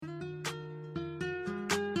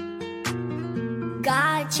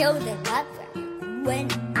God chose a lover when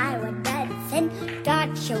I was dead in sin.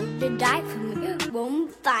 God chose to die for me.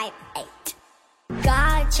 Romans 5:8.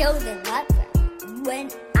 God chose a lover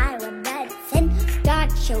when I was dead in sin.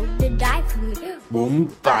 God chose to die for me.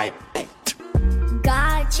 Romans 5:8.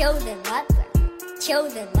 God chose a lover.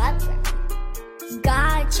 Chose a lover.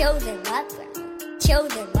 God chose a lover.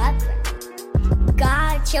 Chose a lover.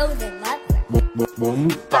 God chose a lover.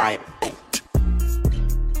 Romans 5:8.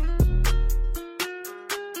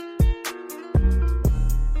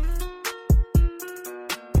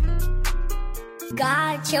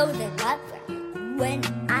 God chose a lover when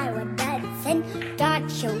I was dead in sin. God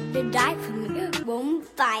chose to die for me. Romans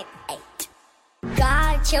 5:8.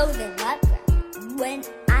 God chose a lover when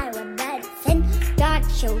I was dead in sin. God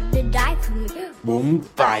chose to die for me. Romans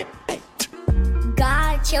 5:8.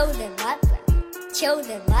 God chose a lover. Chose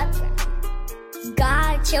a lover.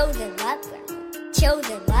 God chose a lover. Chose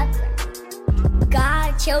a lover.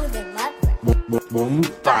 God chose a lover. Romans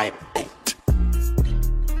 5:8.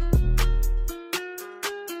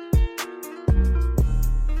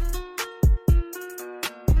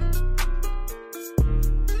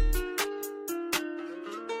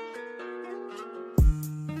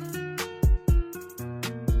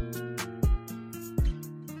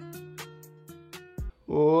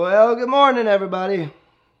 Well, good morning, everybody.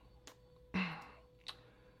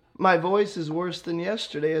 My voice is worse than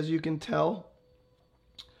yesterday, as you can tell.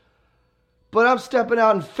 But I'm stepping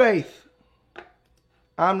out in faith.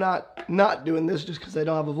 I'm not doing this just because I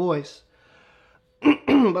don't have a voice.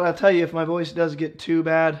 But I'll tell you, if my voice does get too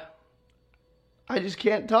bad, I just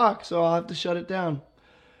can't talk, so I'll have to shut it down.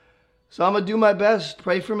 So I'm going to do my best.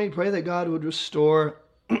 Pray for me. Pray that God would restore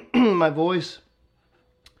my voice.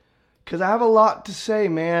 Because I have a lot to say,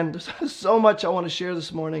 man. There's so much I want to share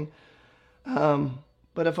this morning.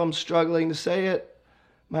 But if I'm struggling to say it,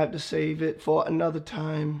 I might have to save it for another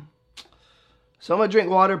time. So I'm going to drink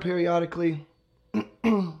water periodically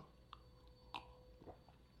and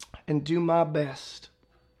do my best.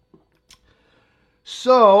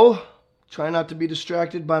 So, try not to be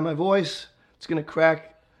distracted by my voice. It's going to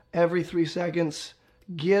crack every 3 seconds.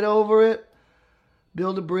 Get over it.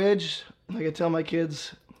 Build a bridge. Like I tell my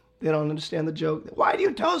kids, they don't understand the joke. Why do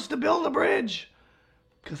you tell us to build a bridge?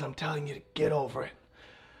 Because I'm telling you to get over it.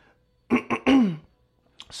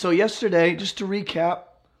 So yesterday, just to recap,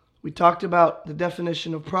 we talked about the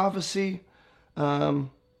definition of prophecy,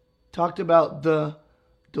 talked about the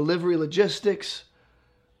delivery logistics,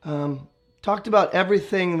 talked about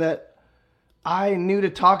everything that I knew to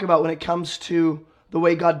talk about when it comes to the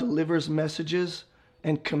way God delivers messages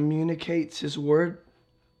and communicates His word.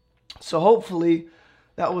 So hopefully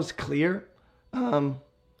that was clear.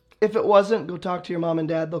 If it wasn't, go talk to your mom and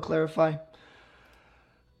dad. They'll clarify.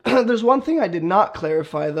 There's one thing I did not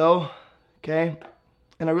clarify, though, okay?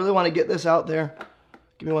 And I really want to get this out there.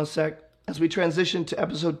 Give me one sec. As we transition to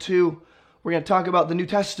episode 2, we're going to talk about the New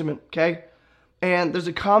Testament, okay? And there's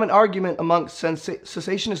a common argument amongst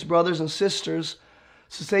cessationist brothers and sisters.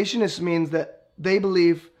 Cessationist means that they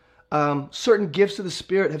believe certain gifts of the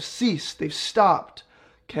Spirit have ceased. They've stopped,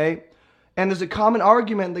 okay? And there's a common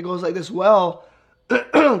argument that goes like this. Well,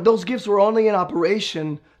 those gifts were only in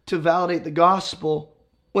operation to validate the gospel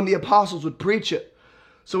when the apostles would preach it.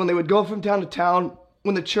 So when they would go from town to town,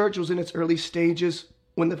 when the church was in its early stages,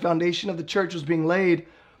 when the foundation of the church was being laid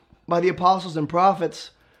by the apostles and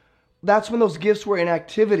prophets, that's when those gifts were in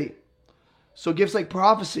activity. So gifts like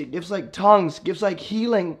prophecy, gifts like tongues, gifts like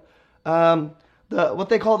healing, what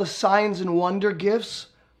they call the signs and wonder gifts,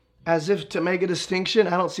 as if to make a distinction.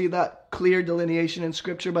 I don't see that clear delineation in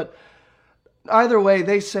Scripture, but either way,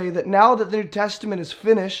 they say that now that the New Testament is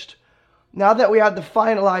finished, now that we have the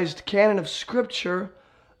finalized canon of Scripture,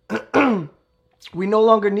 we no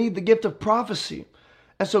longer need the gift of prophecy.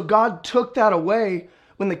 And so God took that away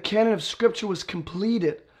when the canon of Scripture was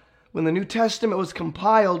completed. When the New Testament was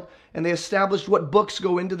compiled and they established what books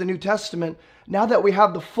go into the New Testament, now that we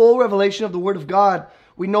have the full revelation of the Word of God,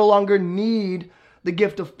 we no longer need the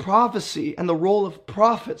gift of prophecy and the role of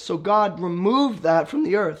prophet. So God removed that from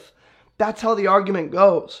the earth. That's how the argument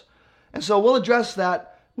goes. And so we'll address that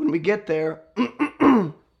when we get there.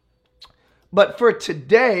 But for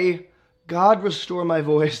today, God restore my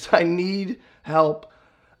voice. I need help.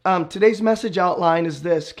 Today's message outline is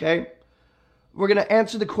this, okay? We're going to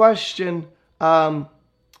answer the question, what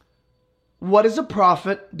is a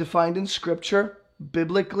prophet defined in Scripture,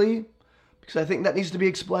 biblically? Because I think that needs to be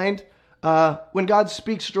explained. When God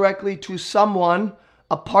speaks directly to someone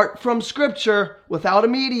apart from Scripture, without a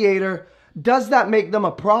mediator, does that make them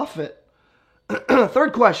a prophet?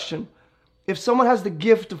 Third question, if someone has the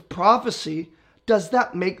gift of prophecy, does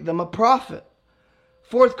that make them a prophet?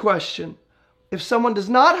 Fourth question, if someone does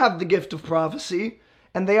not have the gift of prophecy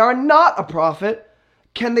and they are not a prophet,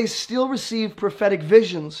 can they still receive prophetic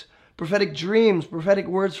visions, prophetic dreams, prophetic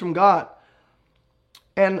words from God?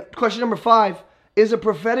 And question number 5, is a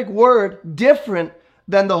prophetic word different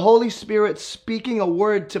than the Holy Spirit speaking a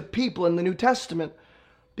word to people in the New Testament?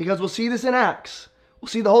 Because we'll see this in Acts. We'll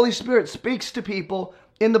see the Holy Spirit speaks to people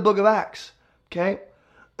in the book of Acts. Okay?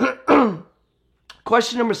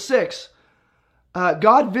 Question number 6.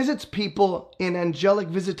 God visits people in angelic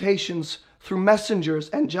visitations through messengers,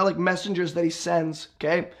 angelic messengers that he sends.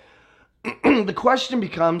 Okay? The question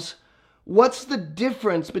becomes, what's the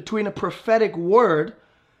difference between a prophetic word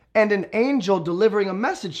and an angel delivering a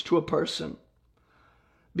message to a person?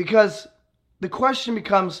 Because the question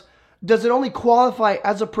becomes, does it only qualify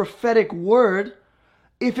as a prophetic word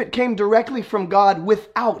if it came directly from God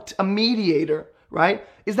without a mediator, right?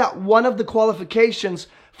 Is that one of the qualifications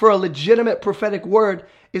for a legitimate prophetic word,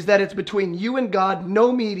 is that it's between you and God,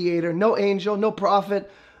 no mediator, no angel, no prophet,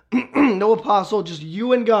 no apostle, just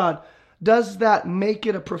you and God? Does that make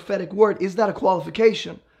it a prophetic word? Is that a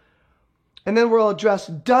qualification? And then we'll address,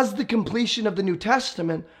 does the completion of the New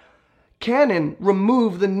Testament canon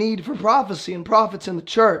remove the need for prophecy and prophets in the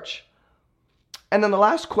church? And then the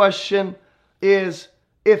last question is,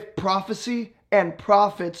 if prophecy and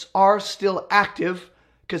prophets are still active,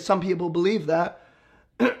 because some people believe that,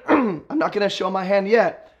 I'm not going to show my hand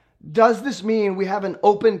yet. Does this mean we have an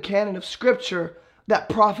open canon of scripture that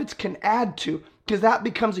prophets can add to? Because that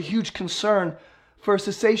becomes a huge concern for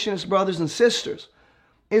cessationist brothers and sisters.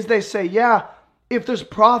 Is they say, yeah, if there's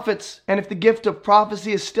prophets and if the gift of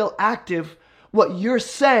prophecy is still active, what you're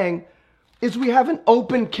saying is we have an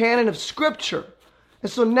open canon of scripture.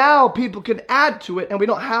 And so now people can add to it, and we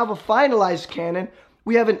don't have a finalized canon.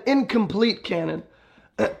 We have an incomplete canon.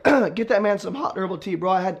 Get that man some hot herbal tea,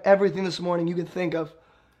 bro. I had everything this morning you can think of.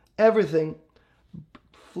 Everything.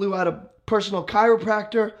 Flew out a personal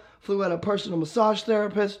chiropractor, flew out a personal massage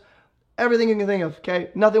therapist. Everything you can think of,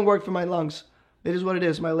 okay? Nothing worked for my lungs. It is what it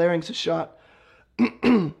is. My larynx is shot.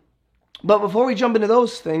 But before we jump into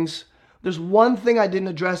those things, there's one thing I didn't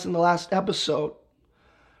address in the last episode.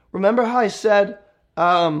 Remember how I said,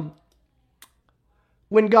 when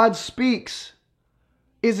God speaks,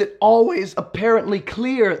 is it always apparently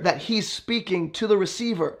clear that he's speaking to the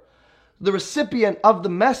receiver? The recipient of the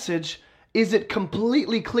message, is it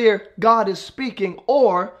completely clear God is speaking?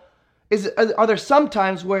 Or are there some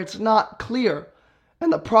times where it's not clear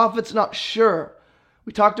and the prophet's not sure?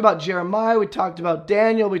 We talked about Jeremiah, we talked about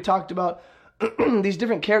Daniel, we talked about these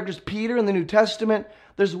different characters, Peter in the New Testament.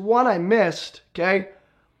 There's one I missed, okay?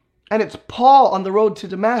 And it's Paul on the road to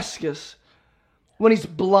Damascus. When he's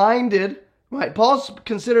blinded, right? Paul's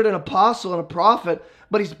considered an apostle and a prophet,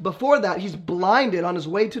 but before that, he's blinded on his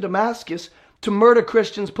way to Damascus to murder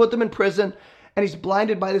Christians, put them in prison, and he's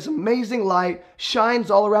blinded by this amazing light,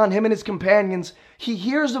 shines all around him and his companions. He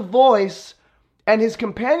hears a voice, and his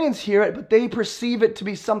companions hear it, but they perceive it to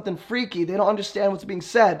be something freaky. They don't understand what's being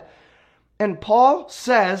said. And Paul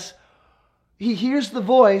says, he hears the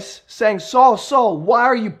voice saying, Saul, Saul, why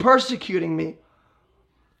are you persecuting me?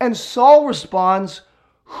 And Saul responds,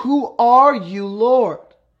 who are you, Lord?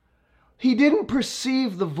 He didn't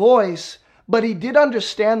perceive the voice, but he did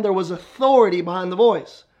understand there was authority behind the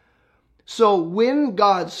voice. So when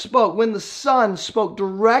God spoke, when the Son spoke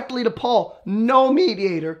directly to Paul, no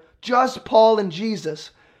mediator, just Paul and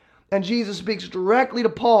Jesus, and Jesus speaks directly to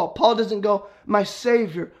Paul. Paul doesn't go, my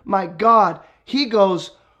Savior, my God. He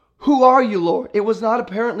goes, who are you, Lord? It was not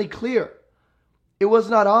apparently clear. It was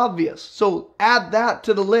not obvious. So add that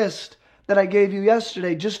to the list that I gave you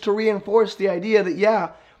yesterday, just to reinforce the idea that,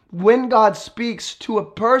 yeah, when God speaks to a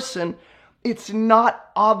person, it's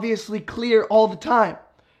not obviously clear all the time.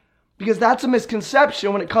 Because that's a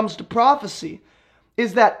misconception when it comes to prophecy,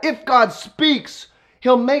 is that if God speaks,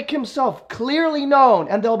 he'll make himself clearly known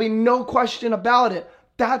and there'll be no question about it.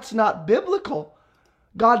 That's not biblical.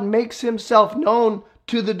 God makes himself known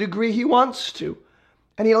to the degree he wants to.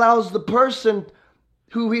 And he allows the person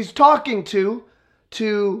who he's talking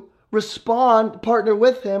to respond, partner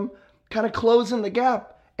with him, kind of close in the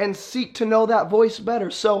gap and seek to know that voice better.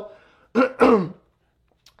 So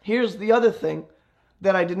here's the other thing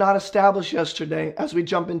that I did not establish yesterday as we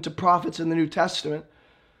jump into prophets in the New Testament.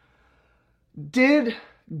 Did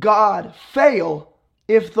God fail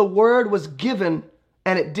if the word was given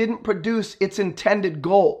and it didn't produce its intended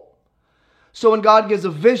goal? So when God gives a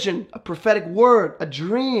vision, a prophetic word, a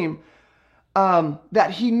dream,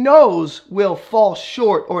 that he knows will fall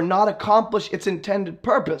short or not accomplish its intended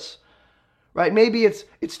purpose, right? Maybe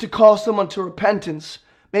it's to call someone to repentance.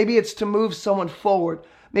 Maybe it's to move someone forward.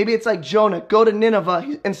 Maybe it's like Jonah, go to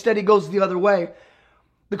Nineveh. Instead, he goes the other way.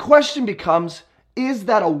 The question becomes, is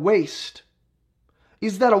that a waste?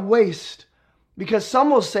 Is that a waste? Because some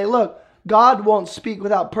will say, look, God won't speak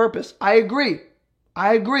without purpose. I agree.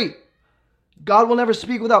 God will never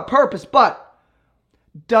speak without purpose, but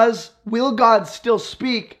will God still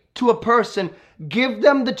speak to a person, give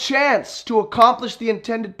them the chance to accomplish the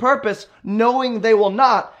intended purpose, knowing they will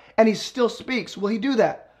not, and he still speaks? Will he do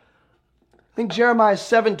that? I think Jeremiah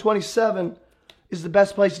 7:27 is the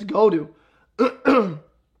best place to go to.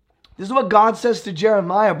 This is what God says to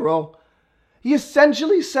Jeremiah, bro. He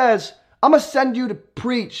essentially says, I'm going to send you to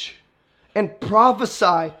preach and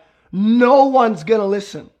prophesy. No one's going to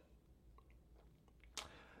listen.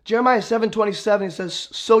 Jeremiah 7:27, he says,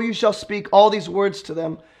 so you shall speak all these words to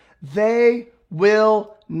them. They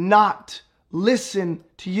will not listen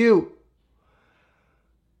to you.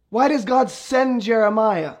 Why does God send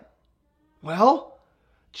Jeremiah? Well,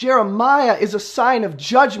 Jeremiah is a sign of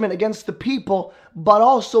judgment against the people, but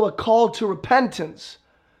also a call to repentance.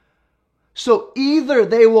 So either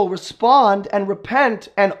they will respond and repent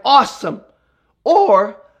and awesome,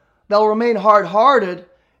 or they'll remain hard-hearted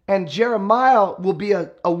and Jeremiah will be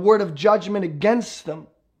a word of judgment against them.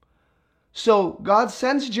 So God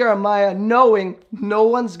sends Jeremiah knowing no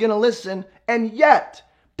one's going to listen, and yet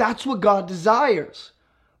that's what God desires,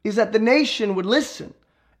 is that the nation would listen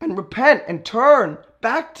and repent and turn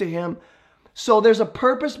back to him. So there's a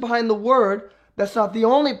purpose behind the word. That's not the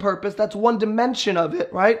only purpose. That's one dimension of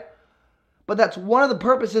it, right? But that's one of the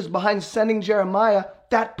purposes behind sending Jeremiah.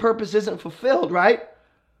 That purpose isn't fulfilled, right?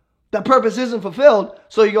 That purpose isn't fulfilled.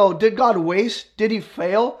 So you go, did God waste? Did he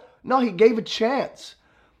fail? No, he gave a chance.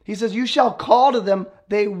 He says, you shall call to them.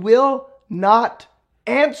 They will not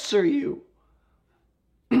answer you.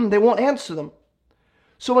 They won't answer them.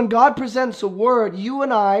 So when God presents a word, you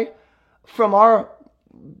and I, from our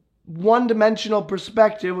one-dimensional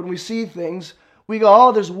perspective, when we see things, we go,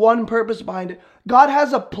 oh, there's one purpose behind it. God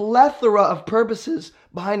has a plethora of purposes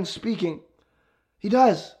behind speaking. He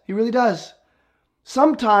does. He really does.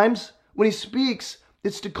 Sometimes when he speaks,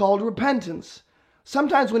 it's to call to repentance.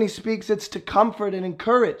 Sometimes when he speaks, it's to comfort and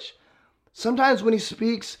encourage. Sometimes when he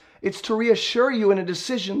speaks, it's to reassure you in a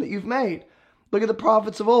decision that you've made. Look at the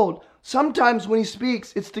prophets of old. Sometimes when he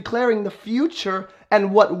speaks, it's declaring the future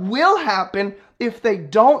and what will happen if they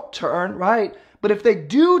don't turn, right? But if they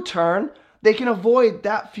do turn, they can avoid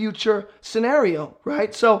that future scenario,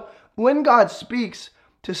 right? So when God speaks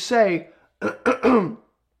to say, that,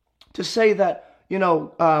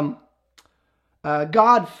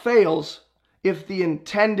 God fails if the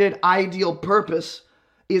intended ideal purpose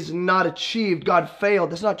is not achieved. God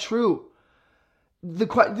failed. That's not true.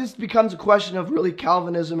 This becomes a question of really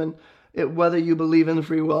Calvinism and whether you believe in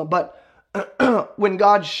free will. But when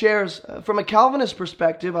God shares, from a Calvinist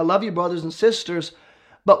perspective, I love you, brothers and sisters,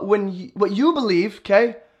 but what you believe,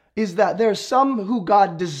 okay, is that there's some who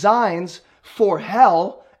God designs for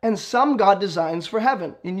hell and some God designs for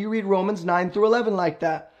heaven. And you read Romans 9 through 11 like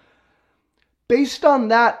that. Based on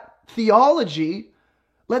that theology,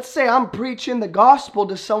 let's say I'm preaching the gospel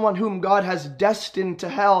to someone whom God has destined to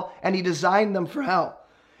hell and he designed them for hell.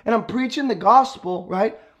 And I'm preaching the gospel,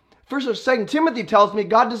 right? 1 or 2 Timothy tells me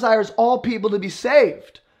God desires all people to be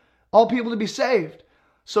saved. All people to be saved.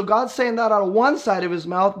 So God's saying that out of one side of his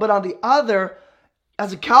mouth, but on the other,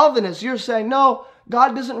 as a Calvinist, you're saying, no,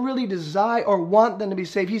 God doesn't really desire or want them to be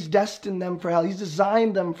saved. He's destined them for hell. He's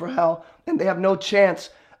designed them for hell, and they have no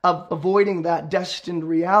chance of avoiding that destined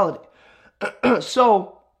reality.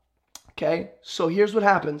 So here's what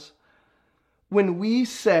happens. When we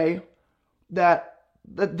say that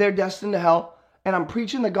they're destined to hell, and I'm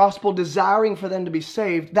preaching the gospel desiring for them to be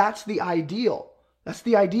saved, that's the ideal. That's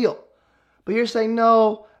the ideal. But you're saying,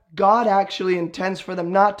 no, God actually intends for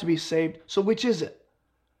them not to be saved. So which is it?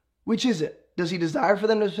 Which is it? Does he desire for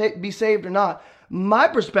them to be saved or not? My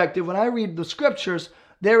perspective, when I read the scriptures,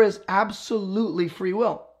 there is absolutely free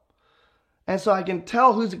will. And so I can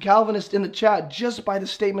tell who's a Calvinist in the chat just by the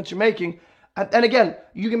statements you're making. And again,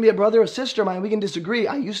 you can be a brother or sister of mine. We can disagree.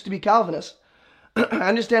 I used to be Calvinist. I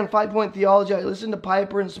understand 5-point theology. I listen to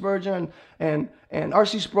Piper and Spurgeon and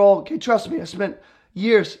R.C. Sproul. Okay, trust me, I spent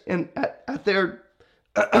years at their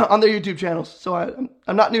on their YouTube channels, so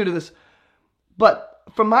I'm not new to this. But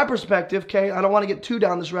from my perspective, okay, I don't want to get too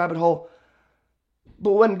down this rabbit hole.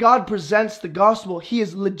 But when God presents the gospel, he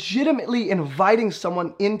is legitimately inviting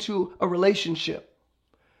someone into a relationship.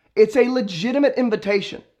 It's a legitimate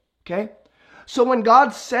invitation, okay? So when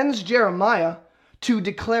God sends Jeremiah to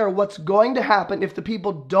declare what's going to happen if the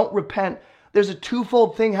people don't repent, there's a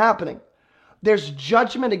twofold thing happening. There's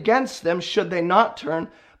judgment against them should they not turn,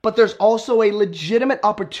 but there's also a legitimate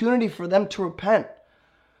opportunity for them to repent.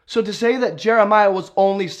 So to say that Jeremiah was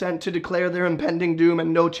only sent to declare their impending doom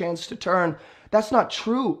and no chance to turn, that's not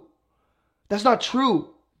true. That's not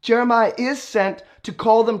true. Jeremiah is sent to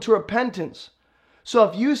call them to repentance. So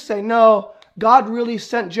if you say, no, God really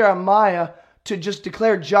sent Jeremiah to just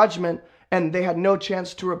declare judgment and they had no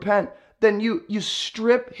chance to repent, then you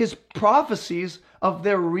strip his prophecies of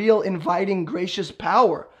their real inviting gracious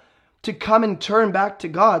power to come and turn back to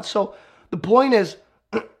God. So the point is,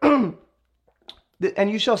 and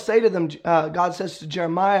you shall say to them, God says to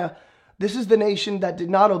Jeremiah, this is the nation that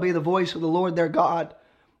did not obey the voice of the Lord their God.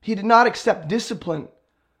 He did not accept discipline.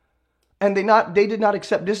 And they did not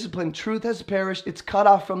accept discipline. Truth has perished. It's cut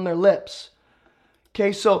off from their lips.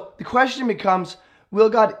 Okay, so the question becomes, will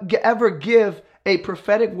God ever give a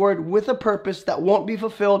prophetic word with a purpose that won't be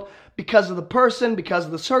fulfilled because of the person, because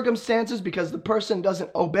of the circumstances, because the person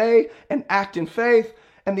doesn't obey and act in faith?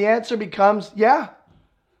 And the answer becomes, yeah.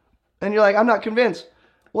 And you're like, I'm not convinced.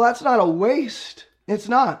 Well, that's not a waste. It's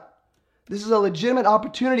not. This is a legitimate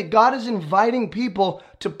opportunity. God is inviting people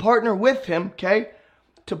to partner with him, okay?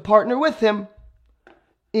 To partner with him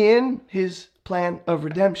in his plan of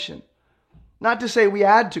redemption. Not to say we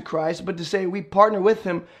add to Christ, but to say we partner with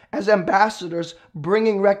him as ambassadors,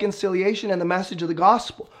 bringing reconciliation and the message of the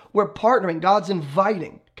gospel. We're partnering. God's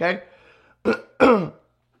inviting, okay?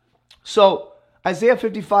 So, Isaiah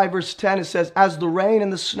 55 verse 10, it says, as the rain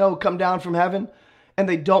and the snow come down from heaven, and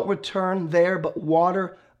they don't return there, but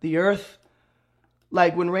water the earth.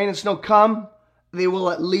 Like when rain and snow come, they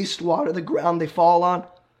will at least water the ground they fall on,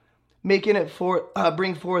 making it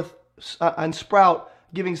bring forth and sprout,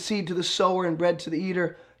 giving seed to the sower and bread to the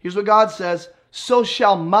eater. Here's what God says, so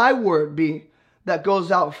shall my word be that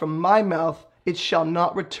goes out from my mouth. It shall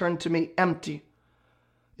not return to me empty.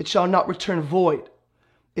 It shall not return void.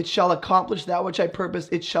 It shall accomplish that which I purpose.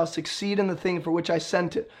 It shall succeed in the thing for which I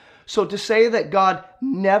sent it. So to say that God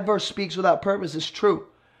never speaks without purpose is true.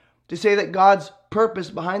 To say that God's purpose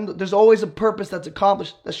there's always a purpose that's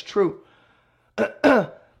accomplished, that's true.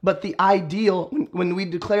 But the ideal, when we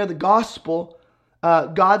declare the gospel,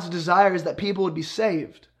 God's desire is that people would be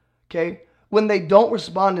saved, okay? When they don't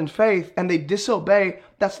respond in faith and they disobey,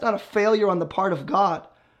 that's not a failure on the part of God.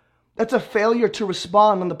 That's a failure to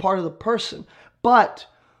respond on the part of the person. But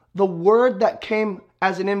the word that came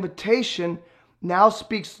as an invitation now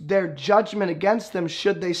speaks their judgment against them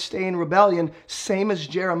should they stay in rebellion, same as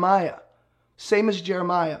Jeremiah. Same as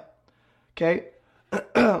Jeremiah, okay?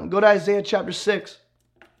 Go to Isaiah chapter 6.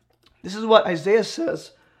 This is what Isaiah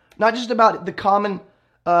says. Not just about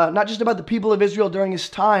not just about the people of Israel during his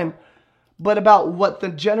time, but about what the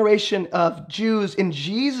generation of Jews in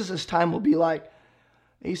Jesus' time will be like.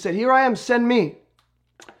 He said, here I am, send me.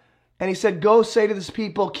 And he said, go say to this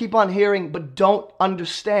people, keep on hearing, but don't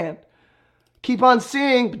understand. Keep on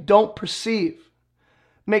seeing, but don't perceive.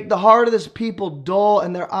 Make the heart of this people dull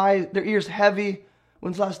and their ears heavy.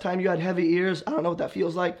 When's the last time you had heavy ears? I don't know what that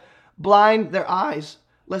feels like. Blind their eyes,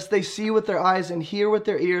 lest they see with their eyes and hear with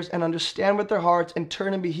their ears and understand with their hearts and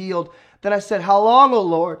turn and be healed. Then I said, how long, O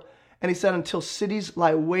Lord? And he said, until cities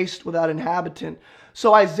lie waste without inhabitant.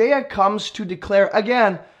 So Isaiah comes to declare,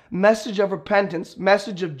 again, message of repentance,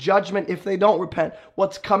 message of judgment if they don't repent.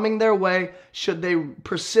 What's coming their way should they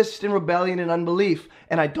persist in rebellion and unbelief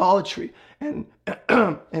and idolatry and,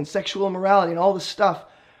 and sexual immorality and all this stuff.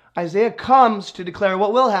 Isaiah comes to declare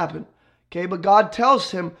what will happen. Okay, but God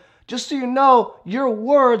tells him, just so you know, your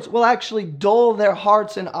words will actually dull their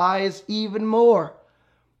hearts and eyes even more.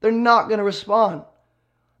 They're not going to respond.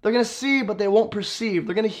 They're going to see, but they won't perceive.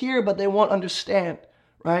 They're going to hear, but they won't understand,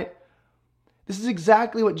 right? This is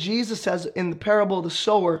exactly what Jesus says in the parable of the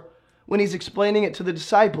sower when he's explaining it to the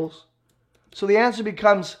disciples. So the answer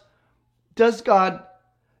becomes,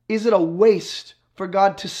 is it a waste for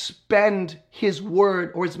God to spend his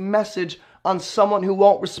word or his message on someone who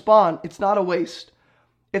won't respond? It's not a waste.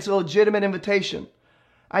 It's a legitimate invitation.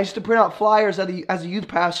 I used to print out flyers as a youth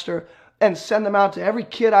pastor and send them out to every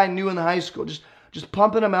kid I knew in the high school, just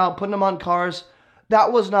pumping them out, putting them on cars.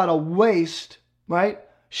 That was not a waste, right?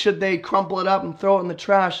 Should they crumple it up and throw it in the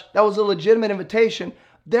trash? That was a legitimate invitation.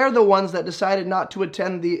 They're the ones that decided not to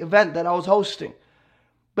attend the event that I was hosting.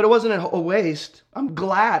 But it wasn't a waste. I'm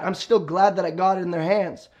still glad that I got it in their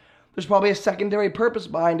hands. There's probably a secondary purpose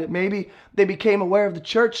behind it. Maybe they became aware of the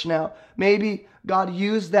church now. Maybe God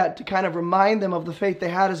used that to kind of remind them of the faith they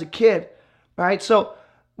had as a kid, right? So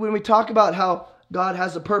when we talk about how God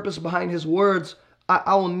has a purpose behind his words,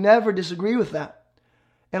 I will never disagree with that.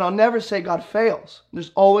 And I'll never say God fails.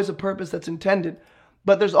 There's always a purpose that's intended.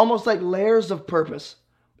 But there's almost like layers of purpose.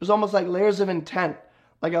 There's almost like layers of intent.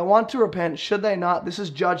 Like, I want to repent. Should they not? This is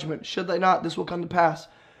judgment. Should they not? This will come to pass.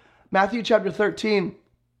 Matthew chapter 13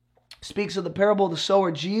 speaks of the parable of the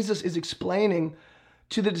sower. Jesus is explaining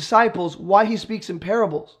to the disciples why he speaks in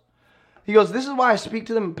parables. He goes, this is why I speak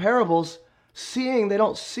to them in parables. Seeing, they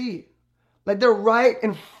don't see. Like, they're right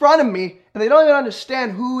in front of me, and they don't even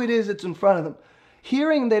understand who it is that's in front of them.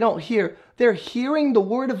 Hearing, they don't hear. They're hearing the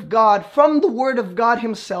word of God from the word of God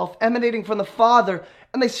himself, emanating from the Father,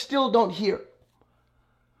 and they still don't hear.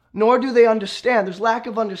 Nor do they understand. There's lack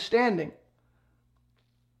of understanding.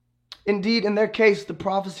 Indeed, in their case, the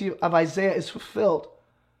prophecy of Isaiah is fulfilled.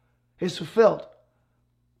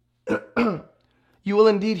 You will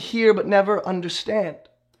indeed hear, but never understand.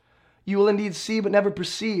 You will indeed see, but never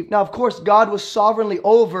perceive. Now, of course, God was sovereignly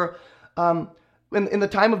over, in the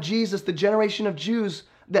time of Jesus, the generation of Jews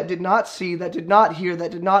that did not see, that did not hear,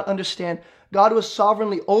 that did not understand. God was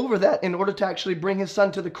sovereignly over that in order to actually bring his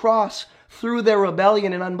son to the cross through their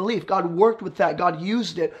rebellion and unbelief. God worked with that. God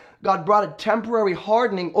used it. God brought a temporary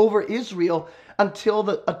hardening over Israel until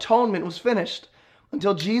the atonement was finished,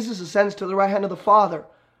 until Jesus ascends to the right hand of the Father.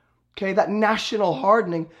 Okay, that national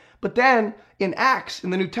hardening. But then in Acts, in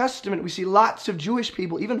the New Testament, we see lots of Jewish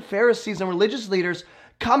people, even Pharisees and religious leaders,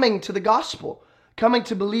 coming to the gospel, coming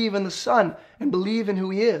to believe in the Son and believe in who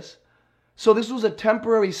he is. So this was a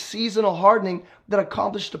temporary seasonal hardening that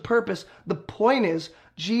accomplished a purpose. The point is,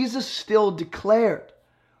 Jesus still declared,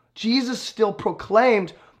 Jesus still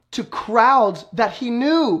proclaimed to crowds that he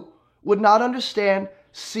knew would not understand,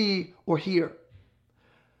 see, or hear.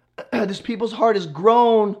 This people's heart is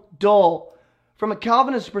grown dull. From a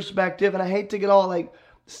Calvinist perspective, and I hate to get all like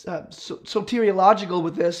soteriological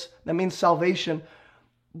with this, that means salvation.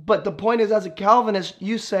 But the point is, as a Calvinist,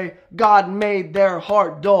 you say, God made their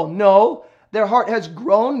heart dull. No, their heart has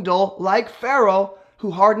grown dull like Pharaoh,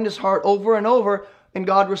 who hardened his heart over and over, and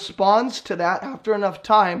God responds to that after enough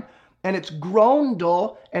time, and it's grown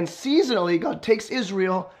dull, and seasonally, God takes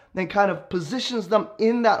Israel and kind of positions them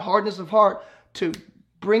in that hardness of heart to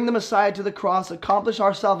bring the Messiah to the cross, accomplish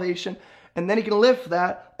our salvation, and then he can lift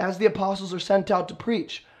that as the apostles are sent out to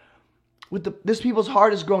preach. This people's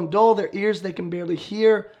heart has grown dull, their ears they can barely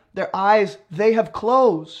hear, their eyes they have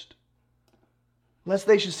closed, lest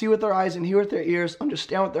they should see with their eyes and hear with their ears,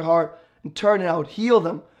 understand with their heart, and turn, and I would heal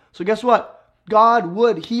them. So guess what? God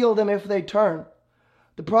would heal them if they turn.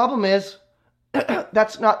 The problem is,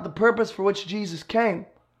 that's not the purpose for which Jesus came.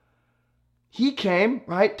 He came,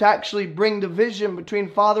 right, to actually bring division between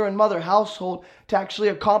father and mother household, to actually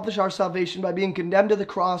accomplish our salvation by being condemned to the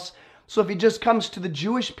cross. So if he just comes to the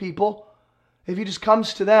Jewish people, if he just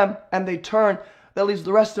comes to them and they turn, that leaves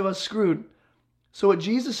the rest of us screwed. So what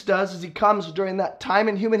Jesus does is he comes during that time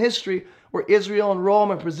in human history where Israel and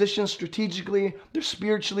Rome are positioned strategically, they're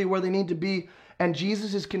spiritually where they need to be, and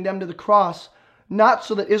Jesus is condemned to the cross, not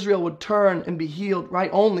so that Israel would turn and be healed, right,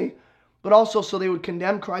 only, but also so they would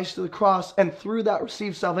condemn Christ to the cross and through that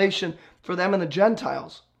receive salvation for them and the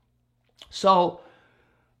Gentiles. So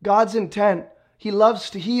God's intent, he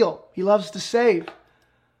loves to heal, he loves to save,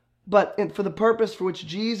 but for the purpose for which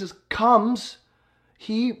Jesus comes,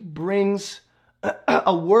 he brings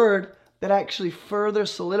a word that actually further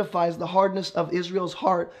solidifies the hardness of Israel's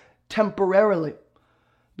heart temporarily,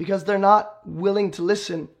 because they're not willing to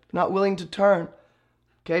listen, not willing to turn.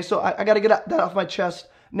 Okay, so I got to get that off my chest.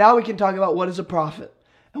 Now we can talk about what is a prophet,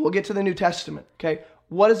 and we'll get to the New Testament. Okay,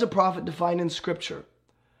 what is a prophet defined in Scripture?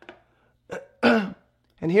 And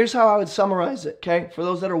here's how I would summarize it, okay, for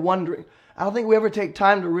those that are wondering. I don't think we ever take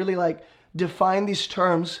time to really like define these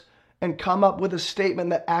terms and come up with a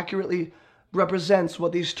statement that accurately represents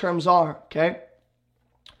what these terms are, okay?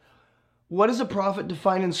 What is a prophet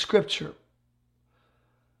defined in Scripture?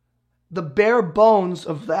 The bare bones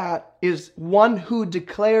of that is one who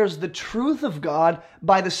declares the truth of God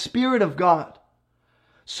by the Spirit of God.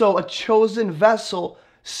 So a chosen vessel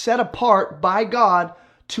set apart by God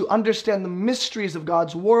to understand the mysteries of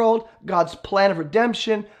God's world, God's plan of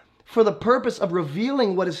redemption, for the purpose of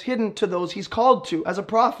revealing what is hidden to those he's called to as a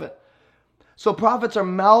prophet. So prophets are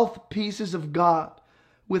mouthpieces of God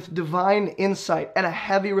with divine insight and a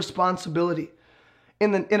heavy responsibility.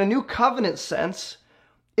 In a new covenant sense,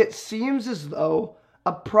 it seems as though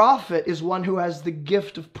a prophet is one who has the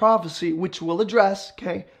gift of prophecy, which we'll address,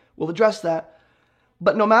 okay? We'll address that.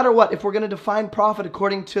 But no matter what, if we're going to define prophet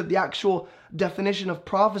according to the actual definition of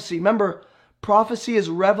prophecy, remember, prophecy is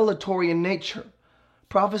revelatory in nature.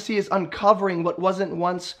 Prophecy is uncovering what wasn't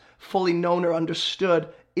once fully known or understood,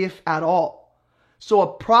 if at all. So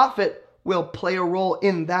a prophet will play a role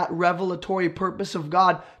in that revelatory purpose of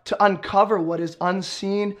God to uncover what is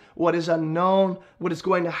unseen, what is unknown, what is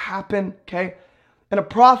going to happen, okay? And a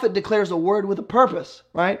prophet declares a word with a purpose,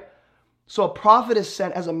 right? So a prophet is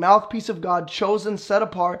sent as a mouthpiece of God, chosen, set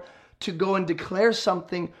apart to go and declare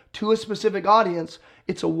something to a specific audience.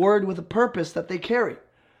 It's a word with a purpose that they carry.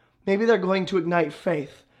 Maybe they're going to ignite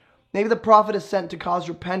faith. Maybe the prophet is sent to cause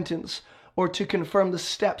repentance or to confirm the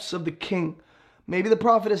steps of the king. Maybe the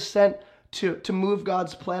prophet is sent to move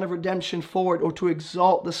God's plan of redemption forward or to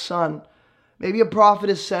exalt the Son. Maybe a prophet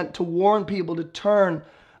is sent to warn people to turn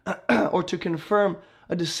or to confirm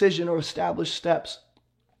a decision or establish steps.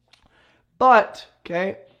 But,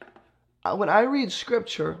 okay, when I read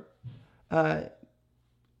scripture, there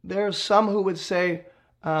are some who would say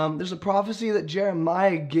there's a prophecy that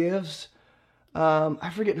Jeremiah gives.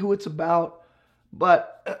 I forget who it's about,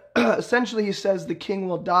 but essentially he says the king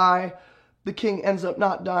will die. The king ends up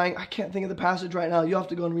not dying. I can't think of the passage right now. You'll have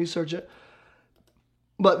to go and research it.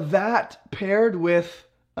 But that paired with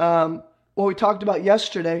what we talked about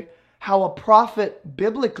yesterday, how a prophet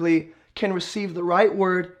biblically can receive the right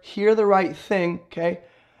word, hear the right thing, okay,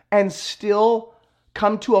 and still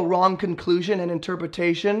come to a wrong conclusion and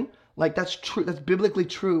interpretation. Like that's true. That's biblically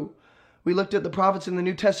true. We looked at the prophets in the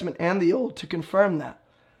New Testament and the Old to confirm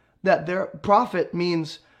that their prophet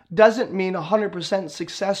doesn't mean 100%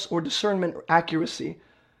 success or discernment accuracy.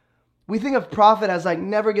 We think of prophet as like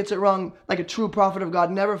never gets it wrong, like a true prophet of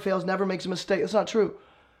God, never fails, never makes a mistake. That's not true.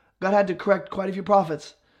 God had to correct quite a few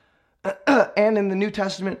prophets. And in the New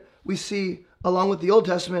Testament, we see, along with the Old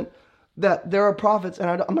Testament, that there are prophets, and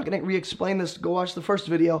I'm not going to re-explain this, go watch the first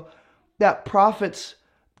video, that prophets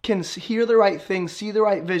can hear the right thing, see the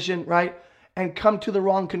right vision, right, and come to the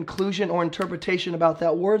wrong conclusion or interpretation about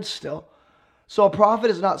that word still. So a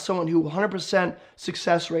prophet is not someone who 100%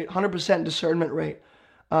 success rate, 100% discernment rate.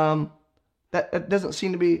 That doesn't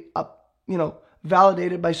seem to be,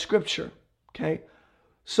 validated by Scripture, okay?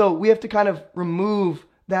 So we have to kind of remove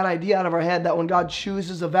that idea out of our head that when God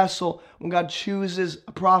chooses a vessel, when God chooses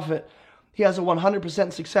a prophet, he has a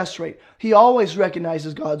 100% success rate. He always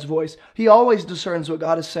recognizes God's voice. He always discerns what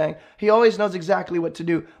God is saying. He always knows exactly what to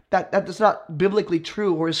do. That's not biblically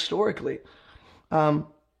true or historically. But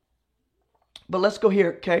let's go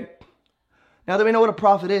here, okay? Now that we know what a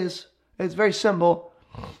prophet is, it's very simple.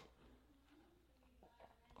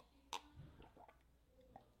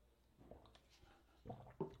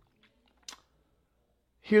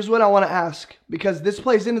 Here's what I want to ask, because this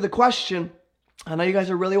plays into the question. I know you guys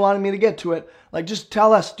are really wanting me to get to it. Like, just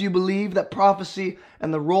tell us, do you believe that prophecy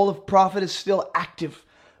and the role of prophet is still active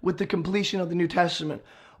with the completion of the New Testament?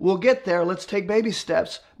 We'll get there. Let's take baby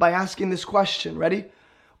steps by asking this question. Ready?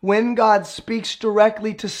 When God speaks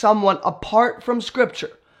directly to someone apart from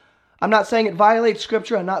Scripture, I'm not saying it violates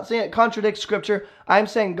Scripture. I'm not saying it contradicts Scripture. I'm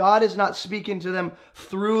saying God is not speaking to them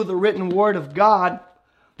through the written word of God.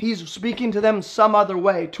 He's speaking to them some other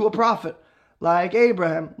way, to a prophet, like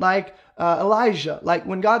Abraham, like Elijah. Like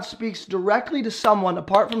when God speaks directly to someone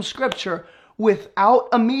apart from Scripture without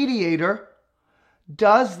a mediator,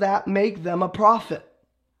 does that make them a prophet?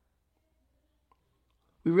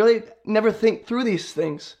 We really never think through these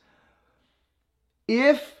things.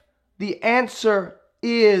 If the answer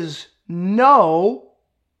is no,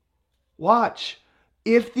 watch.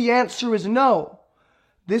 If the answer is no,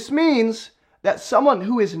 this means that someone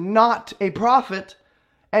who is not a prophet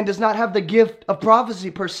and does not have the gift of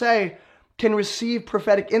prophecy per se can receive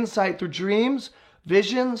prophetic insight through dreams,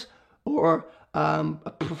 visions, or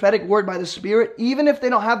a prophetic word by the Spirit, even if they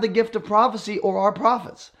don't have the gift of prophecy or are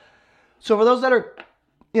prophets. So for those that are,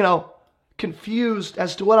 confused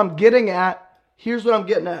as to what I'm getting at, here's what I'm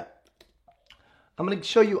getting at. I'm going to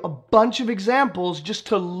show you a bunch of examples just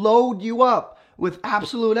to load you up with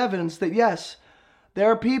absolute evidence that yes, there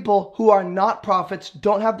are people who are not prophets,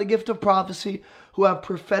 don't have the gift of prophecy, who have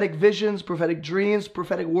prophetic visions, prophetic dreams,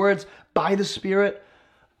 prophetic words by the Spirit.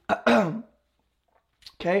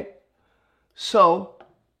 Okay? So,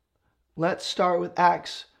 let's start with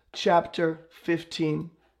Acts chapter 15.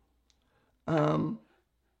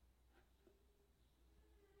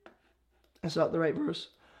 That's not the right verse.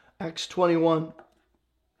 Acts 21.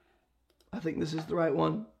 I think this is the right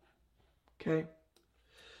one. Okay?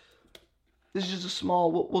 This is just a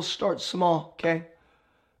small, we'll start small, okay?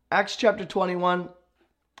 Acts chapter 21.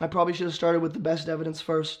 I probably should have started with the best evidence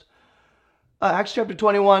first. Acts chapter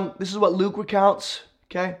 21, this is what Luke recounts,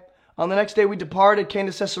 okay? On the next day we departed, came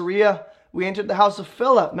to Caesarea. We entered the house of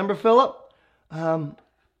Philip. Remember Philip?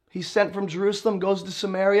 He's sent from Jerusalem, goes to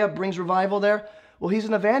Samaria, brings revival there. Well, he's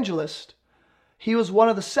an evangelist. He was one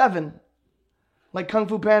of the 7, like Kung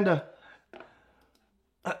Fu Panda.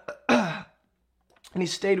 And he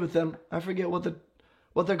stayed with them. I forget what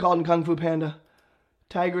they're called in Kung Fu Panda.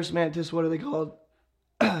 Tigris mantis, what are they called?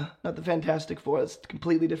 Not the Fantastic Four. It's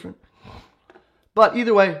completely different. But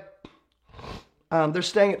either way, they're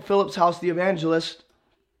staying at Philip's house, the evangelist.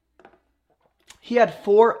 He had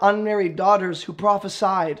 4 unmarried daughters who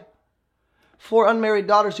prophesied. 4 unmarried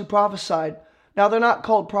daughters who prophesied. Now, they're not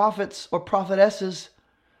called prophets or prophetesses.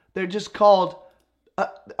 They're just called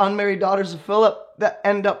unmarried daughters of Philip that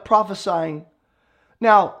end up prophesying.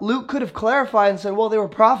 Now, Luke could have clarified and said, well, they were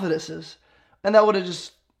prophetesses. And that would have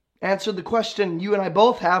just answered the question you and I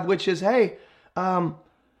both have, which is, hey,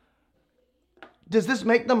 does this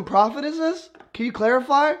make them prophetesses? Can you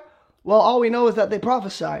clarify? Well, all we know is that they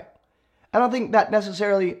prophesy. I don't think that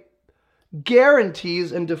necessarily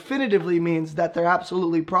guarantees and definitively means that they're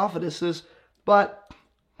absolutely prophetesses, but,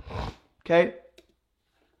 okay,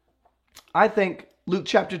 I think Luke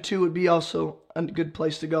chapter 2 would be also a good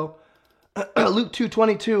place to go. Luke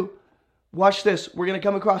 2:22, watch this. We're going to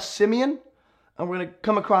come across Simeon and we're going to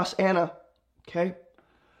come across Anna, okay?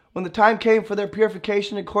 When the time came for their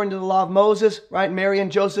purification according to the law of Moses, right? Mary and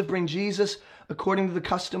Joseph bring Jesus according to the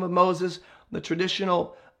custom of Moses, the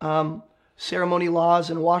traditional ceremony laws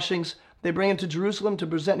and washings. They bring him to Jerusalem to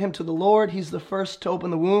present him to the Lord. He's the first to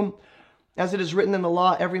open the womb. As it is written in the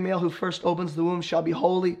law, every male who first opens the womb shall be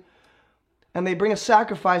holy. And they bring a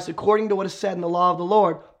sacrifice according to what is said in the law of the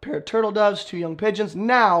Lord. A pair of turtle doves, 2 young pigeons.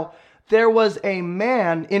 Now, there was a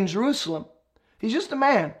man in Jerusalem. He's just a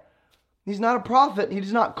man. He's not a prophet.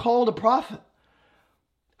 He's not called a prophet.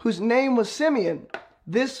 Whose name was Simeon.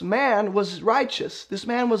 This man was righteous. This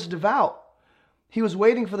man was devout. He was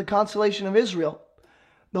waiting for the consolation of Israel.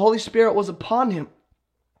 The Holy Spirit was upon him.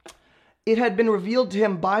 It had been revealed to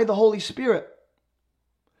him by the Holy Spirit.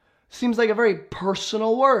 Seems like a very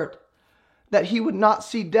personal word. That he would not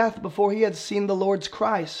see death before he had seen the Lord's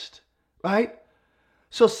Christ. Right?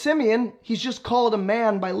 So Simeon, he's just called a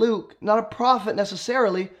man by Luke. Not a prophet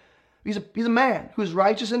necessarily. He's a man who's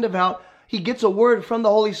righteous and devout. He gets a word from the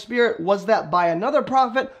Holy Spirit. Was that by another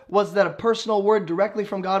prophet? Was that a personal word directly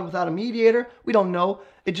from God without a mediator? We don't know.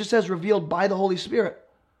 It just says revealed by the Holy Spirit.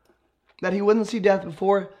 That he wouldn't see death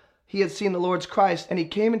before he had seen the Lord's Christ. And he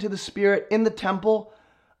came into the Spirit in the temple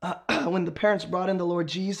when the parents brought in the Lord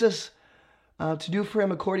Jesus to do for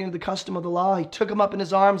him according to the custom of the law. He took him up in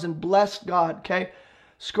his arms and blessed God. Okay,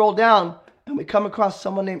 scroll down and we come across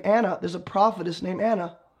someone named Anna. There's a prophetess named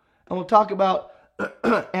Anna. And we'll talk about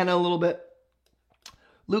Anna a little bit.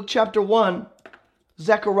 Luke chapter 1,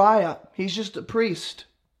 Zechariah. He's just a priest.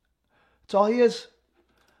 That's all he is.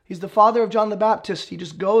 He's the father of John the Baptist. He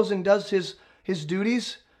just goes and does his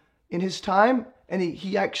duties in his time. And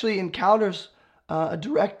he actually encounters a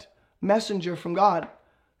direct messenger from God.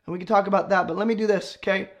 And we can talk about that. But let me do this,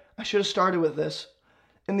 okay? I should have started with this.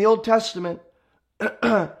 In the Old Testament,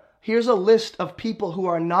 here's a list of people who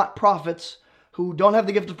are not prophets, who don't have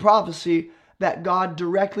the gift of prophecy, that God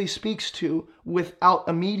directly speaks to without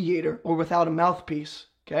a mediator or without a mouthpiece,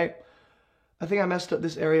 okay? I think I messed up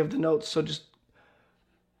this area of the notes, so just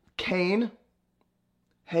Cain,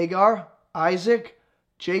 Hagar, Isaac,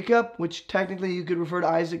 Jacob, which technically you could refer to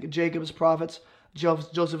Isaac and Jacob as prophets,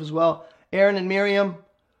 Joseph as well, Aaron and Miriam,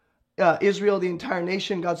 Israel, the entire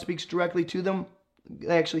nation. God speaks directly to them.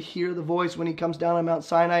 They actually hear the voice when he comes down on Mount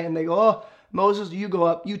Sinai, and they go, oh, Moses, you go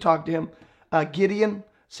up, you talk to him. Gideon,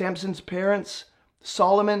 Samson's parents,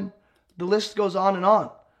 Solomon, the list goes on and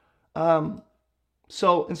on.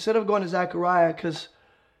 So instead of going to Zechariah, because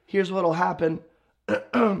here's what will happen,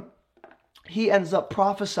 he ends up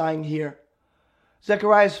prophesying here.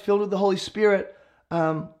 Zechariah is filled with the Holy Spirit,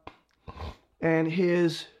 and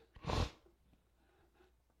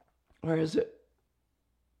where is it?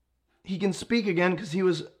 He can speak again because he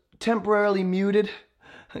was temporarily muted.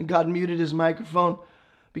 God muted his microphone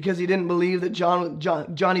because he didn't believe that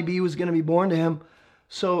Johnny B was going to be born to him.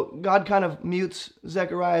 So God kind of mutes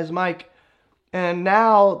Zechariah's mic. And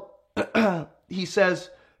now he says,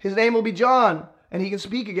 his name will be John. And he can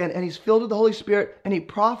speak again. And he's filled with the Holy Spirit. And he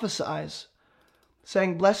prophesies,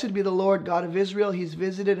 saying, blessed be the Lord God of Israel. He's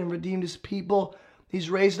visited and redeemed his people. He's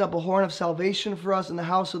raised up a horn of salvation for us in the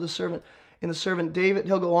house of the servant David.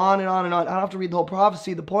 He'll go on and on and on. I don't have to read the whole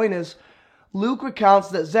prophecy. The point is, Luke recounts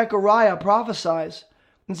that Zechariah prophesies.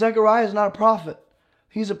 And Zechariah is not a prophet.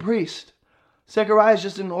 He's a priest. Zechariah is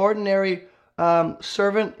just an ordinary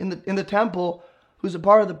servant in the temple who's a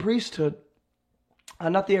part of the priesthood.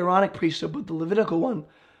 Not the Aaronic priesthood, but the Levitical one.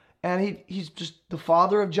 And he's just the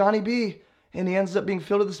father of Johnny B. And he ends up being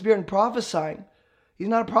filled with the Spirit and prophesying. He's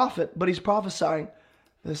not a prophet, but he's prophesying.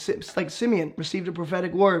 It's like Simeon received a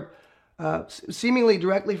prophetic word, seemingly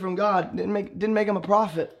directly from God. Didn't make him a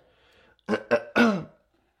prophet.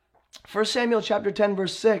 1 Samuel chapter 10,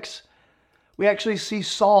 verse 6, we actually see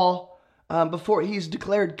Saul before he's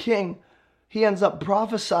declared king, he ends up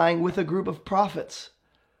prophesying with a group of prophets.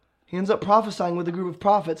 Does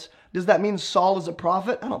that mean Saul is a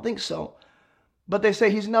prophet? I don't think so. But they say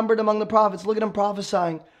he's numbered among the prophets. Look at him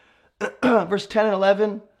prophesying. Verse 10 and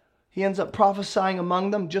 11, he ends up prophesying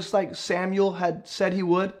among them, just like Samuel had said he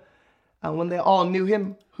would. When they all knew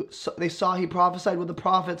him, they saw he prophesied with the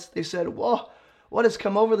prophets. They said, whoa, what has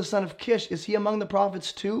come over the son of Kish? Is he among the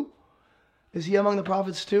prophets too?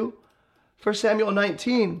 1 Samuel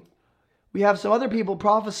 19, we have some other people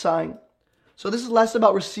prophesying. So this is less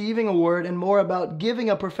about receiving a word and more about giving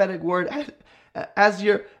a prophetic word as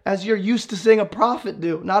you're used to seeing a prophet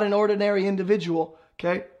do, not an ordinary individual.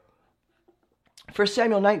 Okay. 1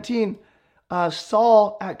 Samuel 19,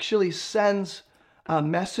 Saul actually sends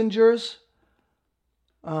messengers.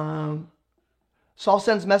 Saul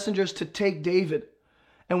sends messengers to take David.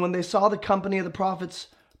 And when they saw the company of the prophets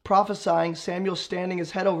prophesying, Samuel standing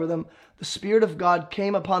his head over them, the Spirit of God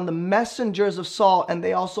came upon the messengers of Saul, and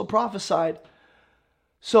they also prophesied.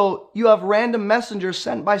 So you have random messengers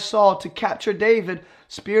sent by Saul to capture David.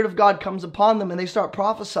 Spirit of God comes upon them and they start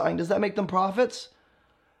prophesying. Does that make them prophets?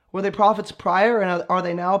 Were they prophets prior and are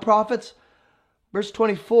they now prophets? Verse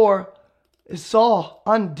 24 is Saul,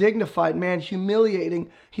 undignified man,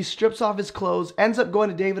 humiliating. He strips off his clothes, ends up going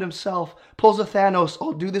to David himself, pulls a Thanos,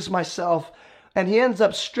 I'll do this myself. And he ends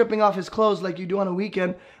up stripping off his clothes like you do on a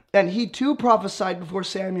weekend. And he too prophesied before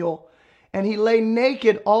Samuel. And he lay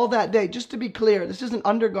naked all that day. Just to be clear, this isn't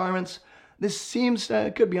undergarments. This seems,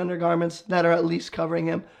 it could be undergarments that are at least covering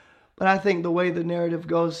him. But I think the way the narrative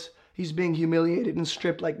goes, he's being humiliated and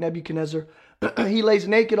stripped like Nebuchadnezzar. He lays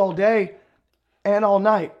naked all day and all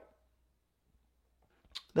night.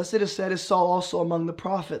 Thus it is said, is Saul also among the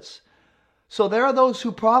prophets? So there are those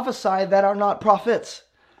who prophesy that are not prophets.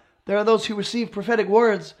 There are those who receive prophetic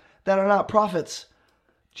words that are not prophets.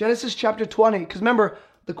 Genesis chapter 20, because remember,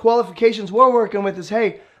 the qualifications we're working with is,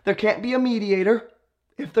 hey, there can't be a mediator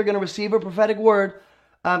if they're going to receive a prophetic word,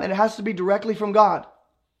 and it has to be directly from God.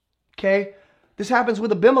 Okay? This happens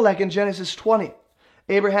with Abimelech in Genesis 20.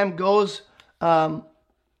 Abraham goes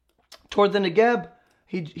toward the Negeb.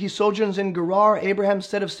 He sojourns in Gerar. Abraham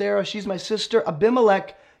said of Sarah, she's my sister.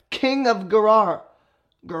 Abimelech, king of Gerar.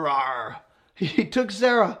 He took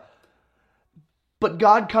Sarah. But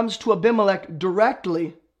God comes to Abimelech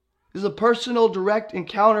directly. This is a personal, direct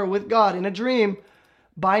encounter with God in a dream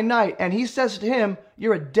by night. And he says to him,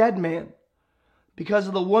 you're a dead man because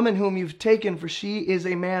of the woman whom you've taken, for she is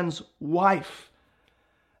a man's wife.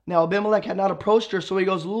 Now Abimelech had not approached her, so he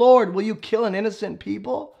goes, Lord, will you kill an innocent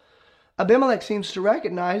people? Abimelech seems to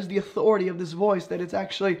recognize the authority of this voice, that it's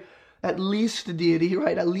actually at least a deity,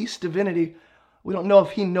 right? At least divinity. We don't know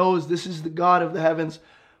if he knows this is the God of the heavens.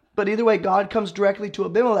 But either way, God comes directly to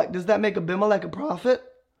Abimelech. Does that make Abimelech a prophet?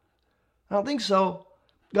 I don't think so.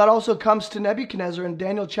 God also comes to Nebuchadnezzar in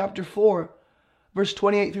Daniel chapter 4, verse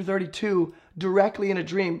 28 through 32, directly in a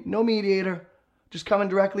dream. No mediator, just coming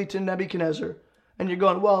directly to Nebuchadnezzar. And you're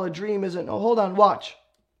going, well, a dream isn't. Oh, hold on, watch.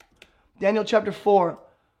 Daniel chapter 4.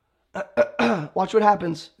 Watch what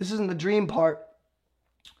happens. This isn't the dream part.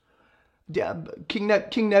 King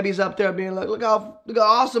Nebi's up there being like, look how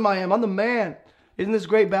awesome I am. I'm the man. Isn't this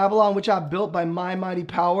great Babylon, which I built by my mighty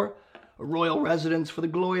power? A royal residence for the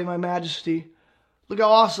glory of my majesty. Look how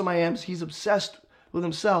awesome I am. He's obsessed with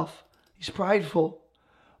himself. He's prideful.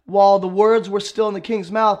 While the words were still in the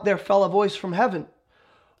king's mouth, there fell a voice from heaven.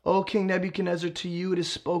 O King Nebuchadnezzar, to you it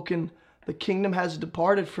is spoken, the kingdom has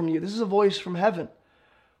departed from you. This is a voice from heaven.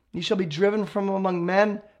 You shall be driven from among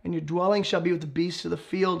men, and your dwelling shall be with the beasts of the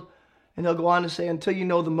field. And he'll go on to say, until you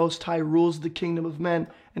know the Most High rules the kingdom of men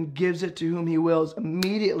and gives it to whom he wills.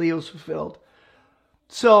 Immediately it was fulfilled.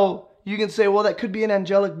 So you can say, well, that could be an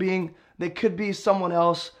angelic being. That could be someone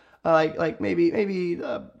else, like maybe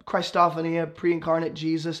Christophany, pre-incarnate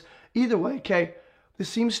Jesus. Either way, okay, this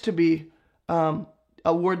seems to be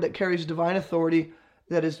a word that carries divine authority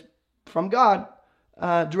that is from God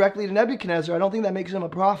directly to Nebuchadnezzar. I don't think that makes him a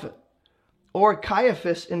prophet. Or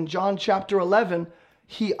Caiaphas in John chapter 11,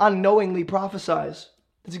 he unknowingly prophesies.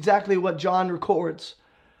 That's exactly what John records.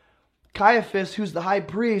 Caiaphas, who's the high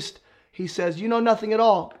priest, he says, you know nothing at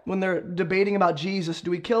all. When they're debating about Jesus,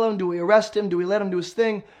 do we kill him? Do we arrest him? Do we let him do his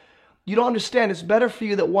thing? You don't understand. It's better for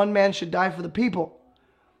you that one man should die for the people,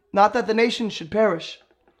 not that the nation should perish.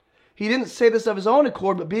 He didn't say this of his own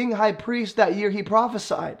accord, but being high priest that year, he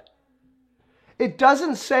prophesied. It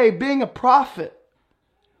doesn't say being a prophet.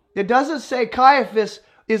 It doesn't say Caiaphas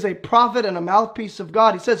is a prophet and a mouthpiece of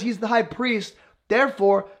God. He says he's the high priest.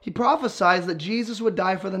 Therefore, he prophesies that Jesus would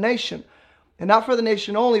die for the nation. And not for the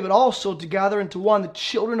nation only, but also to gather into one the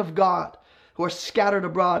children of God who are scattered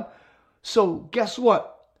abroad. So guess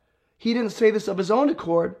what? He didn't say this of his own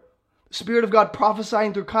accord. The Spirit of God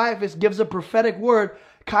prophesying through Caiaphas gives a prophetic word.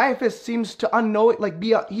 Caiaphas seems to unknow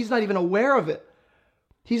it, he's not even aware of it.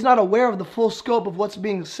 He's not aware of the full scope of what's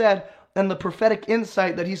being said and the prophetic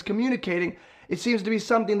insight that he's communicating. It seems to be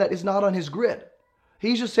something that is not on his grid.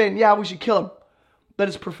 He's just saying, yeah, we should kill him. But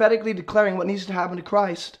it's prophetically declaring what needs to happen to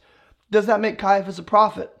Christ. Does that make Caiaphas a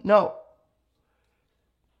prophet? No.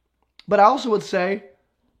 But I also would say,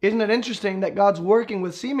 isn't it interesting that God's working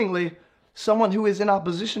with seemingly someone who is in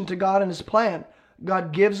opposition to God and his plan?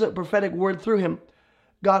 God gives a prophetic word through him.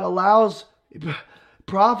 God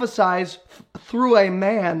prophesies through a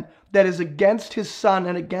man that is against his son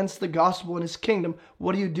and against the gospel and his kingdom.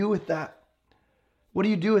 What do you do with that? What do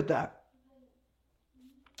you do with that?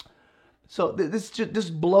 So this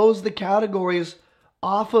just blows the categories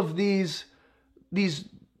off of these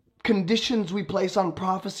conditions we place on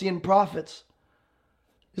prophecy and prophets.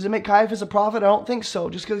 Does it make Caiaphas a prophet? I don't think so,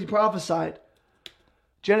 just because he prophesied.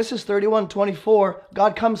 Genesis 31:24,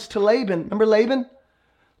 God comes to Laban. Remember Laban?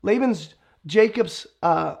 Laban's Jacob's,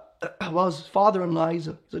 his father-in-law. He's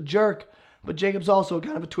a jerk, but Jacob's also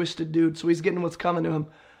kind of a twisted dude, so he's getting what's coming to him.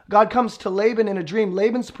 God comes to Laban in a dream.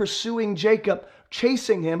 Laban's pursuing Jacob,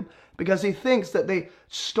 chasing him, because he thinks that they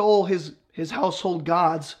stole his household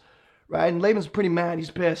gods, right? And Laban's pretty mad. He's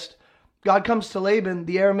pissed. God comes to Laban,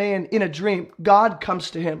 the Aramean, in a dream. God comes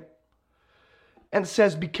to him and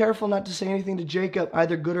says, be careful not to say anything to Jacob,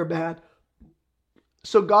 either good or bad.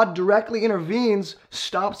 So God directly intervenes,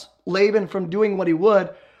 stops Laban from doing what he would.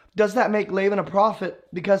 Does that make Laban a prophet?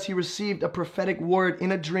 Because he received a prophetic word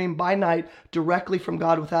in a dream by night directly from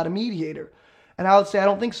God without a mediator. And I would say, I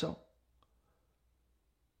don't think so.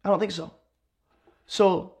 I don't think so.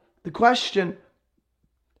 So the question,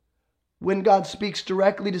 when God speaks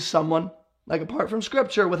directly to someone, like apart from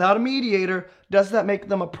scripture, without a mediator, does that make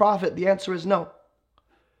them a prophet? The answer is no.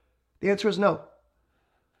 The answer is no.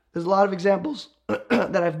 There's a lot of examples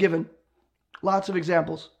that I've given. Lots of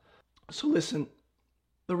examples. So listen,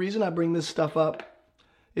 the reason I bring this stuff up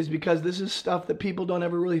is because this is stuff that people don't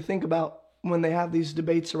ever really think about when they have these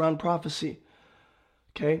debates around prophecy.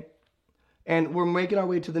 Okay? And we're making our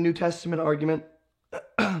way to the New Testament argument.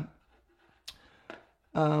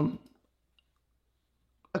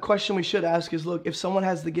 A question we should ask is, look, if someone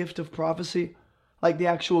has the gift of prophecy, like the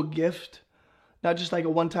actual gift, not just like a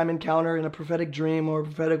one-time encounter in a prophetic dream or a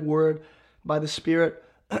prophetic word by the Spirit,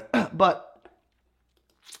 but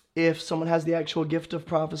if someone has the actual gift of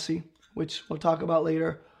prophecy, which we'll talk about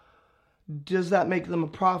later, does that make them a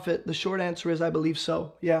prophet? The short answer is, I believe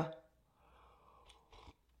so, yeah.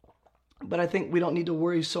 But I think we don't need to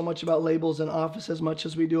worry so much about labels and office as much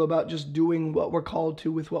as we do about just doing what we're called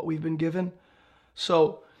to with what we've been given.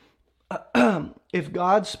 So, if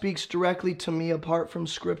God speaks directly to me apart from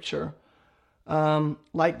Scripture,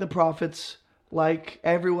 like the prophets, like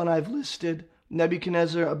everyone I've listed,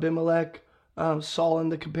 Nebuchadnezzar, Abimelech, Saul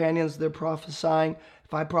and the companions, they're prophesying.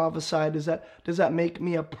 If I prophesy, does that make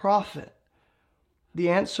me a prophet? The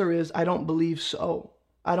answer is, I don't believe so.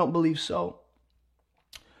 I don't believe so.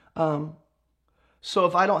 So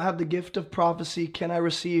if I don't have the gift of prophecy, can I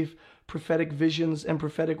receive prophetic visions and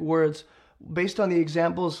prophetic words? Based on the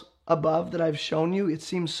examples above that I've shown you, it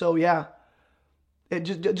seems so, yeah. It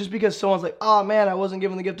just because someone's like, oh man, I wasn't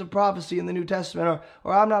given the gift of prophecy in the New Testament,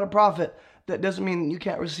 or I'm not a prophet, that doesn't mean you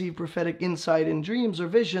can't receive prophetic insight in dreams or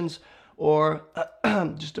visions, or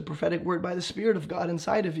just a prophetic word by the Spirit of God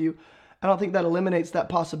inside of you. I don't think that eliminates that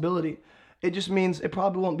possibility. It just means it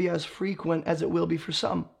probably won't be as frequent as it will be for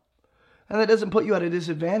some. And that doesn't put you at a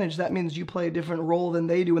disadvantage. That means you play a different role than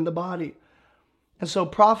they do in the body. And so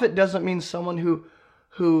prophet doesn't mean someone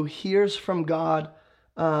who hears from God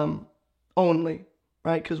only,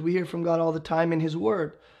 right? Because we hear from God all the time in His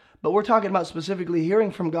Word. But we're talking about specifically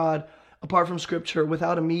hearing from God apart from Scripture,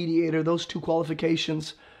 without a mediator, those two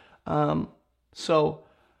qualifications. God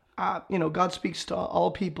speaks to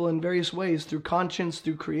all people in various ways, through conscience,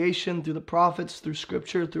 through creation, through the prophets, through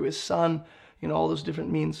Scripture, through His Son, all those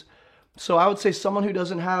different means. So I would say someone who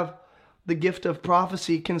doesn't have the gift of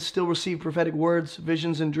prophecy can still receive prophetic words,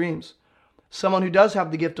 visions, and dreams. Someone who does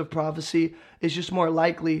have the gift of prophecy is just more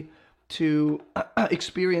likely to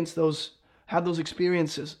experience have those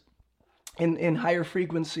experiences in higher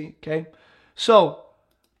frequency, okay? So,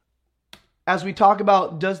 as we talk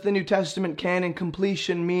about, does the New Testament canon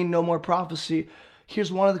completion mean no more prophecy?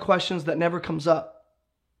 Here's one of the questions that never comes up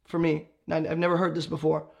for me. I've never heard this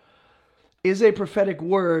before. Is a prophetic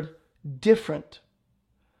word different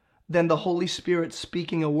than the Holy Spirit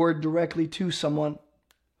speaking a word directly to someone?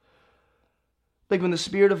 Like when the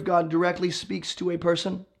Spirit of God directly speaks to a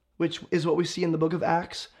person, which is what we see in the book of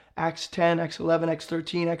Acts, Acts 10, Acts 11, Acts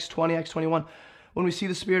 13, Acts 20, Acts 21, when we see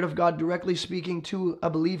the Spirit of God directly speaking to a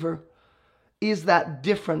believer, is that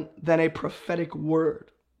different than a prophetic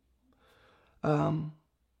word? And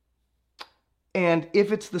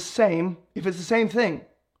if it's the same thing,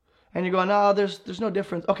 and you're going, no, there's no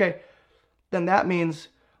difference. Okay, then that means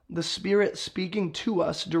the Spirit speaking to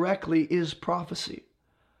us directly is prophecy.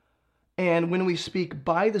 And when we speak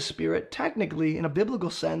by the Spirit, technically, in a biblical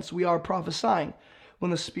sense, we are prophesying.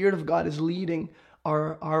 When the Spirit of God is leading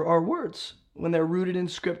our words, when they're rooted in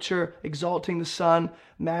Scripture, exalting the Son,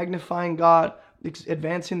 magnifying God,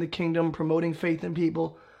 advancing the kingdom, promoting faith in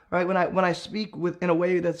people. Right? When I speak in a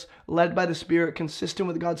way that's led by the Spirit, consistent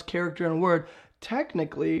with God's character and word,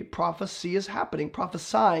 technically prophecy is happening.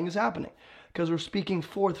 Prophesying is happening because we're speaking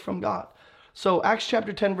forth from God. So Acts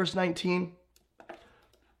chapter 10, verse 19.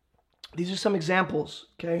 These are some examples,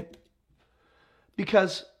 okay?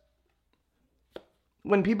 Because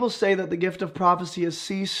when people say that the gift of prophecy has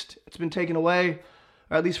ceased, it's been taken away,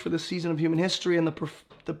 or at least for the season of human history, and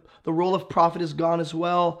the role of prophet is gone as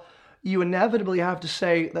well, you inevitably have to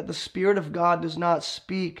say that the Spirit of God does not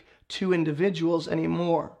speak to individuals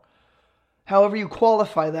anymore. However you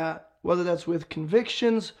qualify that, whether that's with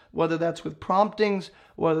convictions, whether that's with promptings,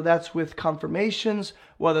 whether that's with confirmations,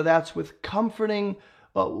 whether that's with comforting,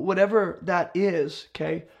 whatever that is,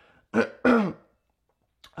 okay?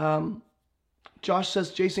 Josh says,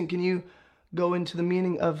 Jason, can you go into the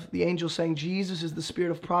meaning of the angel saying Jesus is the Spirit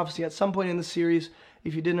of prophecy? At some point in the series,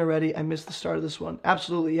 if you didn't already, I missed the start of this one.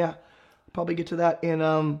 Absolutely, yeah. I'll probably get to that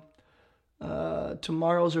in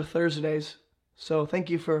tomorrow's or Thursdays. So thank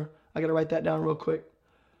you I got to write that down real quick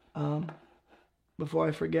before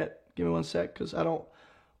I forget. Give me one sec, because I don't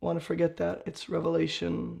want to forget that. It's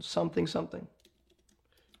Revelation something.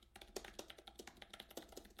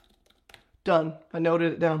 Done. I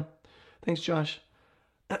noted it down. Thanks, Josh.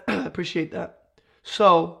 Appreciate that.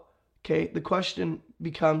 So, okay, the question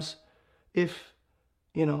becomes, if,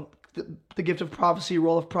 the gift of prophecy,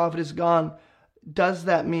 role of prophet is gone, does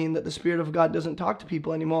that mean that the Spirit of God doesn't talk to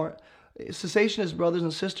people anymore? Cessationist brothers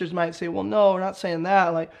and sisters might say, well, no, we're not saying that.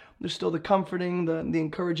 Like, there's still the comforting, the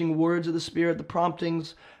encouraging words of the Spirit, the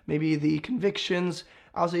promptings, maybe the convictions.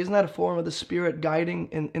 I'll say, isn't that a form of the Spirit guiding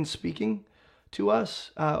and speaking to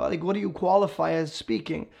us? What do you qualify as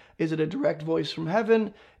speaking? Is it a direct voice from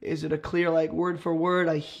heaven? Is it a clear, word for word,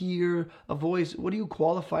 I hear a voice? What do you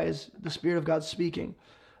qualify as the Spirit of God speaking?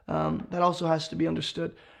 That also has to be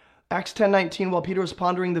understood. Acts 10:19, while Peter was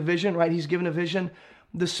pondering the vision, right? He's given a vision.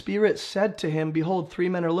 The Spirit said to him, behold, 3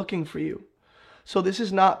 men are looking for you. So this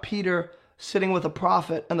is not Peter sitting with a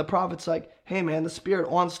prophet, and the prophet's like, hey man, the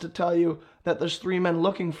Spirit wants to tell you that there's 3 men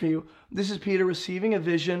looking for you. This is Peter receiving a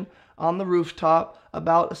vision on the rooftop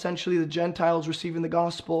about essentially the Gentiles receiving the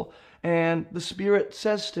gospel. And the Spirit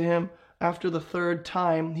says to him, after the 3rd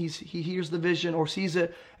time, he hears the vision or sees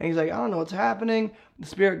it, and he's like, I don't know what's happening. The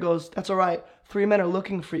Spirit goes, that's all right. 3 men are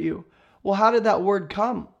looking for you. Well, how did that word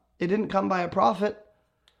come? It didn't come by a prophet.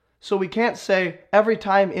 So we can't say every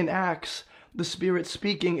time in Acts, the Spirit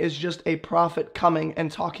speaking is just a prophet coming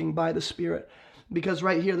and talking by the Spirit. Because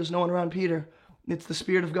right here, there's no one around Peter. It's the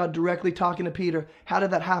Spirit of God directly talking to Peter. How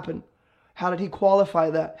did that happen? How did he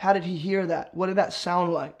qualify that? How did he hear that? What did that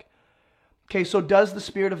sound like? Okay, so does the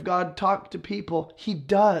Spirit of God talk to people? He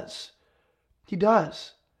does. He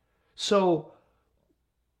does. So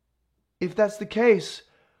if that's the case,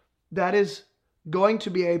 that is going to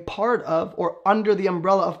be a part of or under the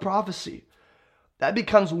umbrella of prophecy. That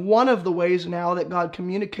becomes one of the ways now that God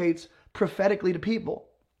communicates prophetically to people.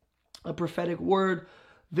 A prophetic word,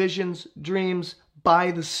 visions, dreams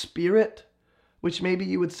by the Spirit, which maybe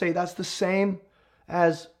you would say that's the same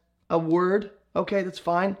as a word. Okay, that's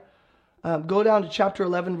fine. Go down to chapter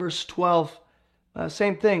 11, verse 12.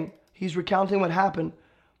 Same thing. He's recounting what happened.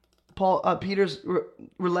 Peter's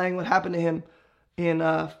relaying what happened to him in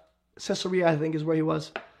Caesarea, I think is where he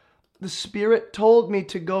was. The Spirit told me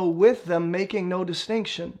to go with them, making no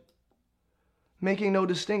distinction. Making no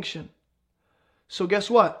distinction. So guess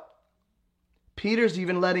what? Peter's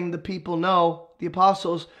even letting the people know, the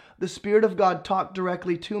apostles, the Spirit of God talked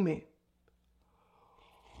directly to me.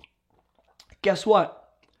 Guess what?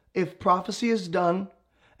 If prophecy is done,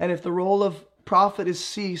 and if the role of prophet is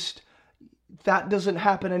ceased, that doesn't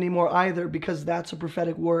happen anymore either, because that's a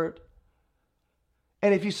prophetic word.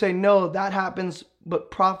 And if you say, no, that happens,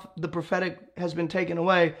 but the prophetic has been taken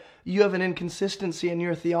away, you have an inconsistency in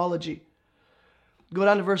your theology. Go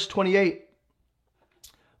down to verse 28.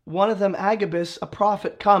 One of them, Agabus, a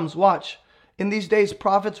prophet, comes. Watch. In these days,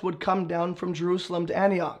 prophets would come down from Jerusalem to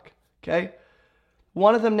Antioch. Okay?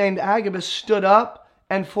 One of them, named Agabus, stood up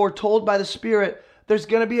and foretold by the Spirit there's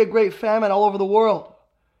going to be a great famine all over the world.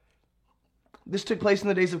 This took place in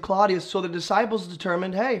the days of Claudius, so the disciples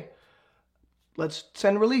determined, hey, let's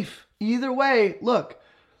send relief. Either way, look,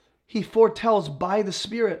 he foretells by the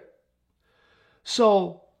Spirit.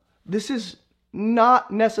 So this is not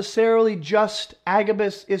necessarily just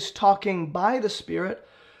Agabus is talking by the Spirit.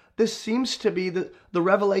 This seems to be the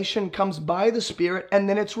revelation comes by the Spirit, and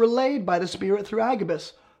then it's relayed by the Spirit through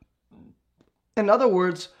Agabus. In other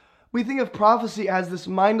words, we think of prophecy as this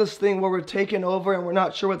mindless thing where we're taken over and we're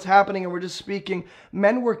not sure what's happening and we're just speaking.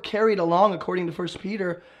 Men were carried along, according to 1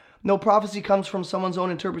 Peter. No prophecy comes from someone's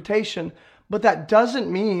own interpretation, but that doesn't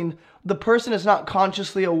mean the person is not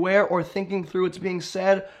consciously aware or thinking through what's being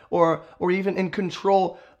said or even in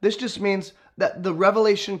control. This just means that the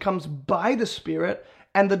revelation comes by the Spirit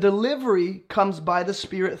and the delivery comes by the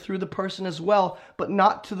Spirit through the person as well, but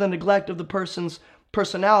not to the neglect of the person's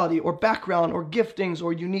personality or background or giftings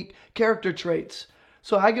or unique character traits.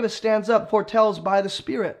 So Agabus stands up, foretells by the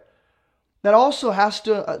Spirit. That also has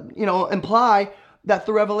to, imply that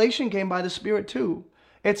the revelation came by the Spirit too.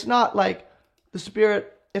 It's not like the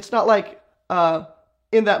Spirit, it's not like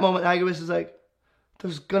in that moment Agabus is like,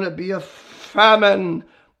 there's going to be a famine.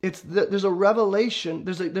 There's a revelation.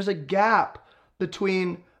 There's a gap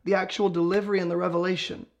between the actual delivery and the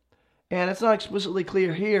revelation. And it's not explicitly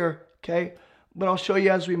clear here, okay? But I'll show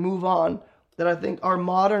you as we move on that I think our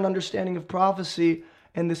modern understanding of prophecy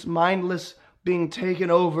and this mindless being taken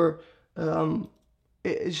over,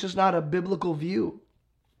 it's just not a biblical view.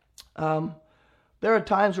 There are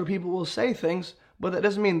times where people will say things, but that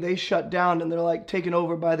doesn't mean they shut down and they're like taken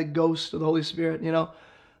over by the ghost of the Holy Spirit.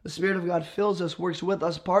 The Spirit of God fills us, works with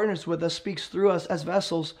us, partners with us, speaks through us as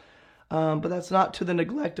vessels. But that's not to the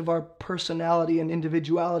neglect of our personality and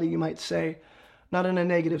individuality, you might say, not in a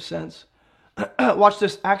negative sense. Watch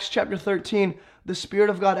this, Acts chapter 13. The Spirit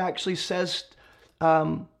of God actually says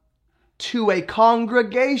to a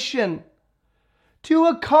congregation. To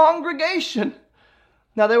a congregation.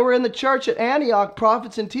 Now, they were in the church at Antioch,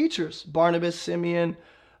 prophets and teachers. Barnabas, Simeon,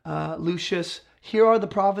 Lucius. Here are the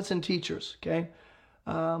prophets and teachers, okay?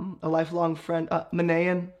 A lifelong friend,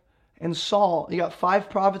 Manaen and Saul. You got 5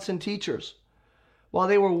 prophets and teachers. While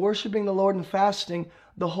they were worshiping the Lord and fasting,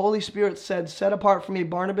 the Holy Spirit said, set apart for me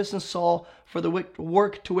Barnabas and Saul for the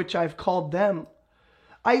work to which I've called them.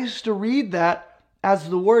 I used to read that as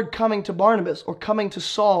the word coming to Barnabas or coming to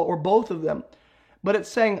Saul or both of them. But it's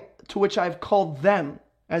saying to which I've called them,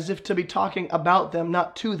 as if to be talking about them,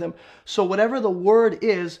 not to them. So whatever the word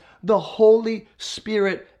is, the Holy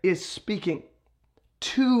Spirit is speaking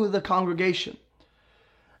to the congregation.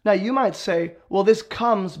 Now you might say, well, this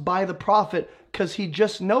comes by the prophet because he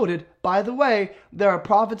just noted, by the way, there are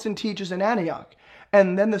prophets and teachers in Antioch.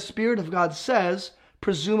 And then the Spirit of God says,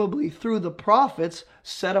 presumably through the prophets,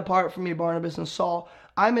 set apart for me Barnabas and Saul.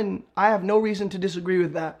 I have no reason to disagree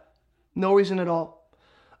with that. No reason at all.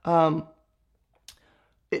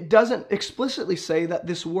 It doesn't explicitly say that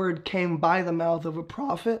this word came by the mouth of a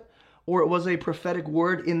prophet or it was a prophetic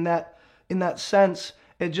word in that sense.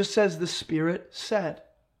 It just says the Spirit said.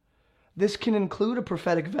 This can include a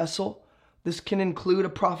prophetic vessel. This can include a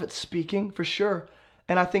prophet speaking for sure.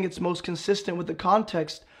 And I think it's most consistent with the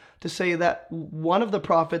context to say that one of the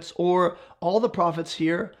prophets or all the prophets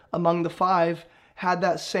here among the 5 had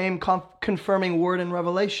that same confirming word in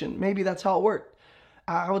Revelation. Maybe that's how it worked.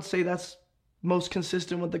 I would say that's most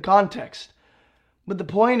consistent with the context. But the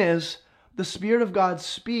point is, the Spirit of God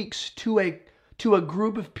speaks to a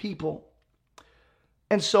group of people.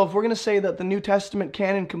 And so if we're going to say that the New Testament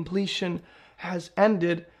canon completion has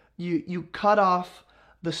ended, you cut off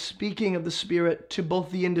the speaking of the Spirit to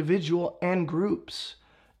both the individual and groups.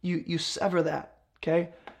 You sever that, okay?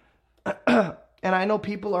 And I know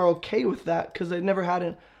people are okay with that because they've never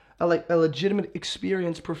had a legitimate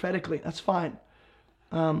experience prophetically. That's fine.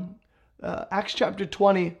 Acts chapter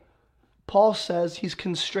 20, Paul says he's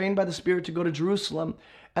constrained by the Spirit to go to Jerusalem,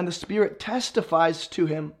 and the Spirit testifies to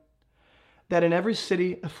him that in every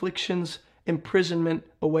city afflictions, imprisonment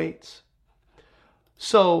awaits.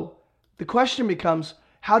 So the question becomes,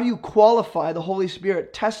 how do you qualify the Holy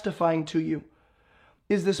Spirit testifying to you?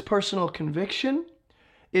 Is this personal conviction?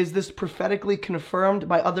 Is this prophetically confirmed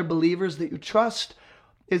by other believers that you trust?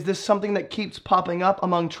 Is this something that keeps popping up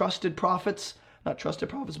among trusted prophets? Not trusted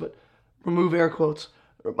prophets, but remove air quotes.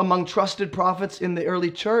 Among trusted prophets in the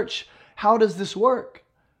early church. How does this work?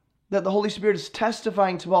 That the Holy Spirit is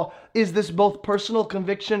testifying to all. Is this both personal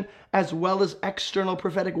conviction as well as external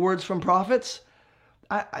prophetic words from prophets?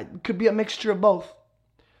 It could be a mixture of both.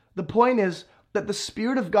 The point is that the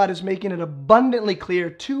Spirit of God is making it abundantly clear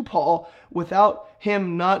to Paul without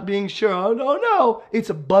him not being sure. Oh, no. It's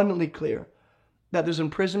abundantly clear. that there's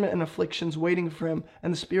imprisonment and afflictions waiting for him,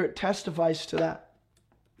 and the Spirit testifies to that.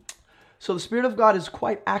 So the Spirit of God is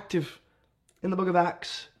quite active in the book of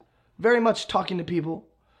Acts, very much talking to people.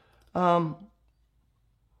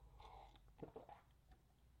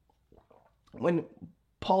 When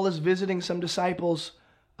Paul is visiting some disciples,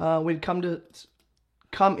 we'd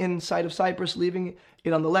come in sight of Cyprus, leaving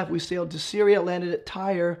it on the left. We sailed to Syria, landed at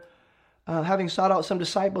Tyre. Having sought out some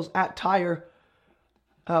disciples at Tyre,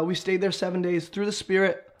 we stayed there 7 days. Through the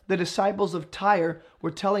Spirit, the disciples of Tyre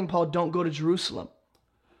were telling Paul, don't go to Jerusalem.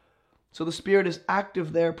 So the Spirit is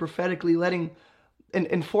active there, prophetically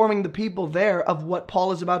informing the people there of what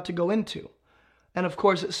Paul is about to go into. And of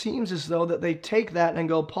course, it seems as though that they take that and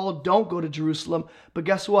go, Paul, don't go to Jerusalem. But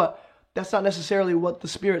guess what? That's not necessarily what the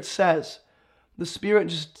Spirit says. The Spirit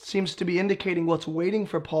just seems to be indicating what's waiting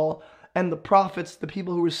for Paul, and the prophets, the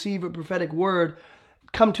people who receive a prophetic word,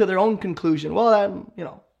 come to their own conclusion. Well,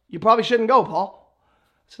 you probably shouldn't go, Paul.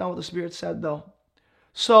 That's not what the Spirit said, though.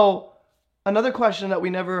 So another question that we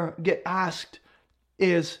never get asked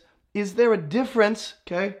is there a difference,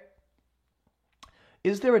 okay?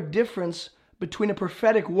 Is there a difference between a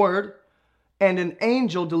prophetic word and an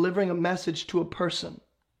angel delivering a message to a person?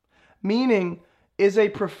 Meaning, is a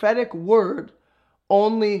prophetic word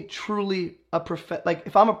only truly a prophet? Like,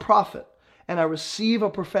 if I'm a prophet and I receive a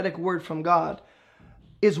prophetic word from God,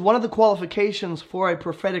 is one of the qualifications for a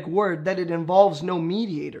prophetic word that it involves no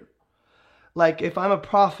mediator? Like, if I'm a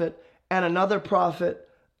prophet and another prophet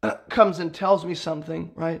comes and tells me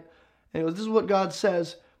something, right? And this is what God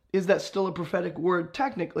says. Is that still a prophetic word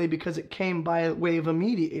technically because it came by way of a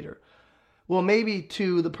mediator? Well, maybe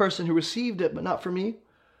to the person who received it, but not for me.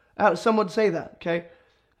 Some would say that, okay?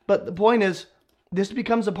 But the point is, this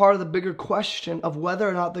becomes a part of the bigger question of whether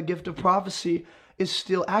or not the gift of prophecy is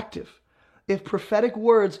still active. If prophetic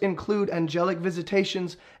words include angelic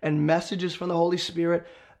visitations and messages from the Holy Spirit,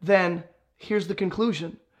 then here's the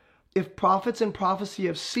conclusion. If prophets and prophecy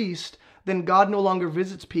have ceased, then God no longer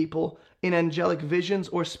visits people in angelic visions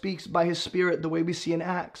or speaks by his Spirit the way we see in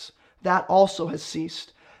Acts. That also has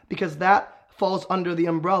ceased, because that falls under the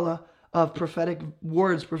umbrella of prophetic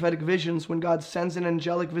words, prophetic visions, when God sends an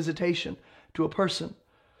angelic visitation to a person.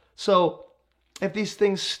 So if these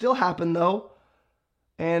things still happen, though,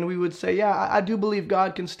 and we would say, yeah, I do believe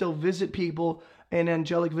God can still visit people in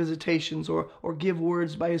angelic visitations or give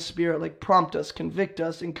words by his Spirit, like prompt us, convict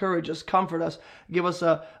us, encourage us, comfort us, give us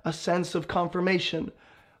a sense of confirmation.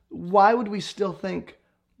 Why would we still think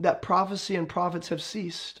that prophecy and prophets have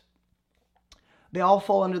ceased? They all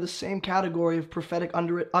fall under the same category of prophetic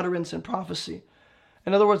utterance and prophecy.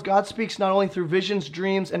 In other words, God speaks not only through visions,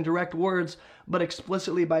 dreams, and direct words, but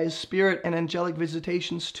explicitly by his Spirit and angelic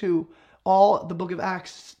visitations too. All the book of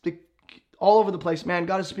Acts, all over the place, man,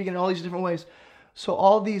 God is speaking in all these different ways. So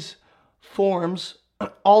all these forms,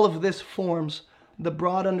 all of this forms the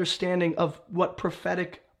broad understanding of what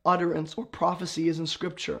prophetic utterance or prophecy is in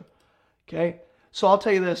Scripture. Okay? So I'll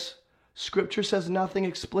tell you this. Scripture says nothing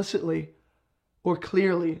explicitly or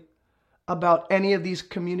clearly about any of these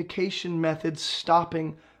communication methods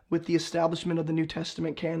stopping with the establishment of the New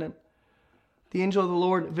Testament canon. The angel of the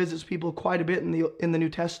Lord visits people quite a bit in the New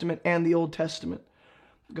Testament and the Old Testament.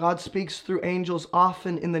 God speaks through angels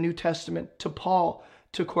often in the New Testament to Paul,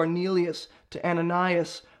 to Cornelius, to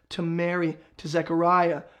Ananias, to Mary, to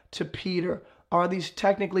Zechariah, to Peter. Are these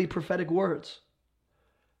technically prophetic words?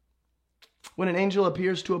 When an angel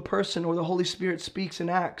appears to a person or the Holy Spirit speaks in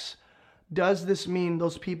Acts, does this mean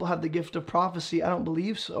those people have the gift of prophecy? I don't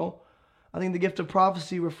believe so. I think the gift of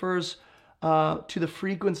prophecy refers to the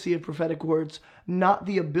frequency of prophetic words, not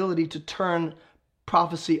the ability to turn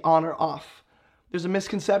prophecy on or off. There's a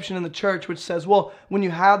misconception in the church which says, well, when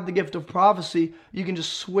you have the gift of prophecy, you can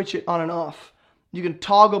just switch it on and off. You can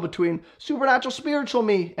toggle between supernatural spiritual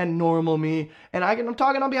me and normal me. And I'm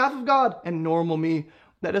talking on behalf of God and normal me.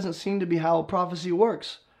 That doesn't seem to be how prophecy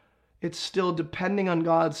works. It's still depending on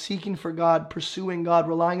God, seeking for God, pursuing God,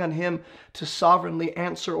 relying on him to sovereignly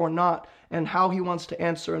answer or not. And how he wants to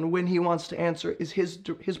answer and when he wants to answer is his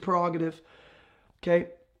prerogative. Okay?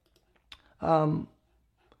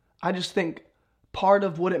 I just think part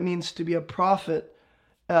of what it means to be a prophet,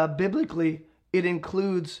 biblically, it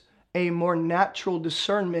includes a more natural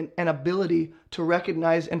discernment and ability to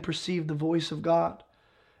recognize and perceive the voice of God.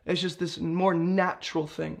 It's just this more natural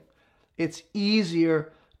thing. It's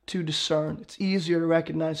easier to discern. It's easier to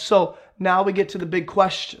recognize. So now we get to the big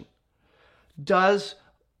question.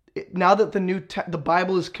 Now that the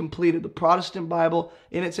Bible is completed, the Protestant Bible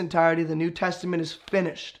in its entirety, the New Testament is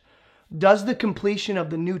finished, does the completion of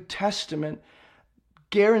the New Testament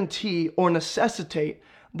guarantee or necessitate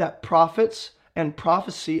that prophets and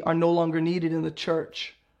prophecy are no longer needed in the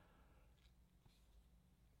church.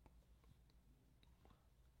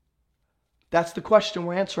 That's the question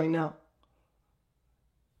we're answering now.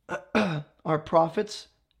 Are prophets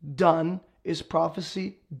done? Is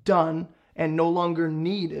prophecy done and no longer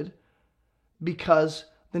needed because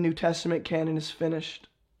the New Testament canon is finished?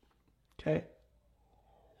 Okay.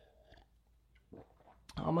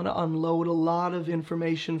 I'm going to unload a lot of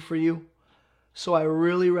information for you. So I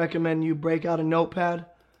really recommend you break out a notepad,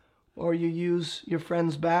 or you use your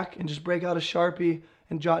friend's back and just break out a Sharpie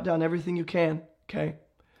and jot down everything you can, okay?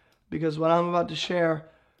 Because what I'm about to share,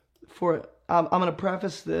 I'm going to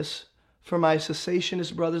preface this for my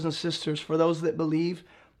cessationist brothers and sisters, for those that believe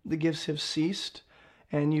the gifts have ceased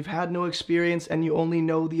and you've had no experience and you only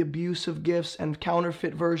know the abuse of gifts and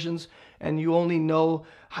counterfeit versions, and you only know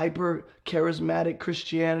hyper charismatic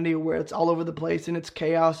Christianity where it's all over the place and it's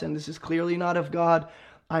chaos and this is clearly not of God.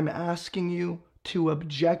 I'm asking you to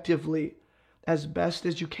objectively, as best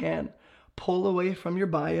as you can, pull away from your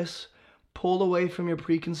bias, pull away from your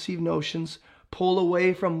preconceived notions, pull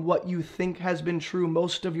away from what you think has been true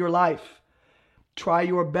most of your life. Try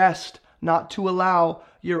your best not to allow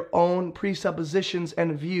your own presuppositions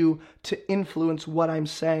and view to influence what I'm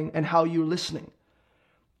saying and how you're listening.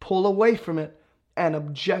 Pull away from it and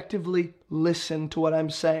objectively listen to what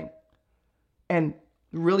I'm saying. And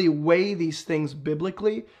really weigh these things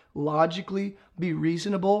biblically, logically, be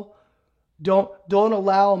reasonable. Don't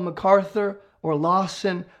allow MacArthur or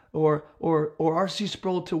Lawson or R.C.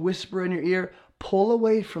 Sproul to whisper in your ear. Pull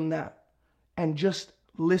away from that and just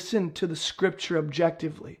listen to the scripture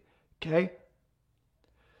objectively. Okay?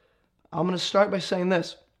 I'm going to start by saying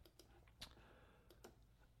this.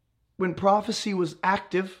 When prophecy was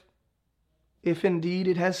active, if indeed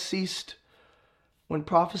it has ceased, when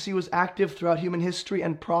prophecy was active throughout human history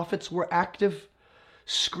and prophets were active,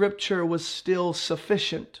 scripture was still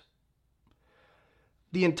sufficient.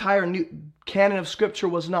 The entire new canon of scripture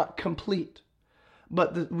was not complete,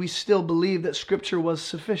 but we still believe that scripture was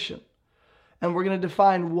sufficient. And we're going to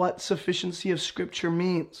define what sufficiency of scripture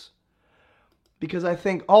means. Because I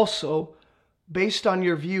think also, based on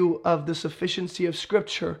your view of the sufficiency of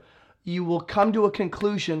scripture, you will come to a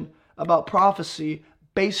conclusion about prophecy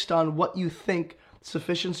based on what you think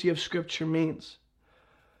sufficiency of scripture means.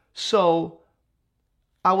 So,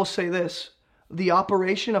 I will say this. The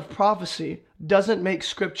operation of prophecy doesn't make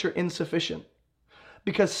scripture insufficient.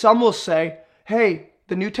 Because some will say, hey,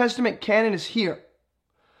 the New Testament canon is here.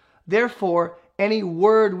 Therefore, any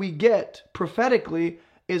word we get prophetically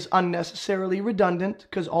is unnecessarily redundant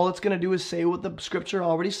because all it's going to do is say what the scripture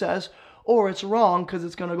already says, or it's wrong because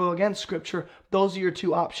it's going to go against scripture. Those are your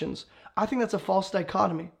two options. I think that's a false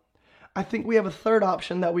dichotomy. I think we have a third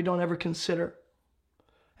option that we don't ever consider.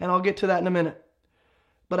 And I'll get to that in a minute.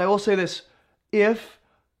 But I will say this. If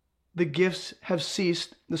the gifts have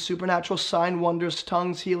ceased, the supernatural sign, wonders,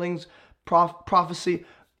 tongues, healings, prophecy,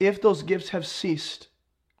 if those gifts have ceased,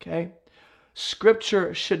 okay,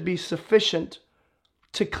 scripture should be sufficient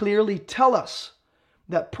to clearly tell us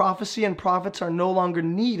that prophecy and prophets are no longer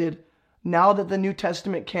needed now that the New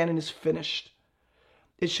Testament canon is finished.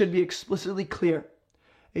 It should be explicitly clear.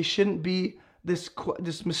 It shouldn't be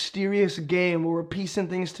this mysterious game where we're piecing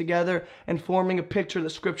things together and forming a picture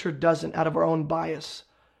that scripture doesn't out of our own bias.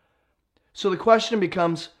 So the question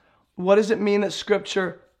becomes, what does it mean that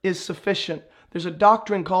scripture is sufficient? There's a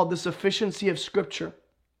doctrine called the sufficiency of scripture.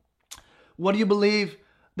 What do you believe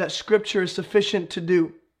that scripture is sufficient to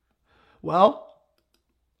do? Well,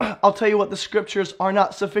 I'll tell you what the scriptures are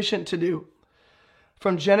not sufficient to do.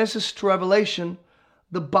 From Genesis to Revelation,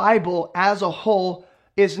 the Bible as a whole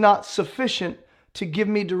is not sufficient to give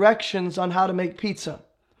me directions on how to make pizza.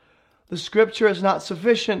 The scripture is not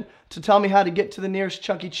sufficient to tell me how to get to the nearest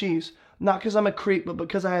Chuck E. Cheese. Not because I'm a creep, but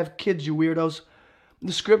because I have kids, you weirdos.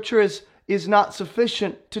 The scripture is not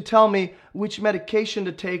sufficient to tell me which medication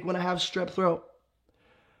to take when I have strep throat.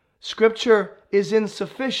 Scripture is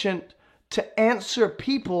insufficient to answer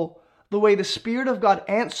people the way the Spirit of God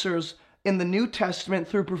answers in the New Testament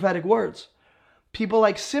through prophetic words. People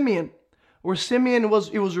like Simeon, where it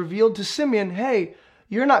was revealed to Simeon, hey,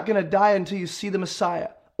 you're not going to die until you see the Messiah.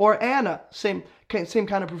 Or Anna, same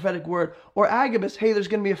kind of prophetic word. Or Agabus, hey, there's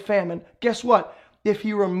going to be a famine. Guess what? If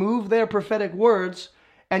you remove their prophetic words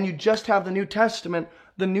and you just have the New Testament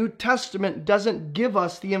doesn't give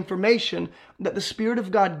us the information that the Spirit of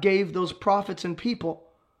God gave those prophets and people.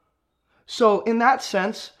 So in that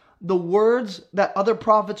sense, the words that other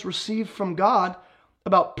prophets received from God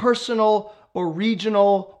about personal or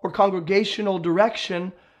regional or congregational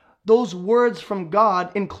direction, those words from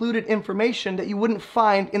God included information that you wouldn't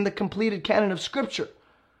find in the completed canon of Scripture.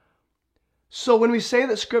 So when we say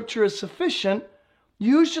that Scripture is sufficient,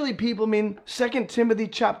 usually people mean 2 Timothy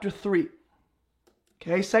chapter 3.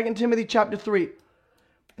 Okay, 2 Timothy chapter 3.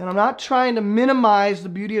 And I'm not trying to minimize the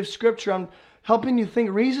beauty of Scripture. I'm helping you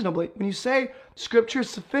think reasonably. When you say Scripture is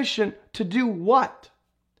sufficient to do what?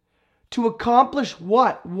 To accomplish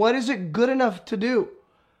what? What is it good enough to do?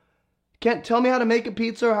 Can't tell me how to make a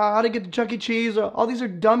pizza or how to get to Chuck E. Cheese. Or all these are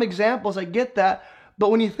dumb examples. I get that.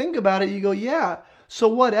 But when you think about it, you go, yeah. So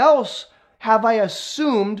what else have I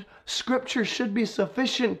assumed Scripture should be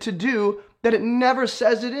sufficient to do that it never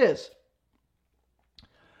says it is?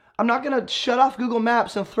 I'm not going to shut off Google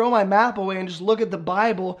Maps and throw my map away and just look at the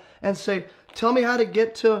Bible and say, tell me how to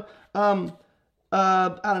get to, I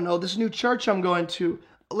don't know, this new church I'm going to.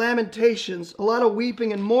 Lamentations, a lot of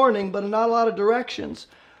weeping and mourning, but not a lot of directions.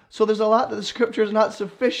 So there's a lot that the Scripture is not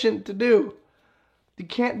sufficient to do. You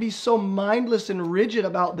can't be so mindless and rigid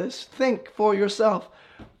about this. Think for yourself.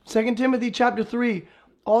 2 Timothy chapter 3,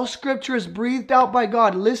 all Scripture is breathed out by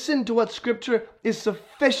God. Listen to what Scripture is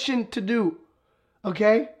sufficient to do.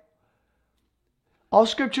 Okay? All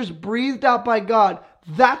Scripture is breathed out by God.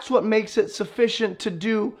 That's what makes it sufficient to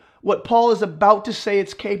do what Paul is about to say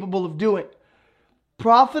it's capable of doing.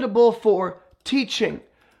 Profitable for teaching,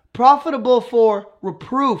 profitable for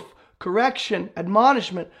reproof, correction,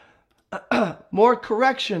 admonishment, more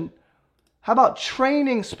correction. How about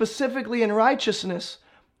training specifically in righteousness?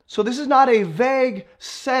 So this is not a vague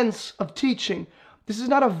sense of teaching. This is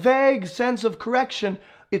not a vague sense of correction.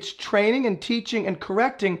 It's training and teaching and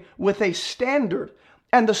correcting with a standard.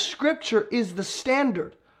 And the Scripture is the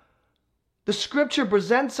standard. The Scripture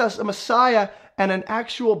presents us a Messiah and an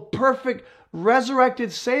actual perfect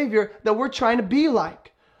resurrected Savior that we're trying to be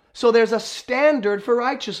like. So there's a standard for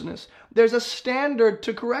righteousness. There's a standard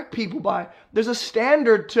to correct people by. There's a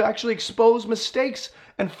standard to actually expose mistakes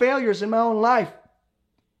and failures in my own life.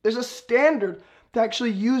 There's a standard to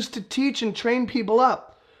actually use to teach and train people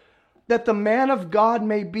up, that the man of God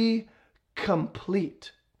may be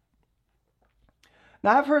complete.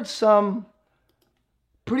 Now, I've heard some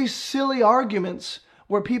pretty silly arguments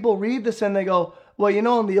where people read this and they go, well, you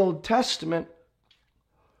know, in the Old Testament,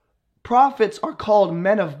 prophets are called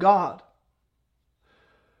men of God.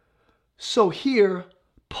 So here,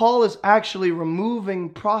 Paul is actually removing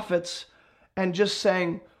prophets and just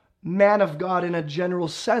saying man of God in a general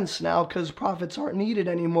sense now, because prophets aren't needed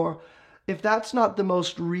anymore. If that's not the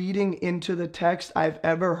most reading into the text I've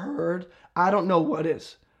ever heard, I don't know what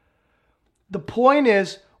is. The point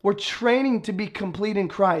is, we're training to be complete in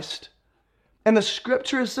Christ. And the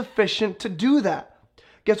Scripture is sufficient to do that.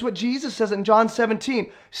 Guess what Jesus says in John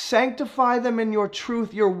 17? Sanctify them in your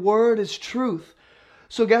truth. Your word is truth.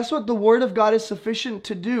 So guess what the Word of God is sufficient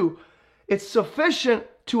to do? It's sufficient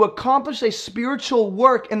to accomplish a spiritual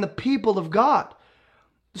work in the people of God.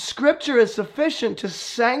 The Scripture is sufficient to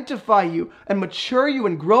sanctify you and mature you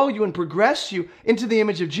and grow you and progress you into the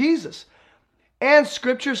image of Jesus. And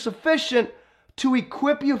Scripture is sufficient to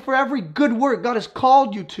equip you for every good work God has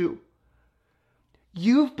called you to.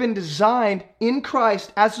 You've been designed in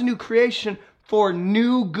Christ as a new creation for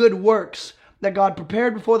new good works that God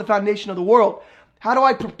prepared before the foundation of the world. How do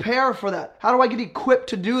I prepare for that? How do I get equipped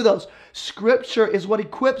to do those? Scripture is what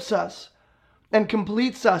equips us and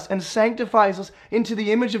completes us and sanctifies us into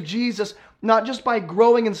the image of Jesus, not just by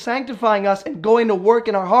growing and sanctifying us and going to work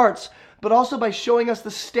in our hearts, but also by showing us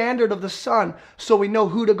the standard of the Son so we know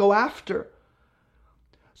who to go after.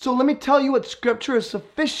 So let me tell you what Scripture is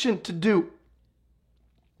sufficient to do.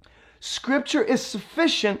 Scripture is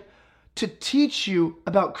sufficient to teach you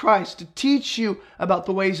about Christ, to teach you about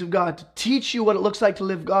the ways of God, to teach you what it looks like to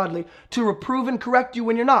live godly, to reprove and correct you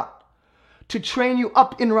when you're not, to train you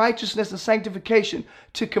up in righteousness and sanctification,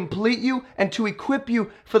 to complete you and to equip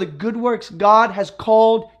you for the good works God has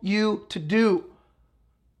called you to do.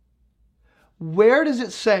 Where does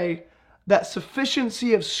it say that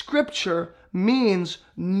sufficiency of Scripture means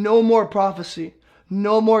no more prophecy,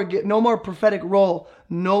 no more prophetic role,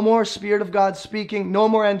 no more Spirit of God speaking, no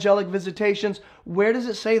more angelic visitations? Where does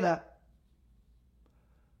it say that?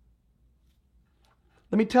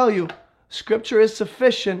 Let me tell you, Scripture is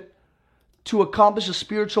sufficient to accomplish a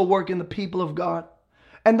spiritual work in the people of God.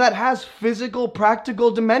 And that has physical,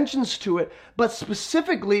 practical dimensions to it, but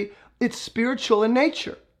specifically, it's spiritual in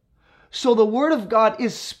nature. So the Word of God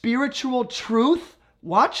is spiritual truth,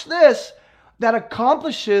 watch this, that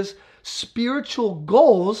accomplishes spiritual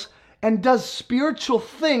goals and does spiritual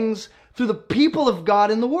things through the people of God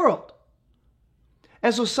in the world.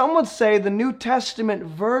 And so some would say the New Testament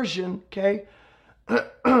version, okay,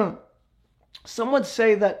 some would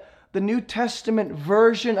say that the New Testament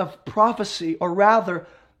version of prophecy, or rather,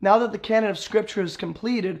 now that the canon of Scripture is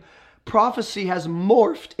completed, prophecy has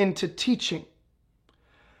morphed into teaching.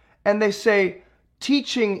 And they say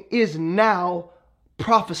teaching is now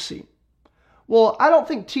prophecy. Well, I don't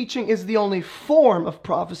think teaching is the only form of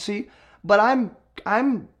prophecy, but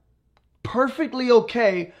I'm perfectly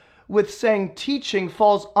okay with saying teaching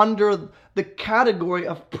falls under the category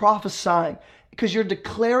of prophesying, because you're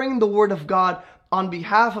declaring the word of God on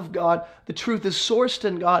behalf of God. The truth is sourced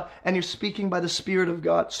in God, and you're speaking by the Spirit of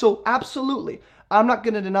God. So absolutely, I'm not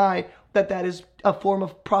going to deny that that is a form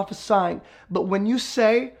of prophesying. But when you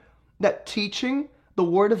say that teaching the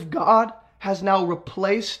word of God has now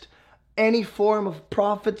replaced any form of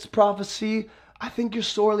prophecy, I think you're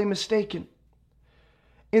sorely mistaken.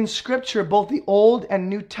 In Scripture, both the Old and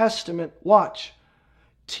New Testament, watch,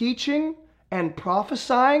 teaching and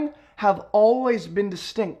prophesying have always been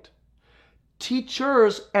distinct.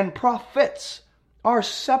 Teachers and prophets are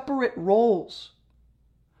separate roles.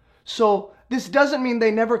 So this doesn't mean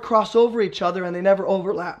they never cross over each other and they never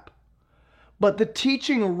overlap. But the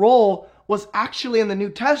teaching role was actually in the New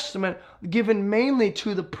Testament given mainly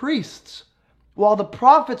to the priests, while the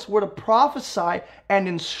prophets were to prophesy and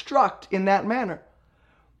instruct in that manner.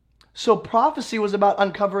 So prophecy was about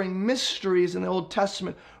uncovering mysteries in the Old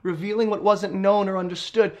Testament, revealing what wasn't known or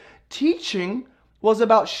understood. Teaching was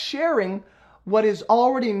about sharing what is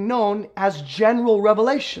already known as general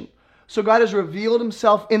revelation. So God has revealed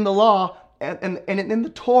himself in the law and in the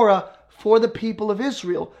Torah for the people of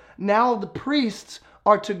Israel. Now the priests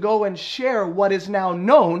are to go and share what is now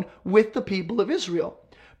known with the people of Israel.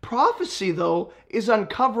 Prophecy, though, is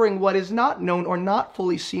uncovering what is not known or not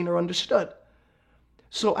fully seen or understood.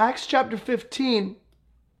 So Acts chapter 15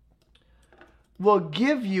 will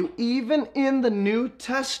give you, even in the New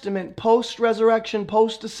Testament, post-resurrection,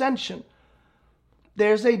 post-ascension,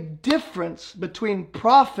 there's a difference between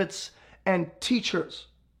prophets and teachers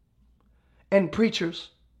and preachers.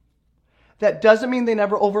 That doesn't mean they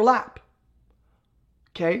never overlap.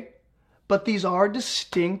 Okay? But these are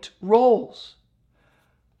distinct roles.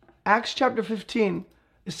 Acts chapter 15,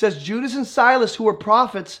 it says, Judas and Silas, who were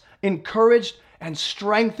prophets, encouraged and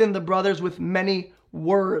strengthened the brothers with many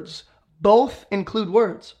words. Both include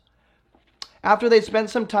words. After they spent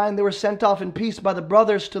some time, they were sent off in peace by the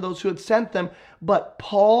brothers to those who had sent them. But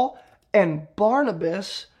Paul and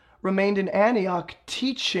Barnabas remained in Antioch,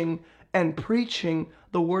 teaching and preaching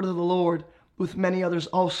the word of the Lord with many others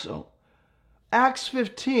also. Acts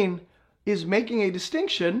 15 is making a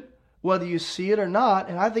distinction, whether you see it or not,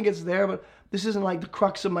 and I think it's there, but this isn't like the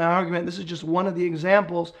crux of my argument. This is just one of the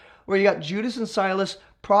examples where you got Judas and Silas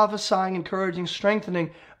prophesying, encouraging,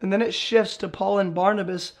 strengthening, and then it shifts to Paul and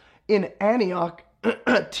Barnabas in Antioch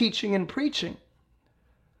teaching and preaching.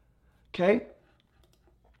 Okay?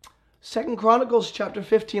 2 Chronicles chapter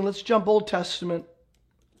 15, let's jump Old Testament.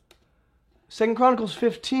 2 Chronicles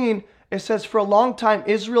 15, it says, for a long time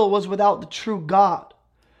Israel was without the true God,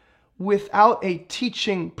 without a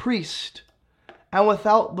teaching priest, and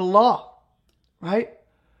without the law. Right?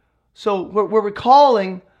 So we're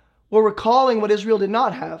recalling what Israel did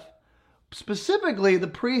not have. Specifically, the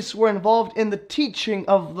priests were involved in the teaching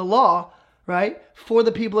of the law, right, for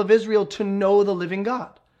the people of Israel to know the living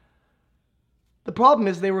God. The problem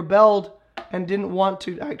is they rebelled and didn't want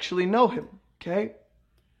to actually know him, okay?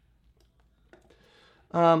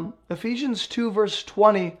 Ephesians 2 verse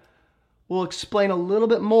 20 will explain a little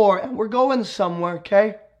bit more, and we're going somewhere,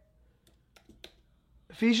 okay?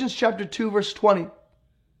 Ephesians chapter 2 verse 20.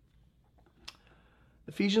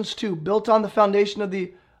 Ephesians 2, built on the foundation of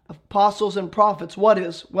the apostles and prophets. What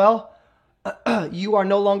is? Well, you are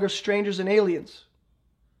no longer strangers and aliens.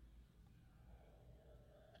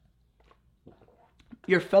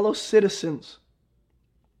 You're fellow citizens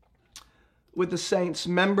with the saints,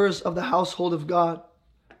 members of the household of God.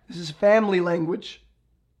 This is family language.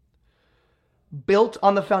 Built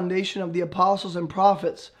on the foundation of the apostles and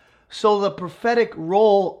prophets. So the prophetic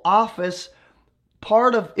role, office,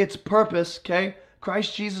 part of its purpose, okay,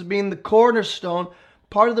 Christ Jesus being the cornerstone,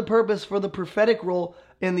 part of the purpose for the prophetic role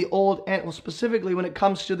in the Old and, well, specifically when it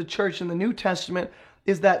comes to the church in the New Testament,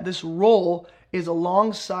 is that this role is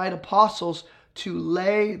alongside apostles to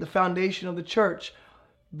lay the foundation of the church.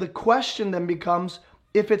 The question then becomes,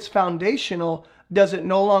 if it's foundational, does it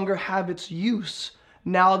no longer have its use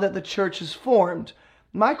now that the church is formed?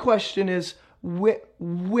 My question is,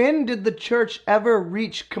 when did the church ever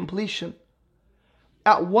reach completion?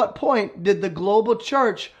 At what point did the global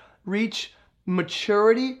church reach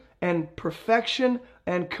maturity and perfection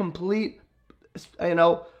and complete,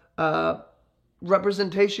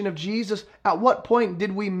 representation of Jesus? At what point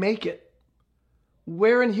did we make it?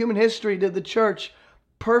 Where in human history did the church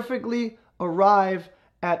perfectly arrive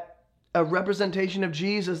at a representation of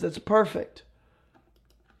Jesus that's perfect.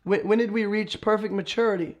 When did we reach perfect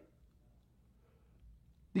maturity?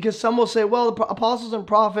 Because some will say, well, the apostles and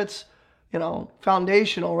prophets,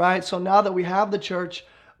 foundational, right? So now that we have the church,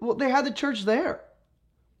 well, they had the church there.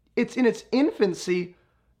 It's in its infancy,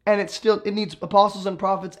 and it needs apostles and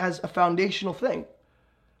prophets as a foundational thing.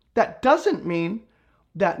 That doesn't mean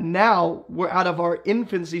that now we're out of our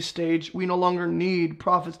infancy stage. We no longer need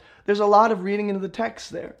prophets. There's a lot of reading into the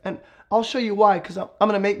text there. And I'll show you why, because I'm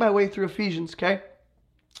going to make my way through Ephesians, okay?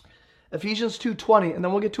 Ephesians 2:20, and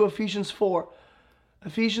then we'll get to Ephesians 4.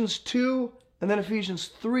 Ephesians 2, and then Ephesians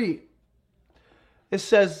 3. It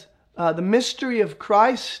says, the mystery of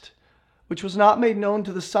Christ, which was not made known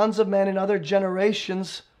to the sons of men in other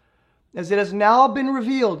generations, as it has now been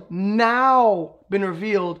revealed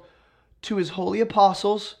to his holy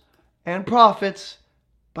apostles and prophets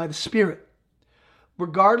by the Spirit.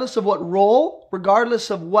 Regardless of what role, regardless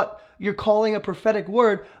of what you're calling a prophetic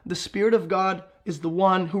word, the Spirit of God is the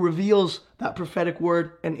one who reveals that prophetic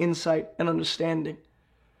word and insight and understanding.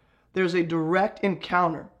 There's a direct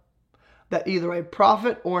encounter that either a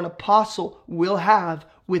prophet or an apostle will have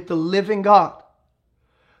with the living God.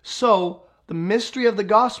 So, the mystery of the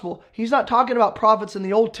gospel, he's not talking about prophets in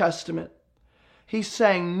the Old Testament. He's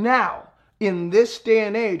saying now, in this day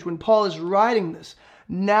and age, when Paul is writing this,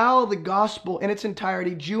 now the gospel in its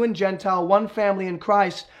entirety, Jew and Gentile, one family in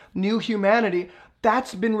Christ, new humanity,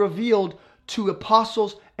 that's been revealed to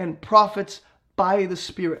apostles and prophets by the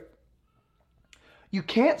Spirit. You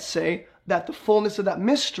can't say that the fullness of that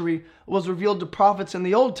mystery was revealed to prophets in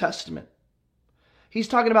the Old Testament. He's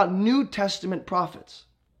talking about New Testament prophets.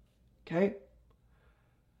 Okay?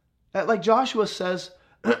 Like Joshua says,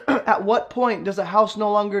 at what point does a house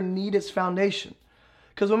no longer need its foundation?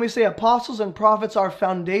 Because when we say apostles and prophets are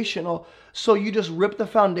foundational, so you just rip the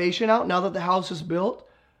foundation out now that the house is built?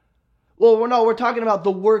 Well, we're talking about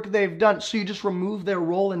the work they've done, so you just remove their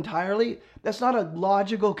role entirely? That's not a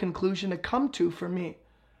logical conclusion to come to for me.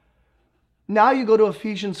 Now you go to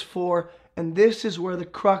Ephesians 4, and this is where the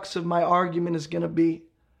crux of my argument is going to be.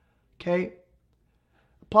 Okay?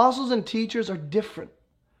 Apostles and teachers are different.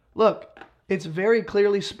 Look, it's very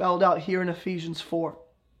clearly spelled out here in Ephesians 4.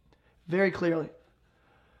 Very clearly.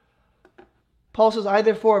 Paul says, I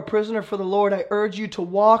therefore, a prisoner for the Lord, I urge you to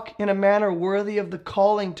walk in a manner worthy of the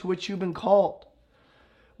calling to which you've been called,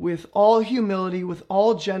 with all humility, with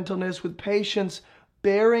all gentleness, with patience,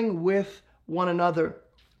 bearing with one another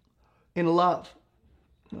in love.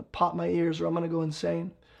 I'm going to pop my ears or I'm going to go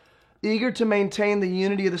insane. Eager to maintain the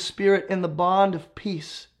unity of the Spirit in the bond of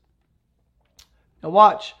peace. Now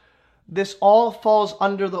watch. This all falls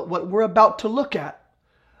under what we're about to look at.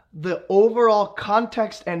 The overall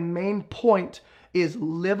context and main point is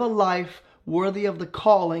live a life worthy of the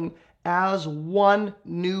calling as one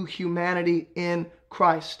new humanity in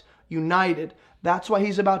Christ, united. That's why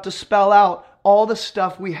he's about to spell out all the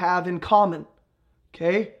stuff we have in common.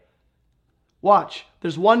 Okay? Watch.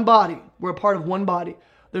 There's one body. We're a part of one body.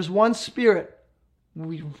 There's one Spirit.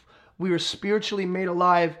 We were spiritually made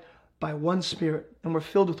alive by one Spirit, and we're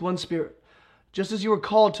filled with one Spirit. Just as you were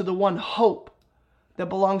called to the one hope that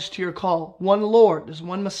belongs to your call. One Lord, there's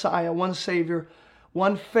one Messiah, one Savior,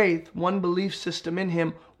 one faith, one belief system in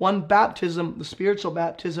Him, one baptism, the spiritual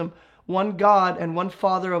baptism, one God and one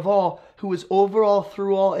Father of all, who is over all,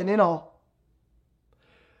 through all, and in all.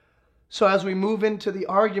 So as we move into the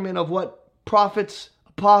argument of what prophets,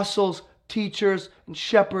 apostles, teachers, and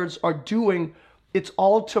shepherds are doing, it's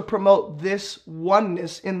all to promote this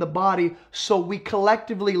oneness in the body so we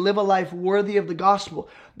collectively live a life worthy of the gospel.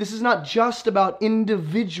 This is not just about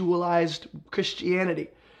individualized Christianity.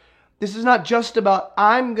 This is not just about,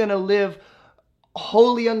 I'm going to live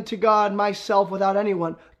holy unto God myself without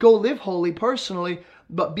anyone. Go live holy personally,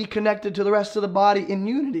 but be connected to the rest of the body in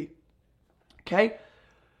unity. Okay?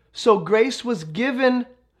 So grace was given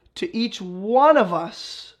to each one of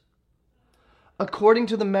us according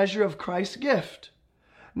to the measure of Christ's gift.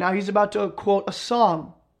 Now he's about to quote a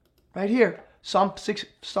psalm right here, Psalm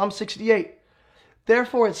 68.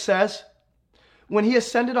 Therefore it says, when he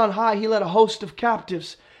ascended on high, he led a host of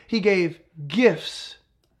captives. He gave gifts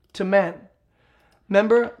to men.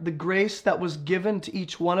 Remember the grace that was given to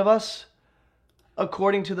each one of us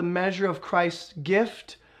according to the measure of Christ's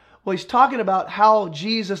gift? Well, he's talking about how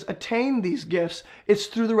Jesus attained these gifts. It's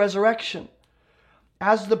through the resurrection.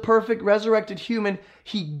 As the perfect resurrected human,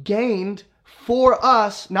 he gained for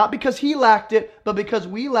us, not because he lacked it, but because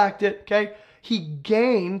we lacked it, okay? He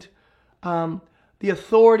gained the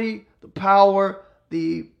authority, the power,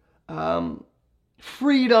 the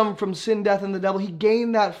freedom from sin, death, and the devil. He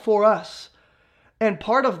gained that for us. And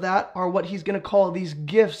part of that are what he's going to call these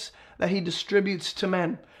gifts that he distributes to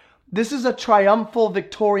men. This is a triumphal,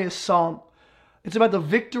 victorious psalm. It's about the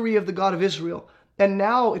victory of the God of Israel. And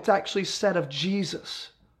now it's actually said of Jesus.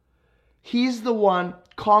 He's the one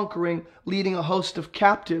conquering, leading a host of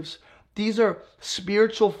captives. These are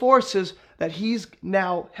spiritual forces that he's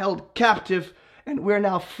now held captive, and we're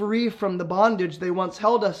now free from the bondage they once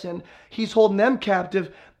held us in. He's holding them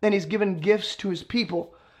captive, and he's given gifts to his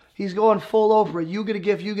people. He's going full over it. You get a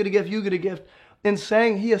gift, you get a gift, you get a gift. In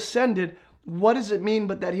saying he ascended, what does it mean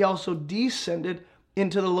but that he also descended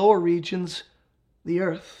into the lower regions, the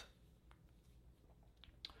earth?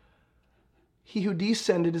 He who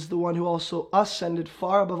descended is the one who also ascended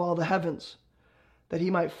far above all the heavens, that he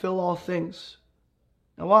might fill all things.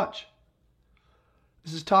 Now watch.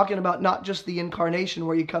 This is talking about not just the incarnation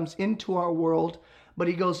where he comes into our world, but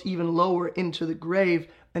he goes even lower into the grave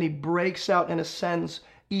and he breaks out and ascends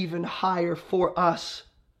even higher for us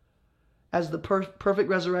as the perfect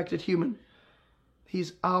resurrected human.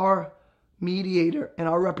 He's our mediator and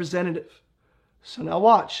our representative. So now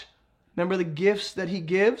watch. Remember the gifts that he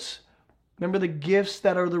gives? Remember the gifts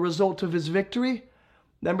that are the result of his victory?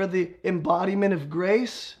 Remember the embodiment of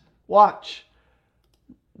grace? Watch.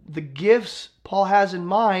 The gifts Paul has in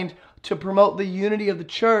mind to promote the unity of the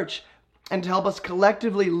church and to help us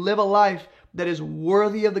collectively live a life that is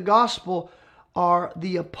worthy of the gospel are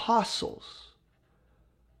the apostles.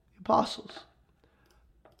 Apostles,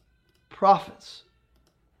 prophets,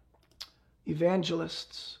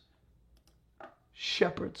 evangelists,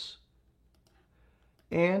 shepherds,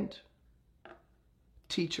 and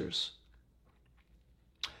teachers.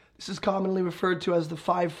 This is commonly referred to as the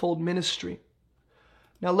fivefold ministry.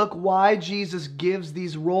 Now look why Jesus gives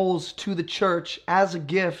these roles to the church as a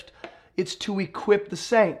gift. It's to equip the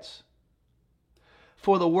saints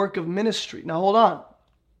for the work of ministry. Now hold on.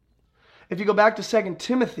 If you go back to 2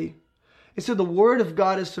 Timothy, it said the word of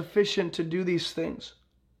God is sufficient to do these things.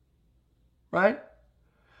 Right?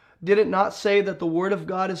 Did it not say that the word of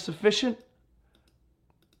God is sufficient?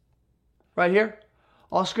 Right here.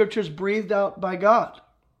 All scripture is breathed out by God,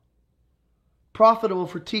 profitable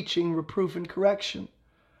for teaching, reproof, and correction,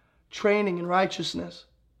 training in righteousness,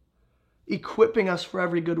 equipping us for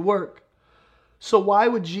every good work. So why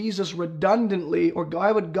would Jesus redundantly, or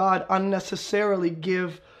why would God unnecessarily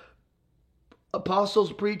give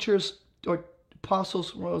apostles, preachers, or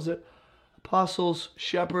apostles, what was it? Apostles,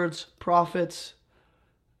 shepherds, prophets,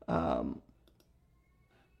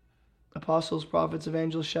 apostles, prophets,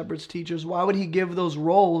 evangelists, shepherds, teachers. Why would he give those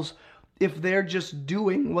roles if they're just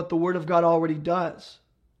doing what the word of God already does?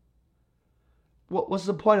 What's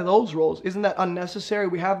the point of those roles? Isn't that unnecessary?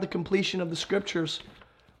 We have the completion of the scriptures.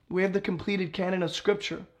 We have the completed canon of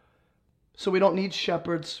scripture. So we don't need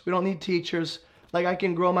shepherds. We don't need teachers. Like I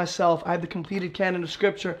can grow myself. I have the completed canon of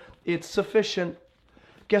scripture. It's sufficient.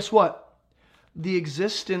 Guess what? The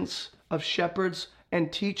existence of shepherds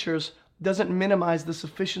and teachers doesn't minimize the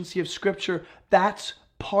sufficiency of scripture. That's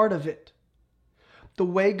part of it. The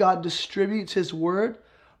way God distributes his word,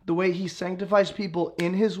 the way he sanctifies people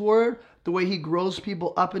in his word, the way he grows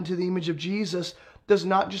people up into the image of Jesus does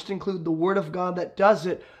not just include the word of God that does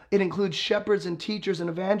it. It includes shepherds and teachers and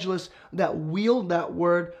evangelists that wield that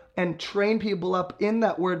word and train people up in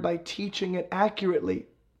that word by teaching it accurately.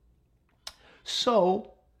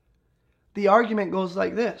 So, the argument goes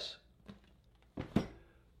like this.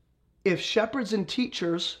 If shepherds and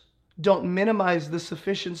teachers don't minimize the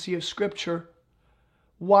sufficiency of Scripture,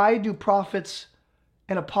 why do prophets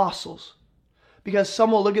and apostles? Because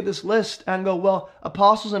some will look at this list and go, well,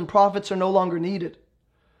 apostles and prophets are no longer needed.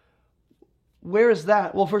 Where is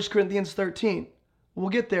that? Well, 1 Corinthians 13. We'll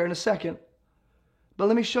get there in a second. But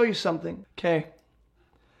let me show you something. Okay.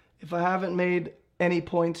 If I haven't made any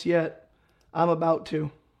points yet, I'm about to.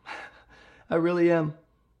 I really am.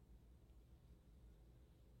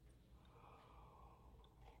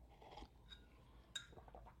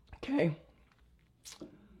 Okay.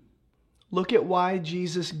 Look at why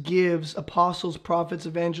Jesus gives apostles, prophets,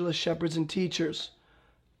 evangelists, shepherds, and teachers.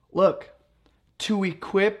 Look, to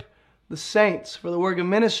equip the saints for the work of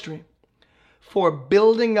ministry, for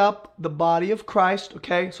building up the body of Christ.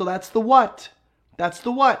 Okay, so that's the what. That's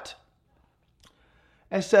the what.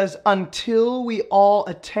 It says, until we all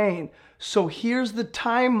attain. So here's the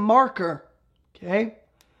time marker. Okay,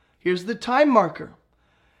 here's the time marker.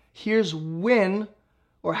 Here's when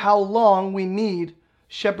or how long we need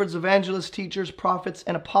shepherds, evangelists, teachers, prophets,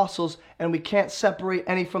 and apostles, and we can't separate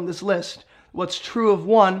any from this list. What's true of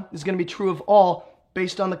one is going to be true of all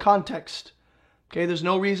based on the context. Okay, there's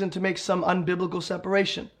no reason to make some unbiblical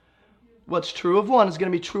separation. What's true of one is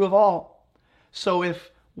going to be true of all. So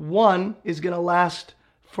if one is going to last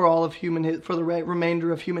for all of for the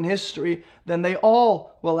remainder of human history, then they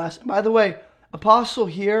all will last. By the way, apostle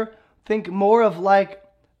here, think more of like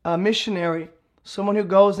a missionary, someone who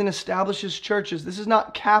goes and establishes churches. This is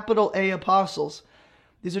not capital A apostles.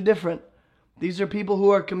 These are different. These are people who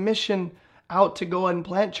are commissioned out to go and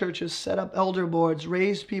plant churches, set up elder boards,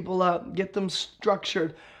 raise people up, get them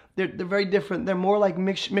structured. They're very different. They're more like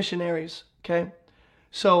missionaries, okay?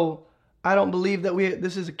 So I don't believe that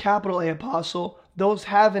this is a capital A apostle. Those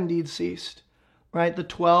have indeed ceased, right? The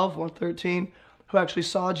 12 or 13 who actually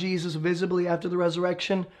saw Jesus visibly after the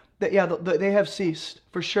resurrection, they have ceased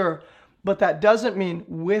for sure. But that doesn't mean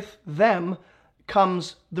with them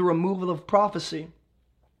comes the removal of prophecy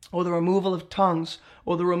or the removal of tongues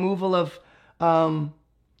or the removal of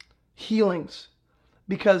healings,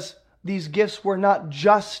 because these gifts were not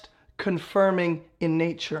just confirming in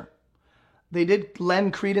nature. They did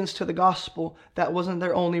lend credence to the gospel. That wasn't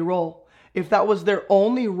their only role. If that was their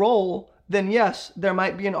only role, then yes, there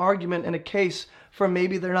might be an argument and a case for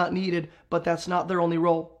maybe they're not needed, but that's not their only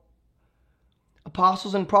role.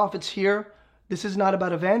 Apostles and prophets here, this is not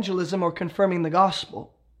about evangelism or confirming the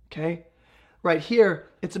gospel, okay? Right here,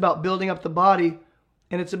 it's about building up the body,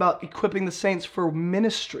 and it's about equipping the saints for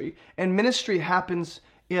ministry. And ministry happens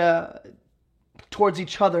towards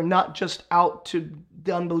each other, not just out to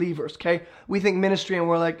the unbelievers, okay? We think ministry and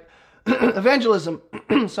we're like, evangelism.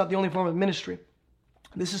 It's not the only form of ministry.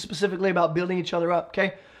 This is specifically about building each other up,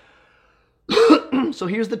 okay? So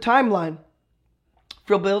here's the timeline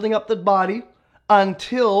for building up the body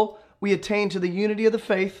until we attain to the unity of the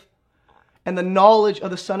faith and the knowledge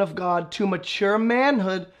of the Son of God, to mature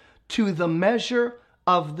manhood, to the measure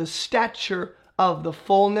of the stature of the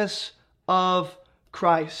fullness of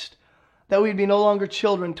Christ. That we'd be no longer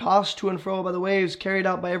children, tossed to and fro by the waves, carried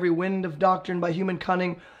out by every wind of doctrine, by human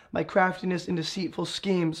cunning, by craftiness and deceitful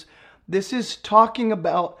schemes. This is talking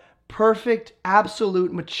about perfect,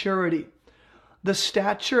 absolute maturity. The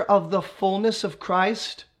stature of the fullness of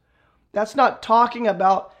Christ, that's not talking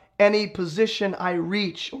about any position I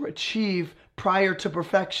reach or achieve prior to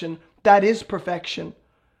perfection. That is perfection.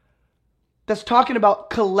 That's talking about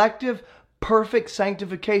collective, perfect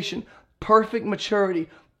sanctification, perfect maturity,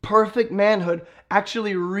 perfect manhood,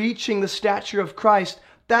 actually reaching the stature of Christ.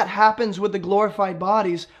 That happens with the glorified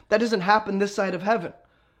bodies. That doesn't happen this side of heaven.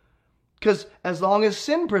 Because as long as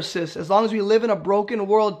sin persists, as long as we live in a broken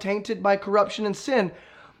world tainted by corruption and sin,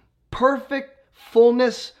 perfect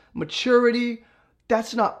fullness, maturity,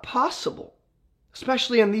 that's not possible,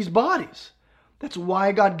 especially in these bodies. That's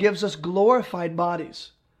why God gives us glorified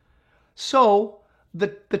bodies. So the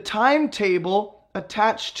timetable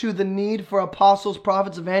attached to the need for apostles,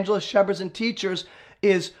 prophets, evangelists, shepherds, and teachers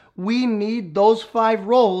is we need those 5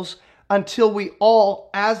 roles until we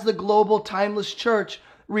all, as the global timeless church,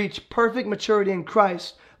 reach perfect maturity in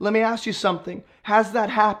Christ. Let me ask you something. Has that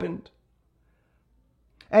happened?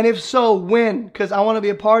 And if so, when? Because I want to be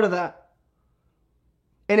a part of that.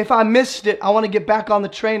 And if I missed it, I want to get back on the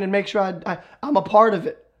train and make sure I'm a part of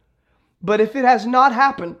it. But if it has not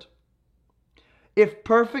happened, if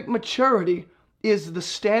perfect maturity is the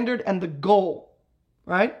standard and the goal,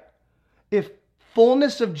 right? If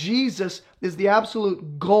fullness of Jesus is the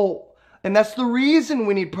absolute goal, and that's the reason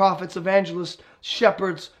we need prophets, evangelists,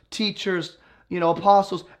 shepherds, teachers,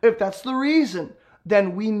 apostles. If that's the reason,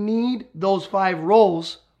 then we need those 5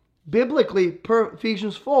 roles biblically per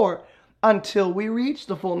Ephesians 4 until we reach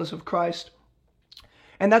the fullness of Christ.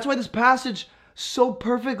 And that's why this passage so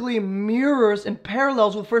perfectly mirrors and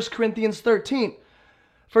parallels with 1 Corinthians 13.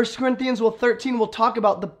 1 Corinthians 13 will talk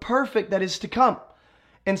about the perfect that is to come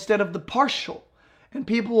instead of the partial. And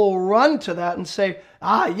people will run to that and say,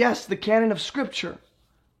 yes, the canon of Scripture.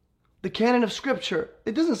 The canon of Scripture.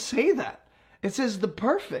 It doesn't say that. It says the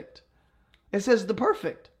perfect. It says the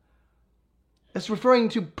perfect. It's referring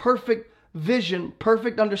to perfect vision,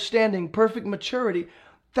 perfect understanding, perfect maturity.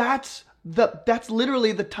 That's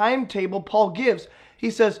literally the timetable Paul gives. He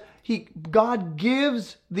says God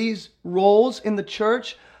gives these roles in the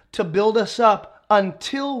church to build us up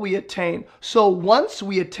until we attain. So once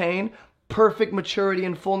we attain perfect maturity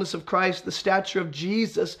and fullness of Christ, the stature of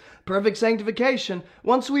Jesus, perfect sanctification,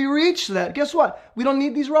 once we reach that, guess what? We don't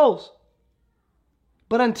need these roles.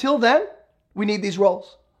 But until then, we need these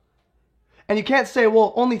roles. And you can't say,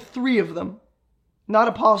 well, only 3 of them, not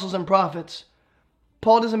apostles and prophets.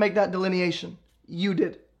 Paul doesn't make that delineation. You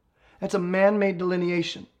did. That's a man-made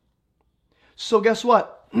delineation. So guess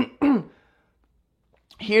what?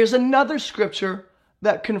 Here's another scripture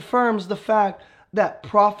that confirms the fact that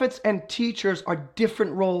prophets and teachers are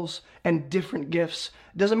different roles and different gifts.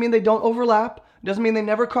 Doesn't mean they don't overlap. Doesn't mean they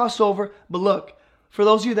never cross over. But look, for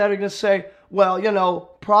those of you that are going to say, well,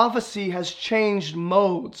 prophecy has changed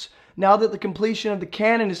modes. Now that the completion of the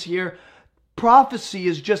canon is here, prophecy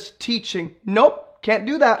is just teaching. Nope, can't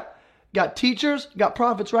do that. Got teachers, got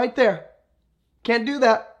prophets right there. Can't do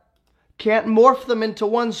that. Can't morph them into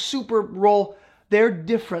one super role. They're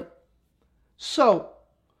different. So,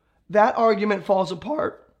 that argument falls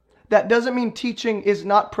apart. That doesn't mean teaching is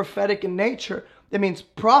not prophetic in nature. It means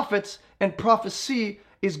prophets and prophecy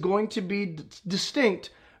is going to be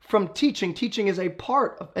distinct from teaching. Teaching is a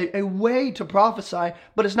part of a way to prophesy,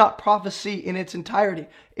 but it's not prophecy in its entirety.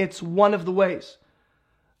 It's one of the ways.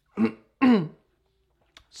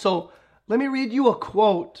 So let me read you a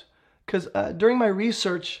quote, because during my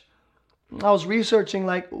research, I was researching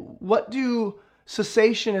like, what do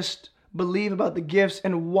cessationists believe about the gifts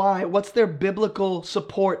and why? What's their biblical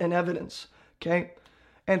support and evidence? Okay,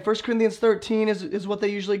 and 1 Corinthians 13 is what they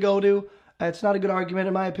usually go to. It's not a good argument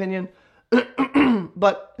in my opinion.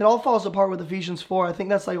 But it all falls apart with Ephesians 4. I think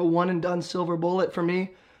that's like a one and done silver bullet for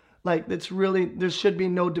me. Like, it's really, there should be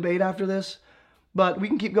no debate after this. But we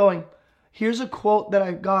can keep going. Here's a quote that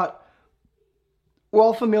I got. We're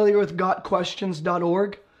all familiar with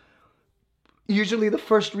gotquestions.org. Usually the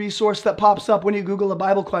first resource that pops up when you Google a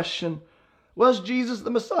Bible question. Was Jesus the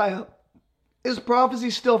Messiah? Is prophecy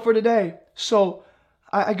still for today? So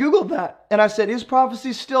I Googled that and I said, is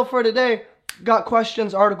prophecy still for today? Got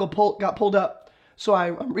Questions article got pulled up. So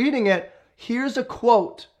I'm reading it. Here's a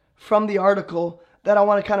quote from the article that I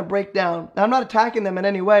want to kind of break down. Now, I'm not attacking them in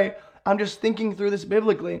any way. I'm just thinking through this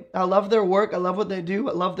biblically. I love their work. I love what they do.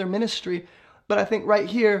 I love their ministry. But I think right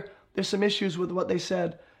here, there's some issues with what they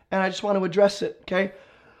said. And I just want to address it, okay?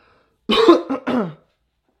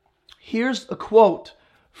 Here's a quote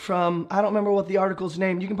from, I don't remember what the article's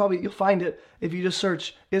named. You'll find it if you just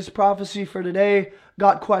search, is prophecy for today,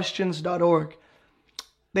 gotquestions.org.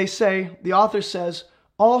 They say, the author says,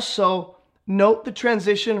 also note the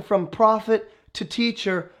transition from prophet to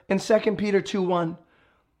teacher in 2 Peter 2:1.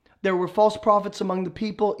 There were false prophets among the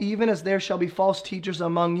people, even as there shall be false teachers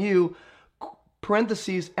among you,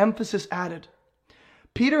 parentheses, emphasis added.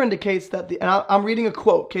 Peter indicates that and I'm reading a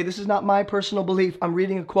quote, okay, this is not my personal belief, I'm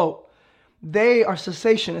reading a quote. They are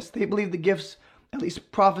cessationists. They believe the gifts, at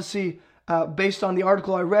least prophecy, based on the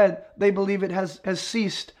article I read, they believe it has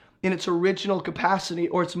ceased in its original capacity,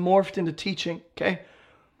 or it's morphed into teaching, okay?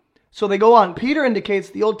 So they go on. Peter indicates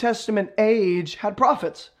the Old Testament age had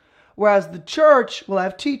prophets, whereas the church will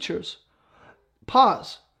have teachers.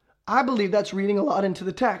 Pause. I believe that's reading a lot into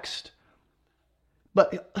the text.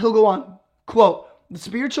 But he'll go on, quote, the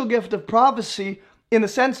spiritual gift of prophecy, in the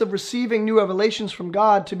sense of receiving new revelations from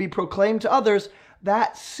God to be proclaimed to others,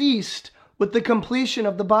 that ceased with the completion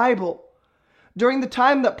of the Bible. During the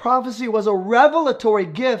time that prophecy was a revelatory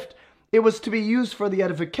gift, it was to be used for the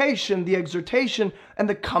edification, the exhortation, and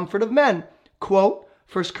the comfort of men. Quote,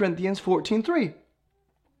 1 Corinthians 14:3.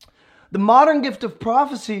 The modern gift of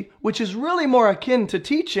prophecy, which is really more akin to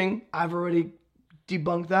teaching, I've already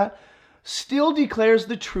debunked that, still declares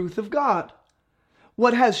the truth of God.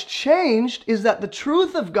 What has changed is that the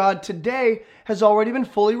truth of God today has already been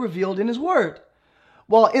fully revealed in His Word,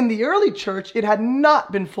 while in the early church it had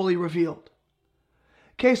not been fully revealed.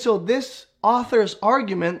 Okay, so this author's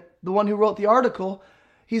argument, the one who wrote the article,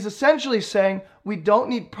 he's essentially saying we don't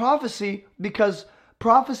need prophecy because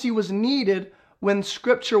prophecy was needed when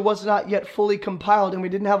Scripture was not yet fully compiled and we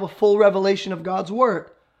didn't have a full revelation of God's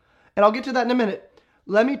Word. And I'll get to that in a minute.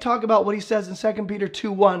 Let me talk about what he says in 2 Peter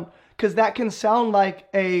 2:1, because that can sound like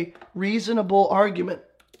a reasonable argument.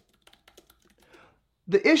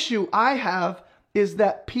 The issue I have is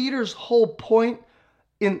that Peter's whole point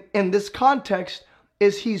in this context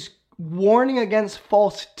is he's warning against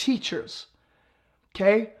false teachers,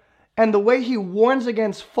 okay? And the way he warns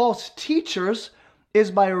against false teachers is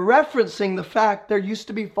by referencing the fact there used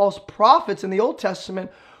to be false prophets in the Old Testament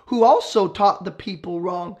who also taught the people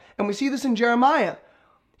wrong. And we see this in Jeremiah.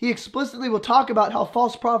 He explicitly will talk about how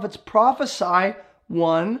false prophets prophesy,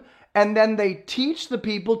 one, and then they teach the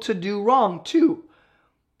people to do wrong, two.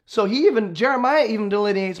 So Jeremiah even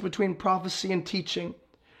delineates between prophecy and teaching.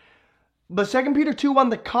 But 2 Peter 2:1,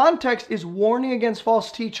 the context is warning against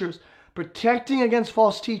false teachers, protecting against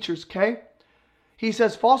false teachers, okay? He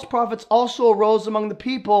says, false prophets also arose among the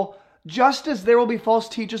people, just as there will be false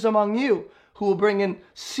teachers among you, who will bring in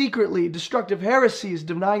secretly destructive heresies,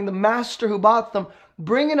 denying the master who bought them,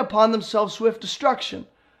 bringing upon themselves swift destruction.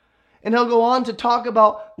 And he'll go on to talk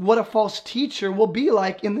about what a false teacher will be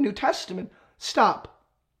like in the New Testament. Stop.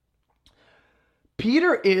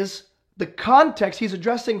 Peter is the context. He's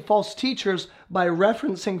addressing false teachers by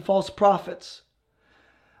referencing false prophets.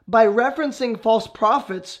 By referencing false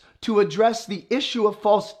prophets to address the issue of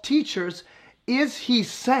false teachers is he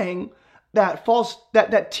saying that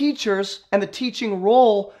that teachers and the teaching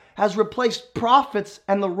role has replaced prophets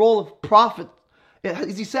and the role of prophet?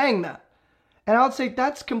 Is he saying that? And I would say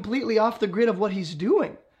that's completely off the grid of what he's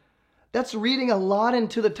doing. That's reading a lot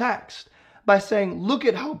into the text by saying, look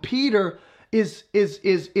at how Peter is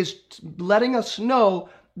letting us know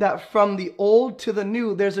that from the old to the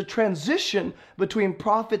new, there's a transition between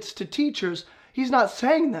prophets to teachers. He's not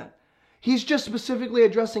saying that. He's just specifically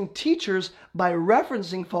addressing teachers by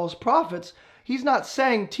referencing false prophets. He's not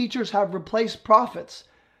saying teachers have replaced prophets.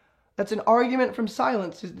 That's an argument from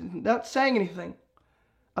silence. He's not saying anything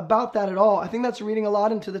about that at all. I think that's reading a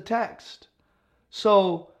lot into the text.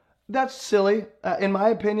 So that's silly, in my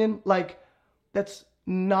opinion. Like, that's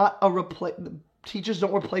not a replace. Teachers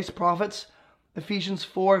don't replace prophets. Ephesians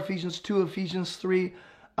 4, Ephesians 2, Ephesians 3,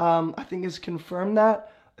 I think has confirmed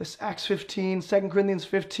that. This Acts 15, 2 Corinthians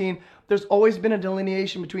 15. There's always been a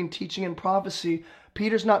delineation between teaching and prophecy.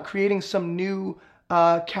 Peter's not creating some new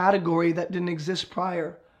category that didn't exist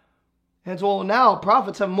prior. And so, well, now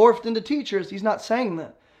prophets have morphed into teachers. He's not saying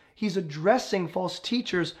that. He's addressing false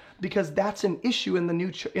teachers because that's an issue in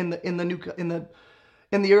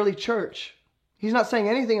the early church. He's not saying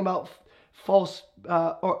anything about false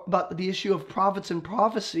or about the issue of prophets and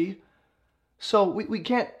prophecy. So we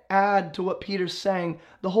can't add to what Peter's saying.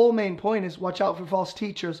 The whole main point is watch out for false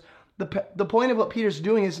teachers. The point of what Peter's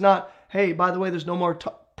doing is not, hey, by the way, there's no more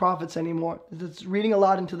prophets anymore. It's reading a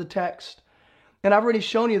lot into the text. And I've already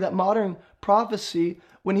shown you that modern prophecy,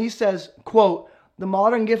 when he says, quote, the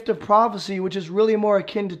modern gift of prophecy, which is really more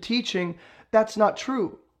akin to teaching, that's not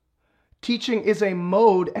true. Teaching is a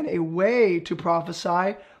mode and a way to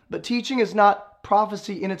prophesy, but teaching is not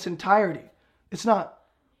prophecy in its entirety. It's not.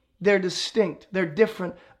 They're distinct, they're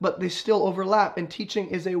different, but they still overlap. And teaching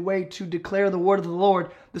is a way to declare the word of the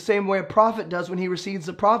Lord the same way a prophet does when he receives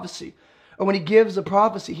a prophecy. Or when he gives a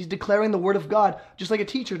prophecy, he's declaring the word of God, just like a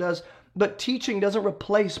teacher does. But teaching doesn't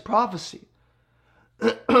replace prophecy.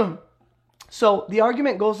 So the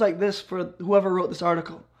argument goes like this for whoever wrote this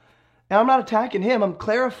article. And I'm not attacking him, I'm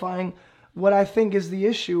clarifying what I think is the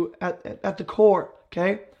issue at the core,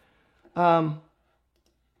 okay? Let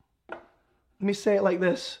me say it like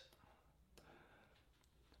this.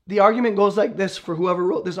 The argument goes like this for whoever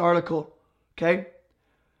wrote this article, okay?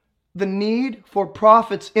 The need for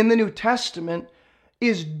prophets in the New Testament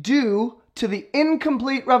is due to the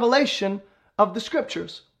incomplete revelation of the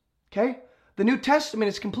scriptures, okay? The New Testament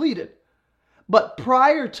is completed. But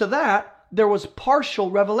prior to that, there was partial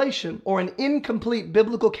revelation or an incomplete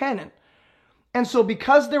biblical canon. And so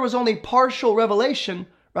because there was only partial revelation,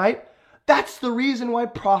 right? That's the reason why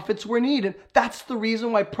prophets were needed. That's the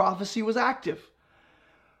reason why prophecy was active.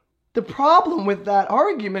 The problem with that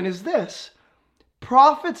argument is this.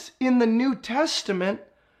 Prophets in the New Testament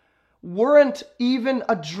weren't even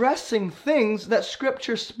addressing things that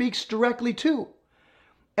Scripture speaks directly to.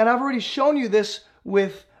 And I've already shown you this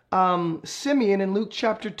with Simeon in Luke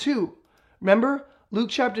chapter 2. Remember? Luke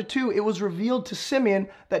chapter 2, it was revealed to Simeon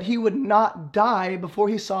that he would not die before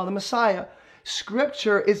he saw the Messiah.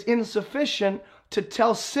 Scripture is insufficient to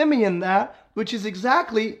tell Simeon that, which is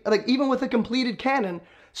exactly, like even with a completed canon,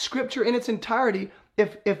 Scripture in its entirety,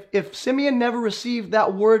 if Simeon never received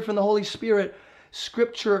that word from the Holy Spirit,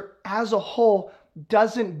 Scripture as a whole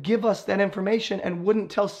doesn't give us that information and wouldn't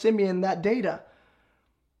tell Simeon that data.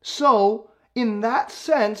 So, in that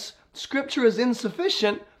sense, Scripture is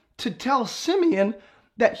insufficient to tell Simeon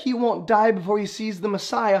that he won't die before he sees the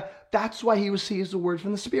Messiah. That's why he receives the word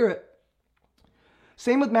from the Spirit.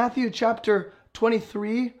 Same with Matthew chapter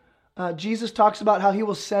 23. Jesus talks about how he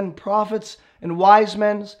will send prophets and wise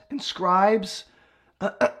men and scribes.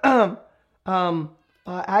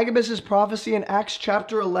 Agabus' prophecy in Acts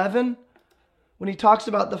chapter 11, when he talks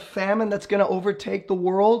about the famine that's going to overtake the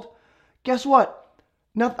world. Guess what?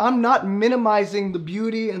 I'm not minimizing the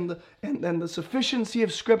beauty and the sufficiency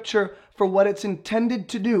of Scripture for what it's intended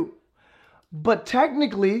to do. But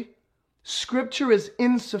technically, Scripture is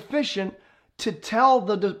insufficient to tell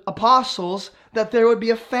the apostles that there would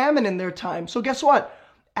be a famine in their time. So guess what?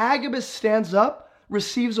 Agabus stands up,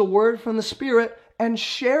 receives a word from the Spirit, and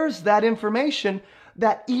shares that information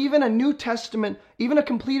that even a New Testament, even a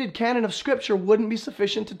completed canon of Scripture wouldn't be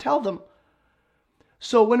sufficient to tell them.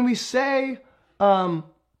 So when we say that,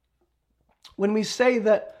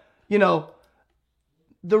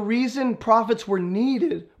 the reason prophets were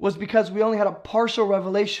needed was because we only had a partial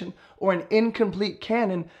revelation or an incomplete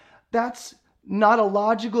canon, that's not a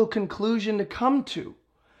logical conclusion to come to.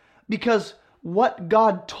 Because what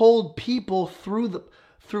God told people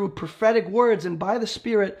through prophetic words and by the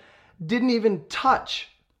Spirit didn't even touch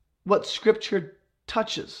what Scripture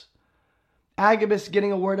touches. Agabus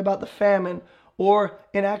getting a word about the famine, or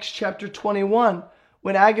in Acts chapter 21,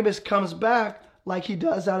 when Agabus comes back like he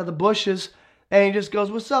does out of the bushes, and he just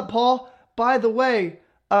goes, "What's up, Paul? By the way,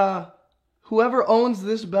 whoever owns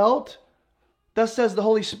this belt, thus says the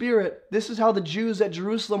Holy Spirit, this is how the Jews at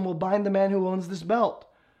Jerusalem will bind the man who owns this belt."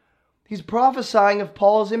 He's prophesying of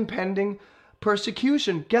Paul's impending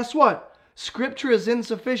persecution. Guess what? Scripture is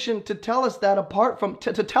insufficient to tell us that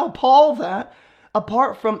to tell Paul that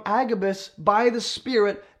apart from Agabus by the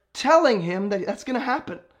Spirit telling him that that's going to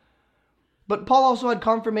happen. But Paul also had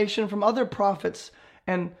confirmation from other prophets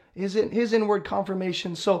and his inward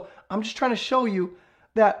confirmation. So I'm just trying to show you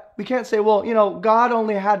that we can't say, well, God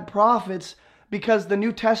only had prophets because the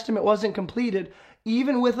New Testament wasn't completed.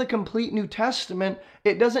 Even with a complete New Testament,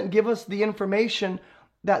 it doesn't give us the information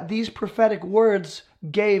that these prophetic words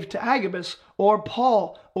gave to Agabus or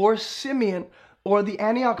Paul or Simeon or the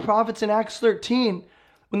Antioch prophets in Acts 13.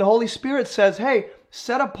 When the Holy Spirit says, hey,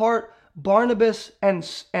 set apart Barnabas and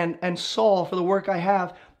Saul for the work I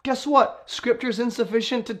have. Guess what? Scripture is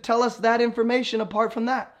insufficient to tell us that information apart from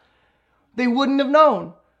that. They wouldn't have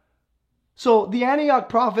known. So the Antioch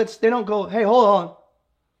prophets, they don't go, hey, hold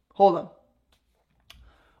on.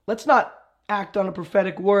 Let's not act on a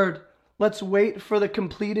prophetic word. Let's wait for the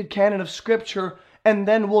completed canon of Scripture, and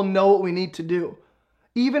then we'll know what we need to do.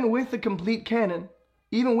 Even with the complete canon,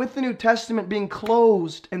 even with the New Testament being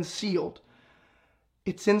closed and sealed,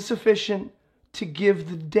 it's insufficient to give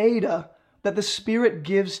the data that the Spirit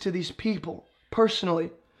gives to these people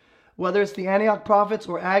personally. Whether it's the Antioch prophets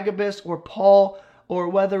or Agabus or Paul, or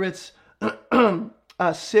whether it's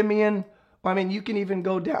Simeon, or you can even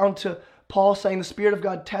go down to Paul saying the Spirit of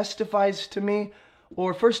God testifies to me,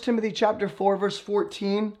 or 1 Timothy chapter 4 verse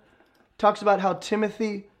 14 talks about how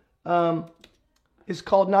Timothy is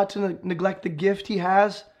called not to neglect the gift he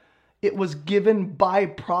has. It was given by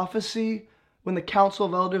prophecy when the council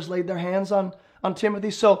of elders laid their hands on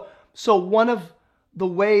Timothy. So one of the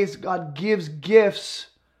ways God gives gifts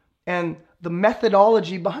and the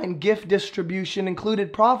methodology behind gift distribution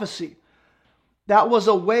included prophecy. That was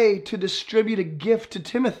a way to distribute a gift to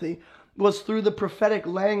Timothy, was through the prophetic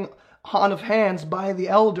laying on of hands by the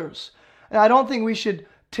elders. And I don't think we should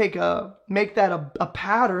make that a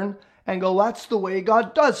pattern and go, that's the way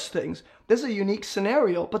God does things. This is a unique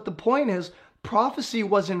scenario, but the point is, prophecy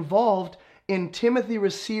was involved in Timothy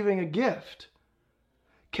receiving a gift.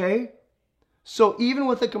 Okay? So even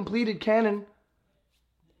with a completed canon,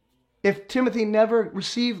 if Timothy never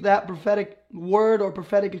received that prophetic word or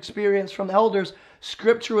prophetic experience from the elders,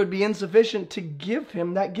 Scripture would be insufficient to give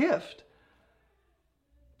him that gift.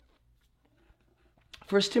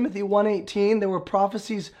 1 Timothy 1:18, there were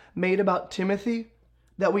prophecies made about Timothy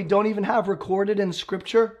that we don't even have recorded in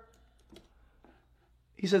Scripture.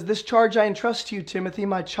 He says, "This charge I entrust to you, Timothy,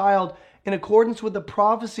 my child, in accordance with the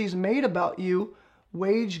prophecies made about you,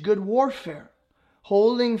 wage good warfare,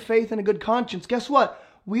 holding faith and a good conscience." Guess what?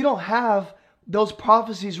 We don't have those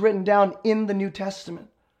prophecies written down in the New Testament.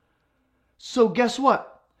 So guess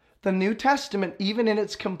what? The New Testament, even in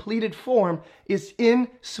its completed form, is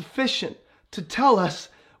insufficient to tell us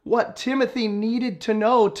what Timothy needed to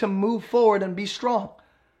know to move forward and be strong.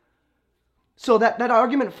 So that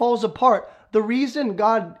argument falls apart. The reason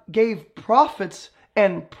God gave prophets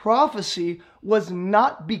and prophecy was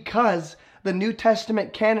not because the New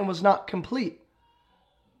Testament canon was not complete.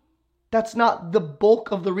 That's not the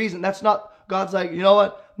bulk of the reason. That's not God's like, you know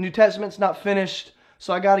what, New Testament's not finished,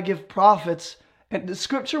 so I got to give prophets. And the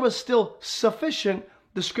Scripture was still sufficient.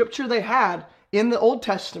 The Scripture they had in the Old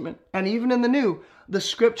Testament and even in the New, the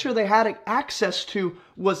Scripture they had access to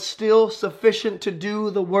was still sufficient to do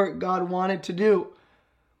the work God wanted to do.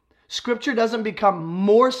 Scripture doesn't become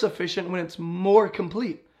more sufficient when it's more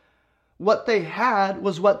complete. What they had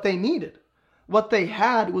was what they needed. What they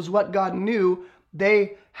had was what God knew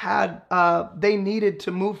they needed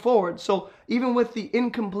to move forward. So even with the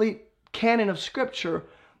incomplete canon of Scripture,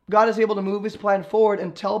 God is able to move His plan forward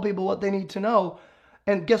and tell people what they need to know.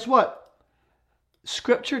 And guess what?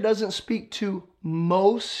 Scripture doesn't speak to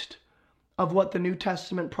most of what the New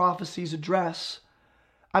Testament prophecies address.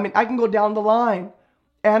 I can go down the line.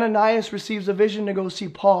 Ananias receives a vision to go see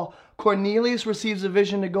Paul. Cornelius receives a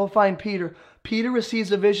vision to go find Peter. Peter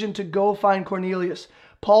receives a vision to go find Cornelius.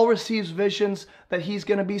 Paul receives visions that he's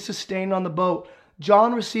going to be sustained on the boat.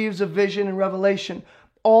 John receives a vision in Revelation.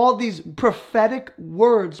 All these prophetic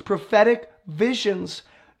words, prophetic visions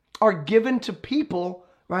are given to people,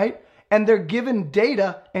 right? And they're given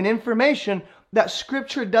data and information that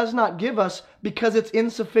Scripture does not give us because it's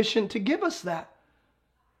insufficient to give us that.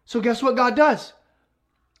 So guess what God does?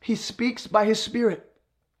 He speaks by His Spirit.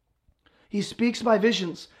 He speaks by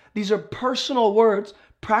visions. These are personal words,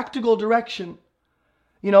 practical direction.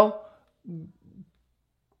 You know,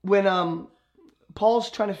 when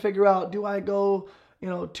Paul's trying to figure out, do I go,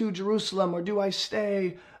 to Jerusalem or do I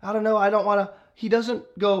stay? I don't know. I don't want to. He doesn't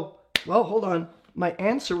go, well, hold on. My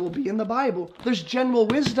answer will be in the Bible. There's general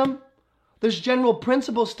wisdom. There's general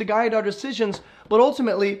principles to guide our decisions. But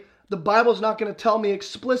ultimately, the Bible's not going to tell me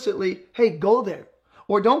explicitly, hey, go there.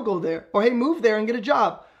 Or don't go there. Or hey, move there and get a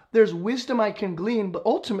job. There's wisdom I can glean. But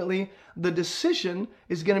ultimately, the decision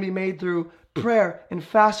is going to be made through prayer and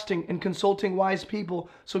fasting and consulting wise people.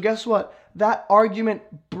 So guess what? That argument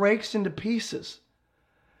breaks into pieces.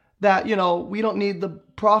 That, we don't need the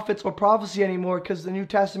prophets or prophecy anymore because the New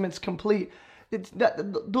Testament's complete.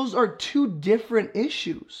 Those are two different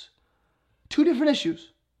issues. Two different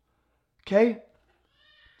issues. Okay?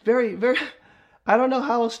 Very, very, I don't know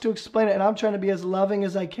how else to explain it, and I'm trying to be as loving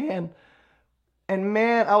as I can. And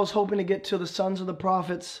man, I was hoping to get to the sons of the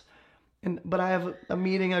prophets, but I have a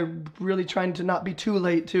meeting. I'm really trying to not be too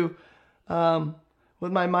late too,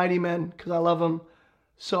 with my mighty men because I love them.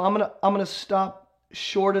 So I'm gonna stop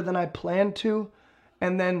shorter than I planned to,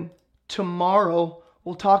 and then tomorrow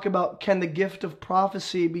we'll talk about, can the gift of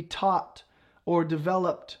prophecy be taught or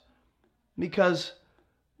developed? Because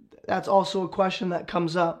that's also a question that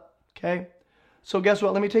comes up, okay? So guess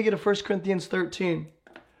what? Let me take you to 1 Corinthians 13.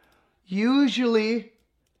 Usually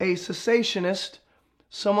a cessationist,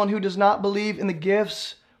 someone who does not believe in the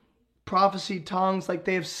gifts, prophecy, tongues, like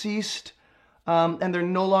they have ceased, and they're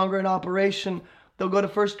no longer in operation, they'll go to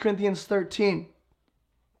 1 Corinthians 13.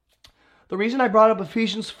 The reason I brought up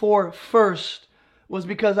Ephesians 4 first was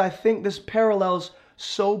because I think this parallels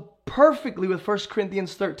so perfectly with 1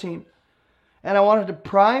 Corinthians 13. And I wanted to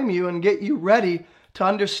prime you and get you ready to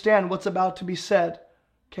understand what's about to be said.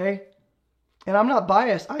 Okay? And I'm not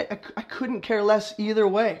biased. I couldn't care less either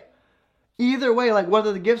way. Either way, like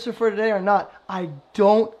whether the gifts are for today or not, I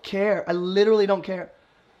don't care. I literally don't care.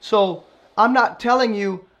 So I'm not telling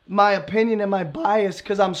you my opinion and my bias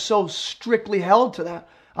because I'm so strictly held to that.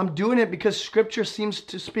 I'm doing it because Scripture seems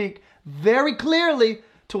to speak very clearly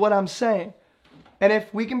to what I'm saying. And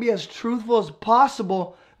if we can be as truthful as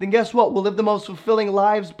possible, then guess what? We'll live the most fulfilling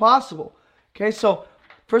lives possible. Okay, so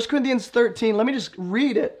 1 Corinthians 13, let me just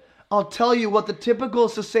read it. I'll tell you what the typical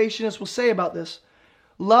cessationist will say about this.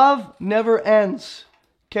 Love never ends.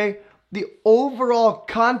 Okay, the overall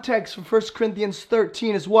context for 1 Corinthians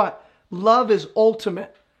 13 is what? Love is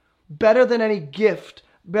ultimate. Better than any gift,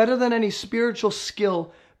 better than any spiritual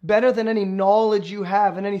skill, better than any knowledge you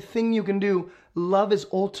have and anything you can do. Love is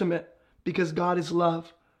ultimate because God is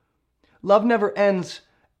love. Love never ends.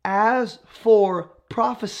 As for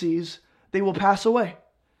prophecies, they will pass away.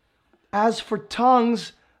 As for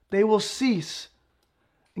tongues, they will cease.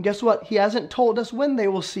 And guess what? He hasn't told us when they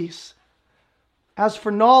will cease. As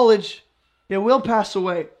for knowledge, it will pass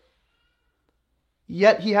away.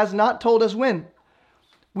 Yet he has not told us when.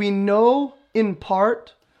 We know in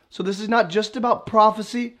part. So this is not just about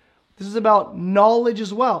prophecy. This is about knowledge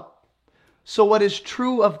as well. So what is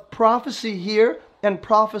true of prophecy here and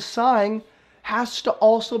prophesying has to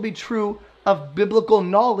also be true of biblical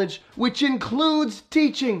knowledge, which includes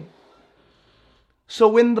teaching. So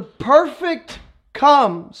when the perfect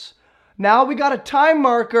comes, now we got a time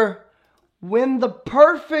marker. When the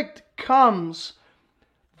perfect comes,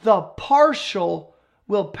 the partial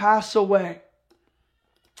will pass away.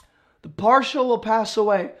 The partial will pass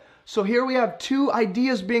away. So here we have two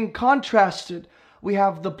ideas being contrasted. We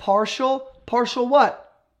have the partial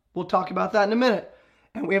what? We'll talk about that in a minute.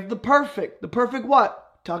 And we have the perfect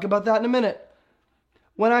what? Talk about that in a minute.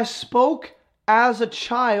 When I spoke as a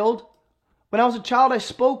child, when I was a child, I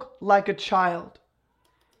spoke like a child.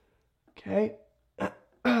 Okay?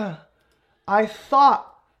 I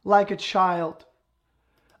thought like a child.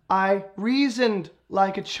 I reasoned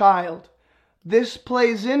like a child. This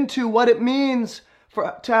plays into what it means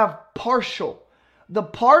to have partial. The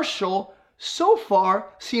partial, so far,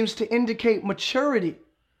 seems to indicate maturity.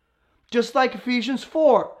 Just like Ephesians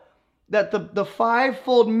 4, that the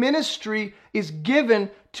fivefold ministry is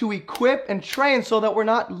given to equip and train so that we're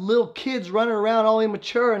not little kids running around all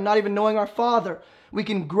immature and not even knowing our Father. We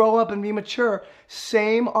can grow up and be mature.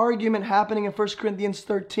 Same argument happening in 1 Corinthians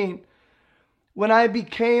 13. When I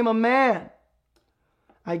became a man,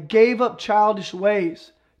 I gave up childish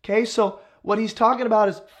ways. Okay, so what he's talking about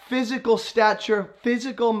is physical stature,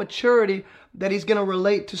 physical maturity that he's going to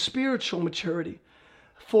relate to spiritual maturity.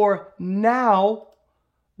 For now,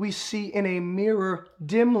 we see in a mirror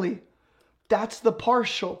dimly. That's the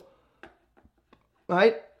partial,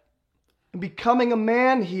 right? Becoming a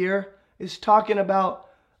man here is talking about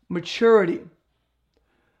maturity.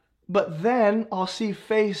 but then I'll see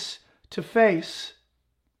face to face.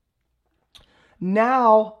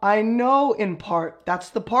 Now I know in part. That's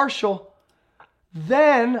the partial.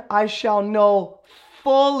 Then I shall know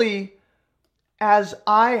fully as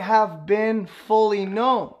I have been fully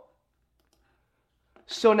known.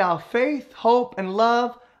 So now faith, hope, and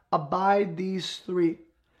love abide these three.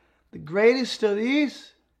 The greatest of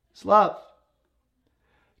these is love.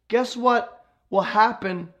 Guess what will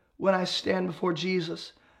happen when I stand before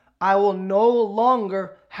Jesus? I will no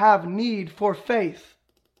longer have need for faith.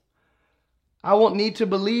 I won't need to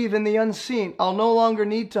believe in the unseen. I'll no longer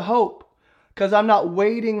need to hope because I'm not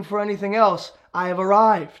waiting for anything else. I have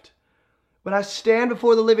arrived. When I stand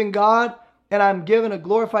before the living God and I'm given a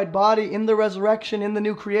glorified body in the resurrection, in the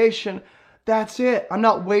new creation, that's it. I'm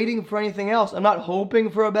not waiting for anything else. I'm not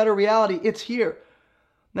hoping for a better reality. It's here.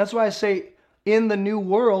 And that's why I say in the new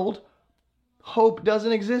world, hope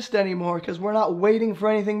doesn't exist anymore because we're not waiting for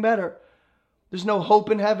anything better. There's no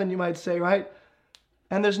hope in heaven, you might say, right?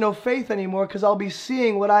 And there's no faith anymore because I'll be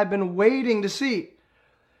seeing what I've been waiting to see.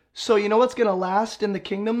 So you know what's going to last in the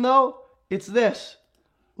kingdom though? It's this.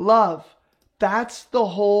 Love. That's the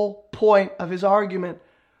whole point of his argument.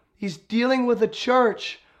 He's dealing with a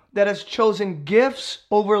church that has chosen gifts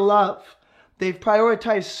over love. They've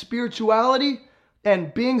prioritized spirituality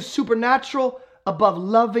and being supernatural above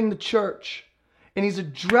loving the church. And he's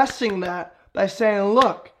addressing that by saying,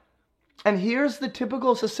 look, and here's the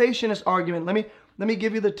typical cessationist argument. Let me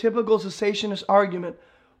give you the typical cessationist argument.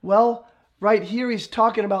 Well, right here he's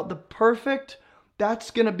talking about the perfect.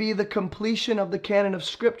 That's going to be the completion of the canon of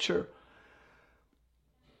Scripture.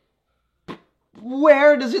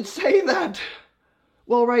 Where does it say that?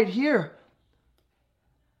 Well, right here.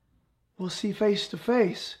 We'll see face to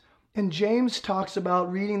face. And James talks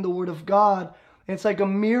about reading the Word of God. And it's like a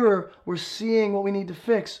mirror. We're seeing what we need to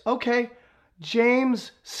fix. Okay,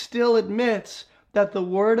 James still admits that the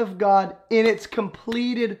Word of God in its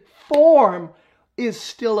completed form is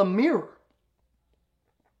still a mirror.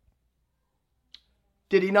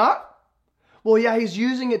 Did he not? Well, yeah, he's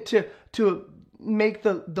using it to make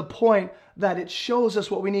the point that it shows us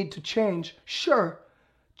what we need to change. Sure,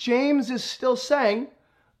 James is still saying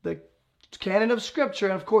the canon of Scripture,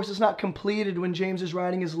 and of course it's not completed when James is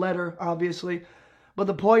writing his letter, obviously, but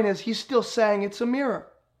the point is he's still saying it's a mirror.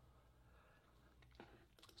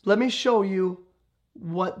 Let me show you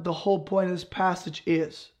what the whole point of this passage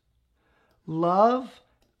is. Love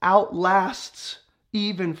outlasts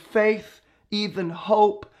even faith, even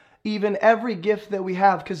hope, even every gift that we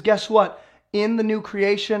have. Because guess what? In the new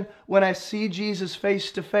creation, when I see Jesus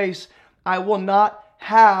face to face, I will not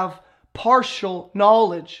have partial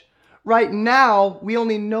knowledge. Right now, we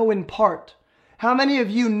only know in part. How many of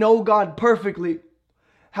you know God perfectly?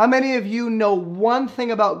 How many of you know one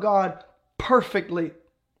thing about God perfectly?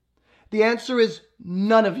 The answer is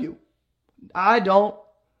none of you. I don't.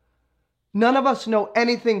 None of us know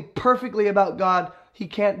anything perfectly about God. He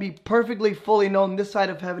can't be perfectly fully known this side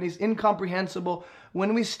of heaven. He's incomprehensible.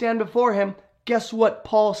 When we stand before him, guess what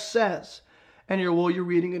Paul says? And you're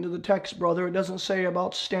reading into the text, brother. It doesn't say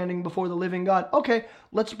about standing before the living God. Okay,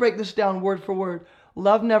 let's break this down word for word.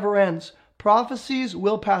 Love never ends. Prophecies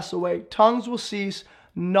will pass away. Tongues will cease.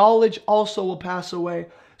 Knowledge also will pass away.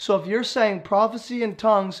 So if you're saying prophecy and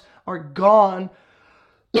tongues are gone,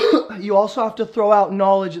 you also have to throw out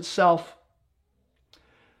knowledge itself.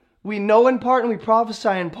 We know in part and we prophesy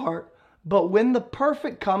in part. But when the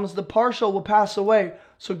perfect comes, the partial will pass away.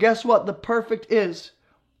 So guess what the perfect is?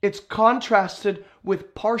 It's contrasted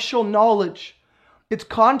with partial knowledge. It's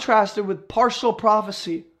contrasted with partial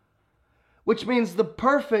prophecy. Which means the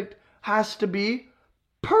perfect has to be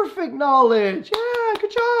perfect knowledge. Yeah,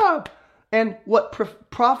 good job. And what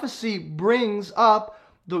prophecy brings up,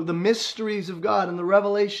 the mysteries of God and the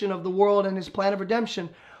revelation of the world and his plan of redemption,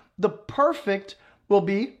 the perfect will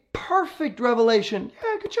be perfect revelation.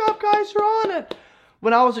 Yeah, good job, guys. You're on it.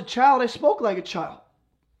 When I was a child, I spoke like a child.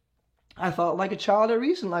 I thought like a child. I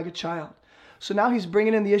reasoned like a child. So now he's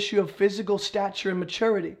bringing in the issue of physical stature and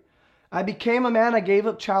maturity. I became a man. I gave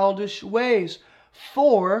up childish ways.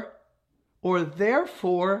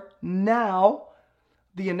 Therefore, now,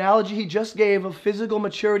 the analogy he just gave of physical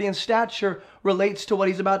maturity and stature relates to what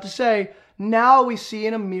he's about to say. Now we see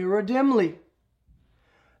in a mirror dimly.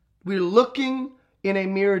 We're looking in a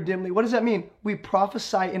mirror dimly. What does that mean? We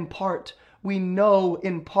prophesy in part. We know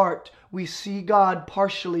in part. We see God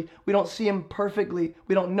partially. We don't see him perfectly.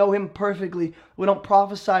 We don't know him perfectly. We don't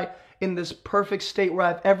prophesy in this perfect state where I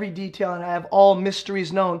have every detail and I have all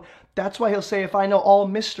mysteries known. That's why he'll say, if I know all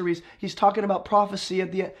mysteries, he's talking about prophecy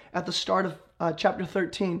at the start of chapter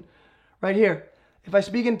 13. Right here. If I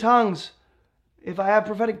speak in tongues if I have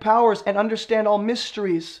prophetic powers and understand all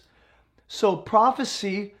mysteries. So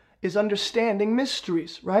prophecy is understanding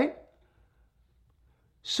mysteries, right?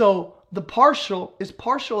 So the partial is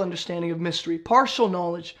partial understanding of mystery, partial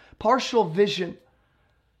knowledge, partial vision.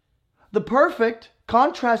 The perfect,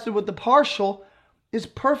 contrasted with the partial, is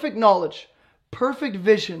perfect knowledge, perfect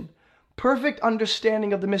vision, perfect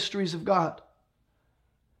understanding of the mysteries of God.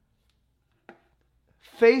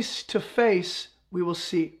 Face to face, we will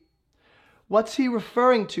see. What's he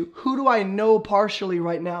referring to? Who do I know partially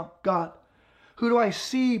right now? God. Who do I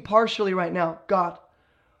see partially right now? God.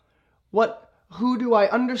 Who do I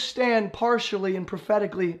understand partially and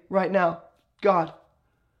prophetically right now? God.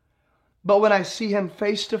 But when I see him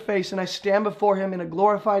face to face and I stand before him in a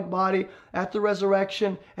glorified body at the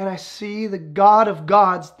resurrection, and I see the God of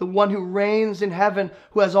gods, the one who reigns in heaven,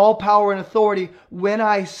 who has all power and authority, when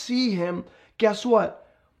I see him, guess what?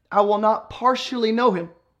 I will not partially know him.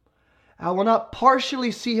 I will not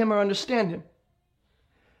partially see him or understand him.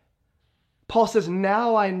 Paul says,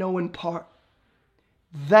 now I know in part,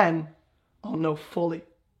 then I'll know fully.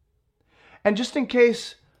 And just in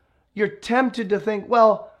case you're tempted to think,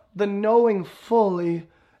 well, the knowing fully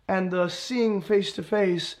and the seeing face to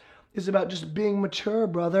face is about just being mature,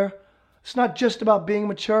 brother. It's not just about being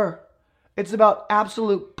mature. It's about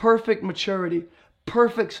absolute perfect maturity,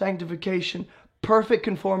 perfect sanctification, perfect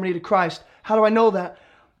conformity to Christ. How do I know that?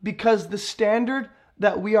 Because the standard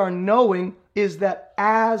that we are knowing is that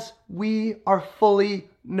as we are fully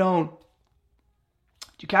known.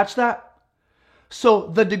 Did you catch that? So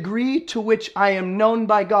the degree to which I am known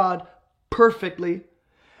by God perfectly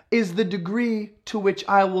is the degree to which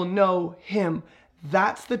I will know him.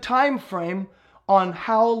 That's the time frame on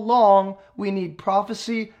how long we need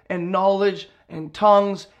prophecy and knowledge and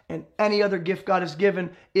tongues and any other gift God has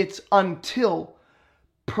given. It's until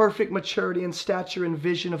perfect maturity and stature and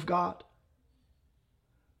vision of God.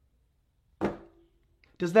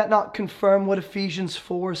 Does that not confirm what Ephesians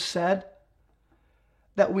 4 said?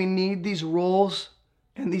 That we need these roles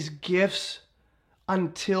and these gifts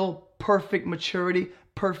until perfect maturity,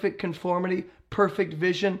 perfect conformity, perfect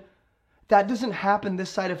vision. That doesn't happen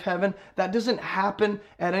this side of heaven. That doesn't happen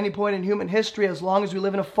at any point in human history as long as we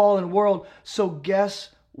live in a fallen world. So guess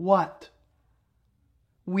what?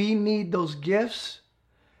 We need those gifts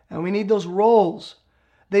and we need those roles.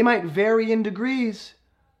 They might vary in degrees,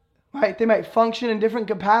 right? They might function in different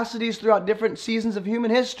capacities throughout different seasons of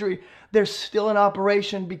human history. They're still in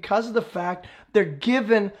operation because of the fact they're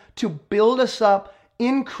given to build us up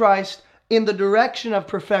in Christ in the direction of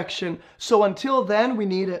perfection. So until then, we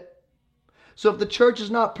need it. So if the church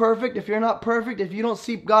is not perfect, if you're not perfect, if you don't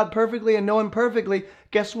see God perfectly and know him perfectly,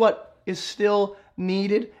 guess what is still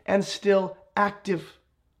needed and still active?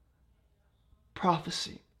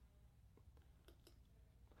 Prophecy.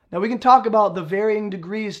 Now we can talk about the varying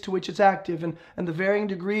degrees to which it's active and the varying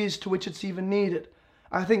degrees to which it's even needed.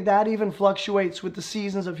 I think that even fluctuates with the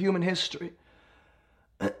seasons of human history.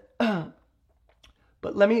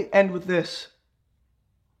 But let me end with this.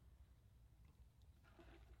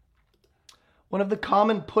 One of the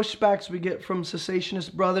common pushbacks we get from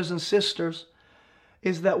cessationist brothers and sisters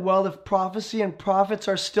is that, well, if prophecy and prophets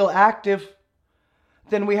are still active,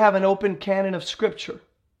 then we have an open canon of Scripture.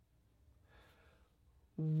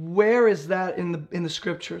 Where is that in the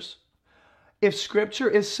Scriptures? If Scripture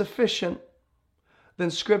is sufficient, then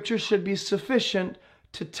Scripture should be sufficient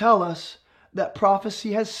to tell us that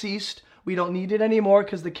prophecy has ceased. We don't need it anymore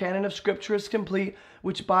because the canon of Scripture is complete,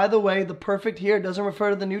 which, by the way, the perfect here doesn't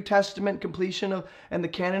refer to the New Testament completion of and the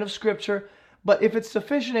canon of Scripture. But if it's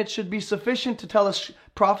sufficient, it should be sufficient to tell us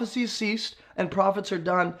prophecy ceased and prophets are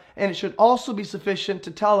done. And it should also be sufficient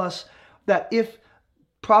to tell us that if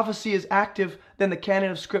prophecy is active, then the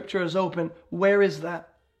canon of Scripture is open. Where is that?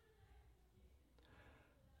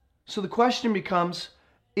 So the question becomes,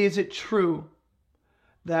 is it true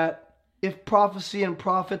that if prophecy and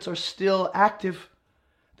prophets are still active,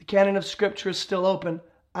 the canon of Scripture is still open?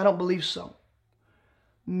 I don't believe so.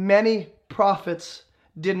 Many prophets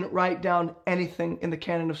didn't write down anything in the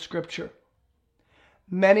canon of Scripture.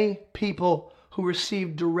 Many people who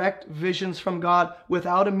received direct visions from God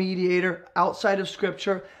without a mediator outside of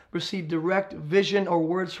Scripture, received direct vision or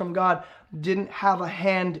words from God, didn't have a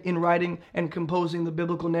hand in writing and composing the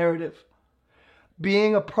biblical narrative.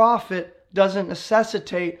 Being a prophet doesn't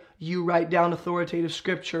necessitate you write down authoritative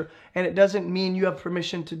Scripture, and it doesn't mean you have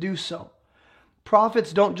permission to do so.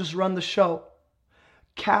 Prophets don't just run the show.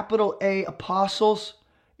 Capital A apostles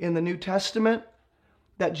in the New Testament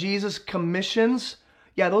that Jesus commissions,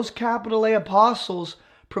 those capital A apostles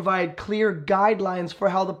provide clear guidelines for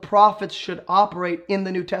how the prophets should operate in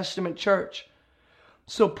the New Testament church.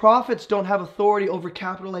 So prophets don't have authority over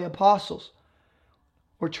capital A apostles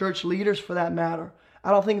or church leaders for that matter.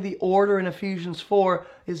 I don't think the order in Ephesians 4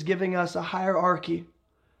 is giving us a hierarchy.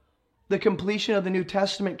 The completion of the New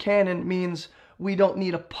Testament canon means we don't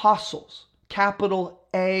need apostles. Capital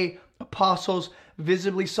A apostles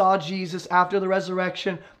visibly saw Jesus after the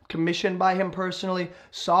resurrection, commissioned by him personally,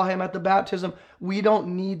 saw him at the baptism. We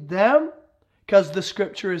don't need them because the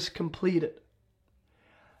scripture is completed.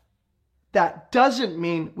 That doesn't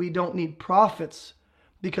mean we don't need prophets,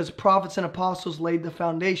 because prophets and apostles laid the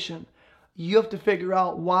foundation. You have to figure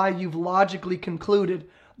out why you've logically concluded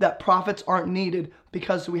that prophets aren't needed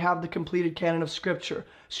because we have the completed canon of Scripture.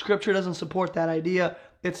 Scripture doesn't support that idea.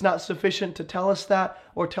 It's not sufficient to tell us that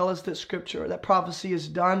or tell us that Scripture, that prophecy is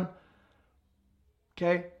done.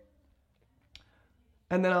 Okay?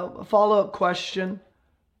 And then a follow-up question,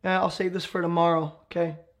 and I'll save this for tomorrow,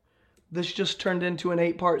 okay? This just turned into an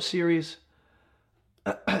 8-part series.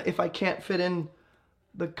 If I can't fit in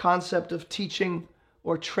the concept of teaching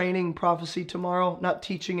or training prophecy tomorrow, not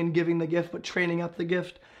teaching and giving the gift, but training up the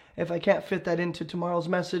gift, if I can't fit that into tomorrow's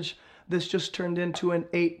message, this just turned into an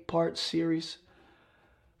 8-part series.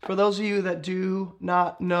 For those of you that do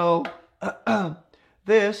not know,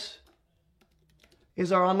 this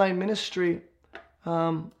is our online ministry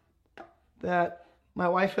that my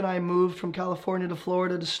wife and I moved from California to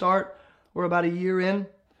Florida to start. We're about a year in.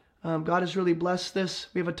 God has really blessed this.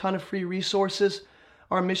 We have a ton of free resources.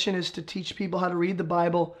 Our mission is to teach people how to read the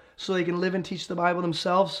Bible so they can live and teach the Bible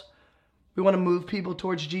themselves. We want to move people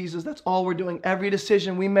towards Jesus. That's all we're doing. Every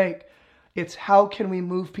decision we make, it's how can we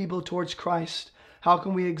move people towards Christ? How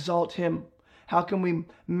can we exalt Him? How can we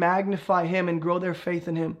magnify Him and grow their faith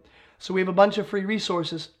in Him? So we have a bunch of free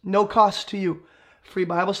resources, no cost to you. Free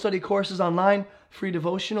Bible study courses online, free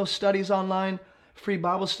devotional studies online, free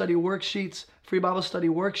Bible study worksheets, free Bible study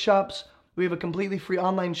workshops. We have a completely free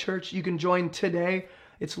online church you can join today.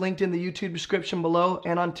 It's linked in the YouTube description below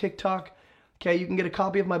and on TikTok. Okay, you can get a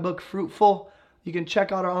copy of my book, Fruitful. You can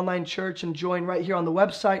check out our online church and join right here on the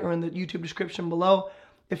website or in the YouTube description below.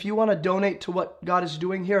 If you want to donate to what God is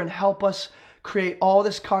doing here and help us create all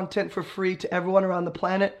this content for free to everyone around the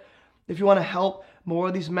planet, if you want to help more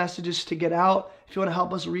of these messages to get out, if you want to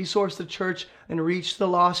help us resource the church and reach the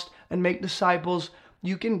lost and make disciples,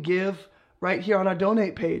 you can give right here on our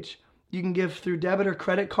donate page. You can give through debit or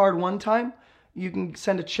credit card one time. You can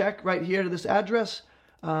send a check right here to this address,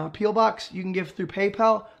 P.O. Box. You can give through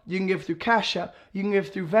PayPal. You can give through Cash App. You can give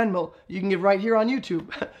through Venmo. You can give right here on YouTube.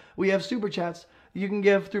 We have Super Chats. You can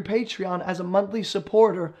give through Patreon as a monthly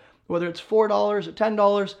supporter, whether it's $4 or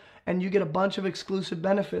 $10, and you get a bunch of exclusive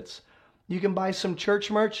benefits. You can buy some church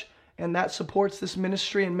merch, and that supports this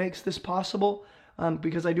ministry and makes this possible,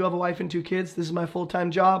 because I do have a wife and 2 kids. This is my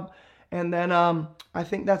full-time job. And then I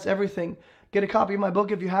think that's everything. Get a copy of my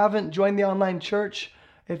book if you haven't. Join the online church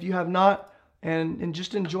if you have not. And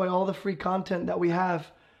just enjoy all the free content that we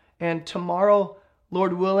have. And tomorrow,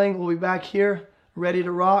 Lord willing, we'll be back here ready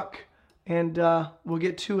to rock. And we'll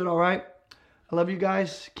get to it, all right? I love you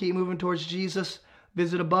guys. Keep moving towards Jesus.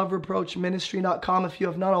 Visit AboveReproachMinistry.com if you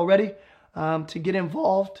have not already to get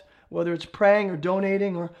involved, whether it's praying or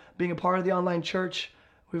donating or being a part of the online church.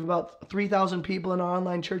 We have about 3,000 people in our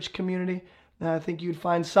online church community. And I think you'd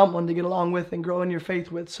find someone to get along with and grow in your faith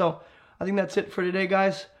with. So I think that's it for today,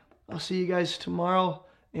 guys. I'll see you guys tomorrow.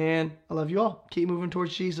 And I love you all. Keep moving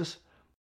towards Jesus.